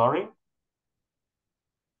 Sorry?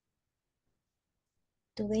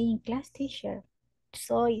 today in class, teacher.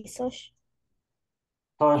 Soy, such.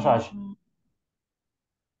 So and such.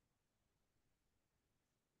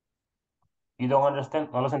 You don't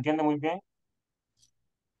understand? ¿No los entiende muy bien?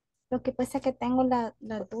 Lo que pasa es que tengo la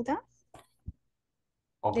duda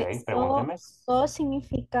Ok, de pregúnteme. so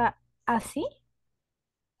significa así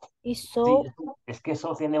y Sí, so, es que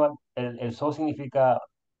so tiene, el so significa,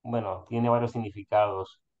 bueno, tiene varios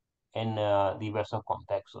significados en diversos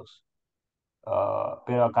contextos.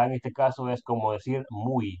 Pero acá en este caso es como decir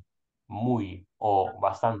muy o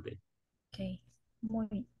bastante, ok,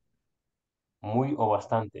 muy, muy o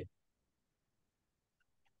bastante.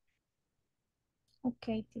 ok,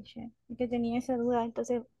 teacher. Es que tenía esa duda,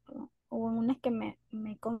 entonces hubo unas que me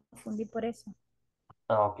confundí por eso.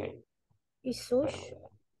 Ah, ok. Y sush, Pero,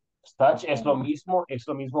 such es lo mismo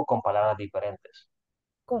con palabras diferentes.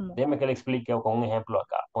 ¿cómo? Déjeme que le explique con un ejemplo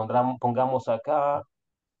acá. Pongamos acá,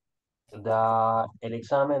 el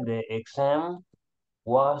examen de exam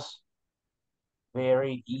was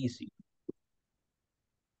very easy.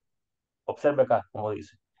 Observe acá, como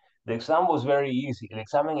dice. The exam was very easy. El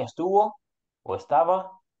examen estuvo o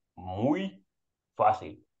estaba muy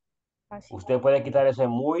fácil. Fácil. Usted puede quitar ese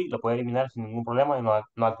muy, lo puede eliminar sin ningún problema y no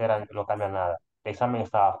altera, no cambia nada. El examen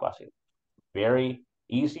estaba fácil. Very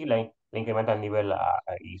easy, le incrementa el nivel a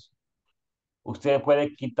easy. Usted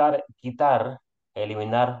puede quitar,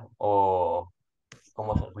 eliminar o,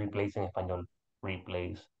 ¿cómo se replace en español?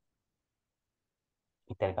 Replace,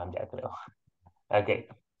 intercambiar, creo. Ok.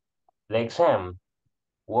 The exam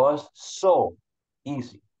was so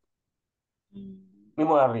easy.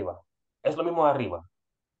 Mismo de arriba. Es lo mismo de arriba.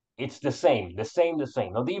 It's the same, the same, the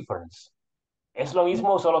same. No difference. Es lo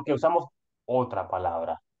mismo, solo que usamos otra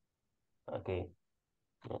palabra. Ok.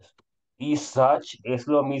 Yes. Y such es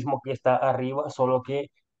lo mismo que está arriba, solo que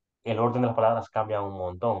el orden de las palabras cambia un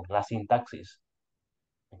montón. La sintaxis.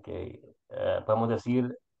 Ok. Podemos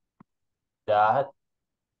decir that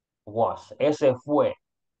was. Ese fue.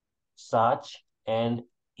 Such an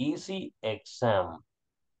easy exam.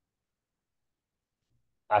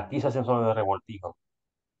 Aquí se hace un solo de revoltijo.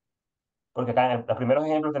 Porque acá en los primeros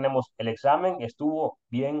ejemplos tenemos el examen estuvo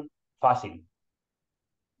bien fácil.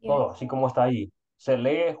 Yes. Todo así como está ahí. Se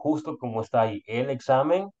lee justo como está ahí. El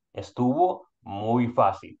examen estuvo muy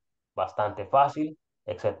fácil, bastante fácil,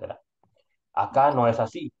 etcétera. Acá no es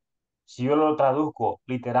así. Si yo lo traduzco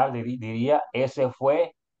literal, diría, ese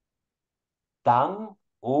fue tan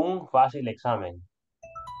un fácil examen. No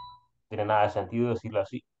tiene nada de sentido decirlo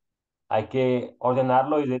así. Hay que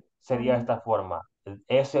ordenarlo y sería de esta forma.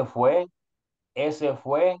 Ese fue, ese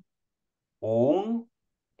fue un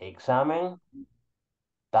examen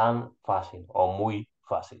tan fácil o muy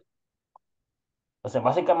fácil. Entonces,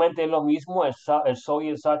 básicamente es lo mismo, el so y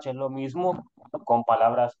el such es lo mismo con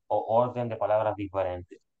palabras o orden de palabras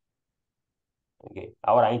diferentes. Okay.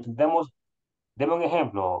 Ahora, intentemos, deme un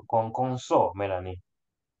ejemplo con so, Melanie.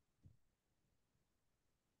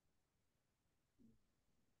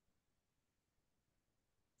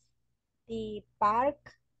 The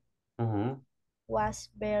park Ujú. was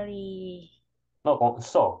very, No, con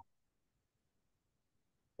so.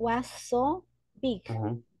 was so big,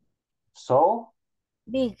 Ujú. So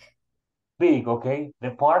big. big, ok.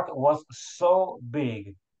 The park was so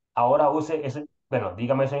big. Ahora use ese, bueno,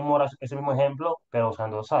 dígame ese mismo ejemplo, pero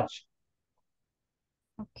usando such.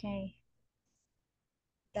 Okay.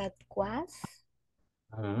 That was,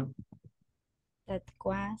 Ujú. that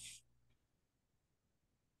was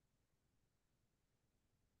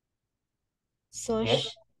Yes.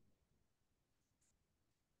 such,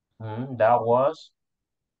 Ujú. That was.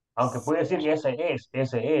 Aunque puede decir such,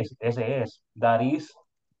 ese es. That is,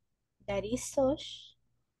 that is such,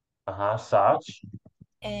 ajá, such.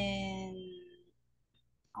 and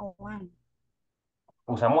one.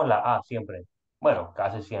 Usamos la A siempre. Bueno,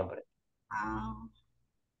 casi siempre. Uh,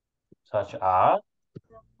 Such a,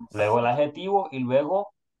 luego el such, adjetivo y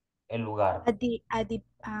luego el lugar. a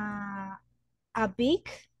big,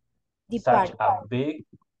 the Such park, a big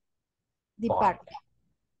the park.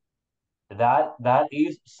 park. That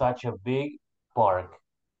is such a big park.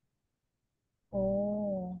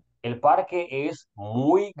 Oh, El parque es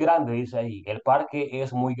muy grande, dice ahí. El parque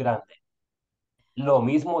es muy grande. Lo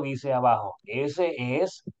mismo dice abajo. Ese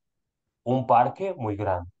es un parque muy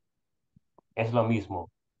grande. Es lo mismo.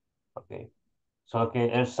 ¿Ok? Solo que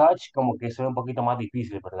el such como que es un poquito más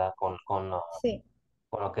difícil, ¿verdad? sí,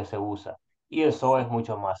 Con lo que se usa. Y el so es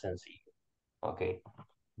mucho más sencillo. ¿Ok?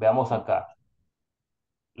 Veamos acá.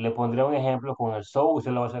 Le pondré un ejemplo con el so,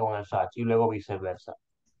 usted lo va a hacer con el such y luego viceversa.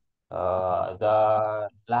 The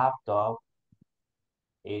laptop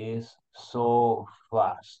is so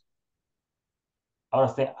fast. Ahora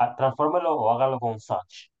usted transfórmelo o hágalo con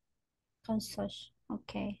such. Con such.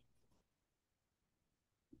 Okay.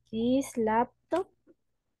 This laptop.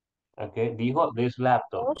 Okay, dijo this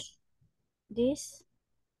laptop. Such. This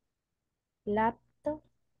laptop.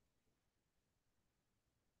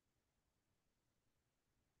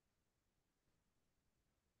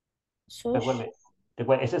 Such.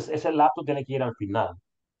 Recuerde, ese laptop tiene que ir al final.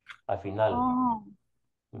 Al final. Oh.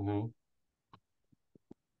 Ujú.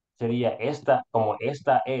 Sería esta, como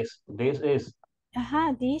esta es. This is.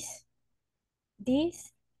 Ajá, this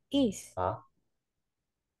is. Ah.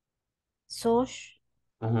 Such.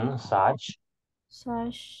 Such.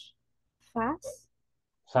 Such. Fast.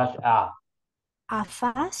 Such a. A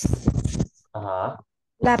fast.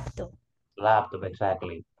 Laptop. Laptop,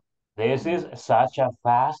 exactly. This is such a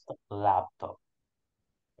fast laptop.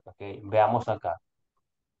 Okay, veamos acá.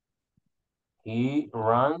 He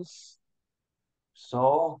runs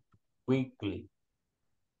so quickly.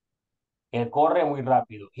 Él corre muy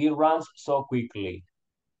rápido. He runs so quickly.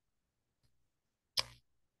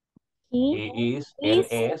 Él es. He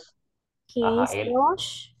is Él.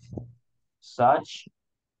 rush. Such.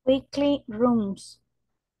 Quickly rooms.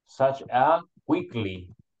 Such a quickly.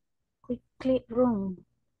 Quickly room.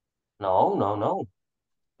 No.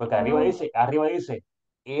 Porque arriba dice,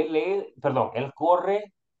 él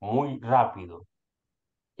corre muy rápido.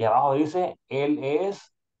 Y abajo dice, él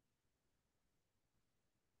es.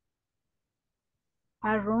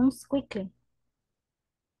 Runs quickly.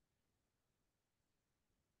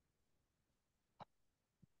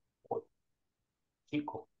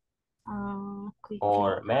 Chico. Quickly.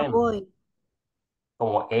 Or man. Boy.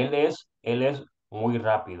 Como él es muy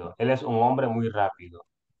rápido. Él es un hombre muy rápido.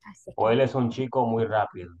 O él es un chico muy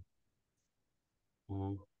rápido.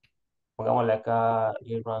 Pongámosle acá,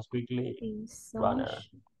 he runs quickly, runner.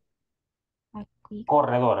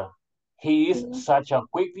 Corredor. He is such a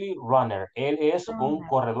quickly runner. Él es un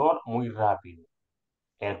corredor muy rápido.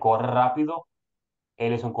 Él corre rápido.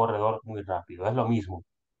 Él es un corredor muy rápido. Es lo mismo.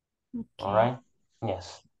 Okay. All right?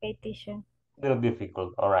 Yes. Okay, teacher. A little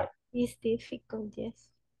difficult. All right. It's difficult, yes.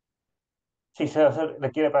 Sí, se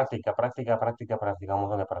requiere práctica. Un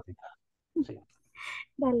montón de práctica. Sí.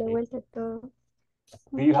 Dale vuelta a todo.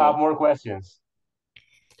 Do you have more questions?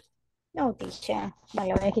 No, teacher.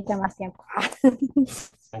 Vale, voy a quitar más tiempo.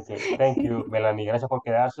 Okay. Thank you, Melanie. Gracias por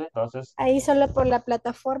quedarse. Entonces, Ahí solo por la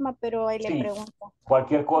plataforma, pero ahí le pregunto.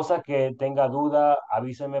 Cualquier cosa que tenga duda,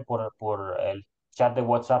 avíseme por el chat de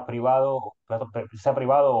WhatsApp privado, sea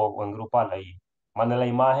privado o en grupal ahí. Mande la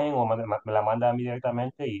imagen o me la manda a mí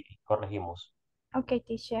directamente y corregimos. Okay,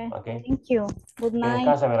 teacher. Okay. Thank you. Good Que night.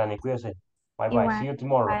 descansa, Melanie. Cuídese. Bye bye. See you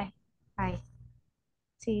tomorrow. Bye.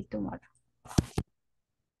 See you tomorrow.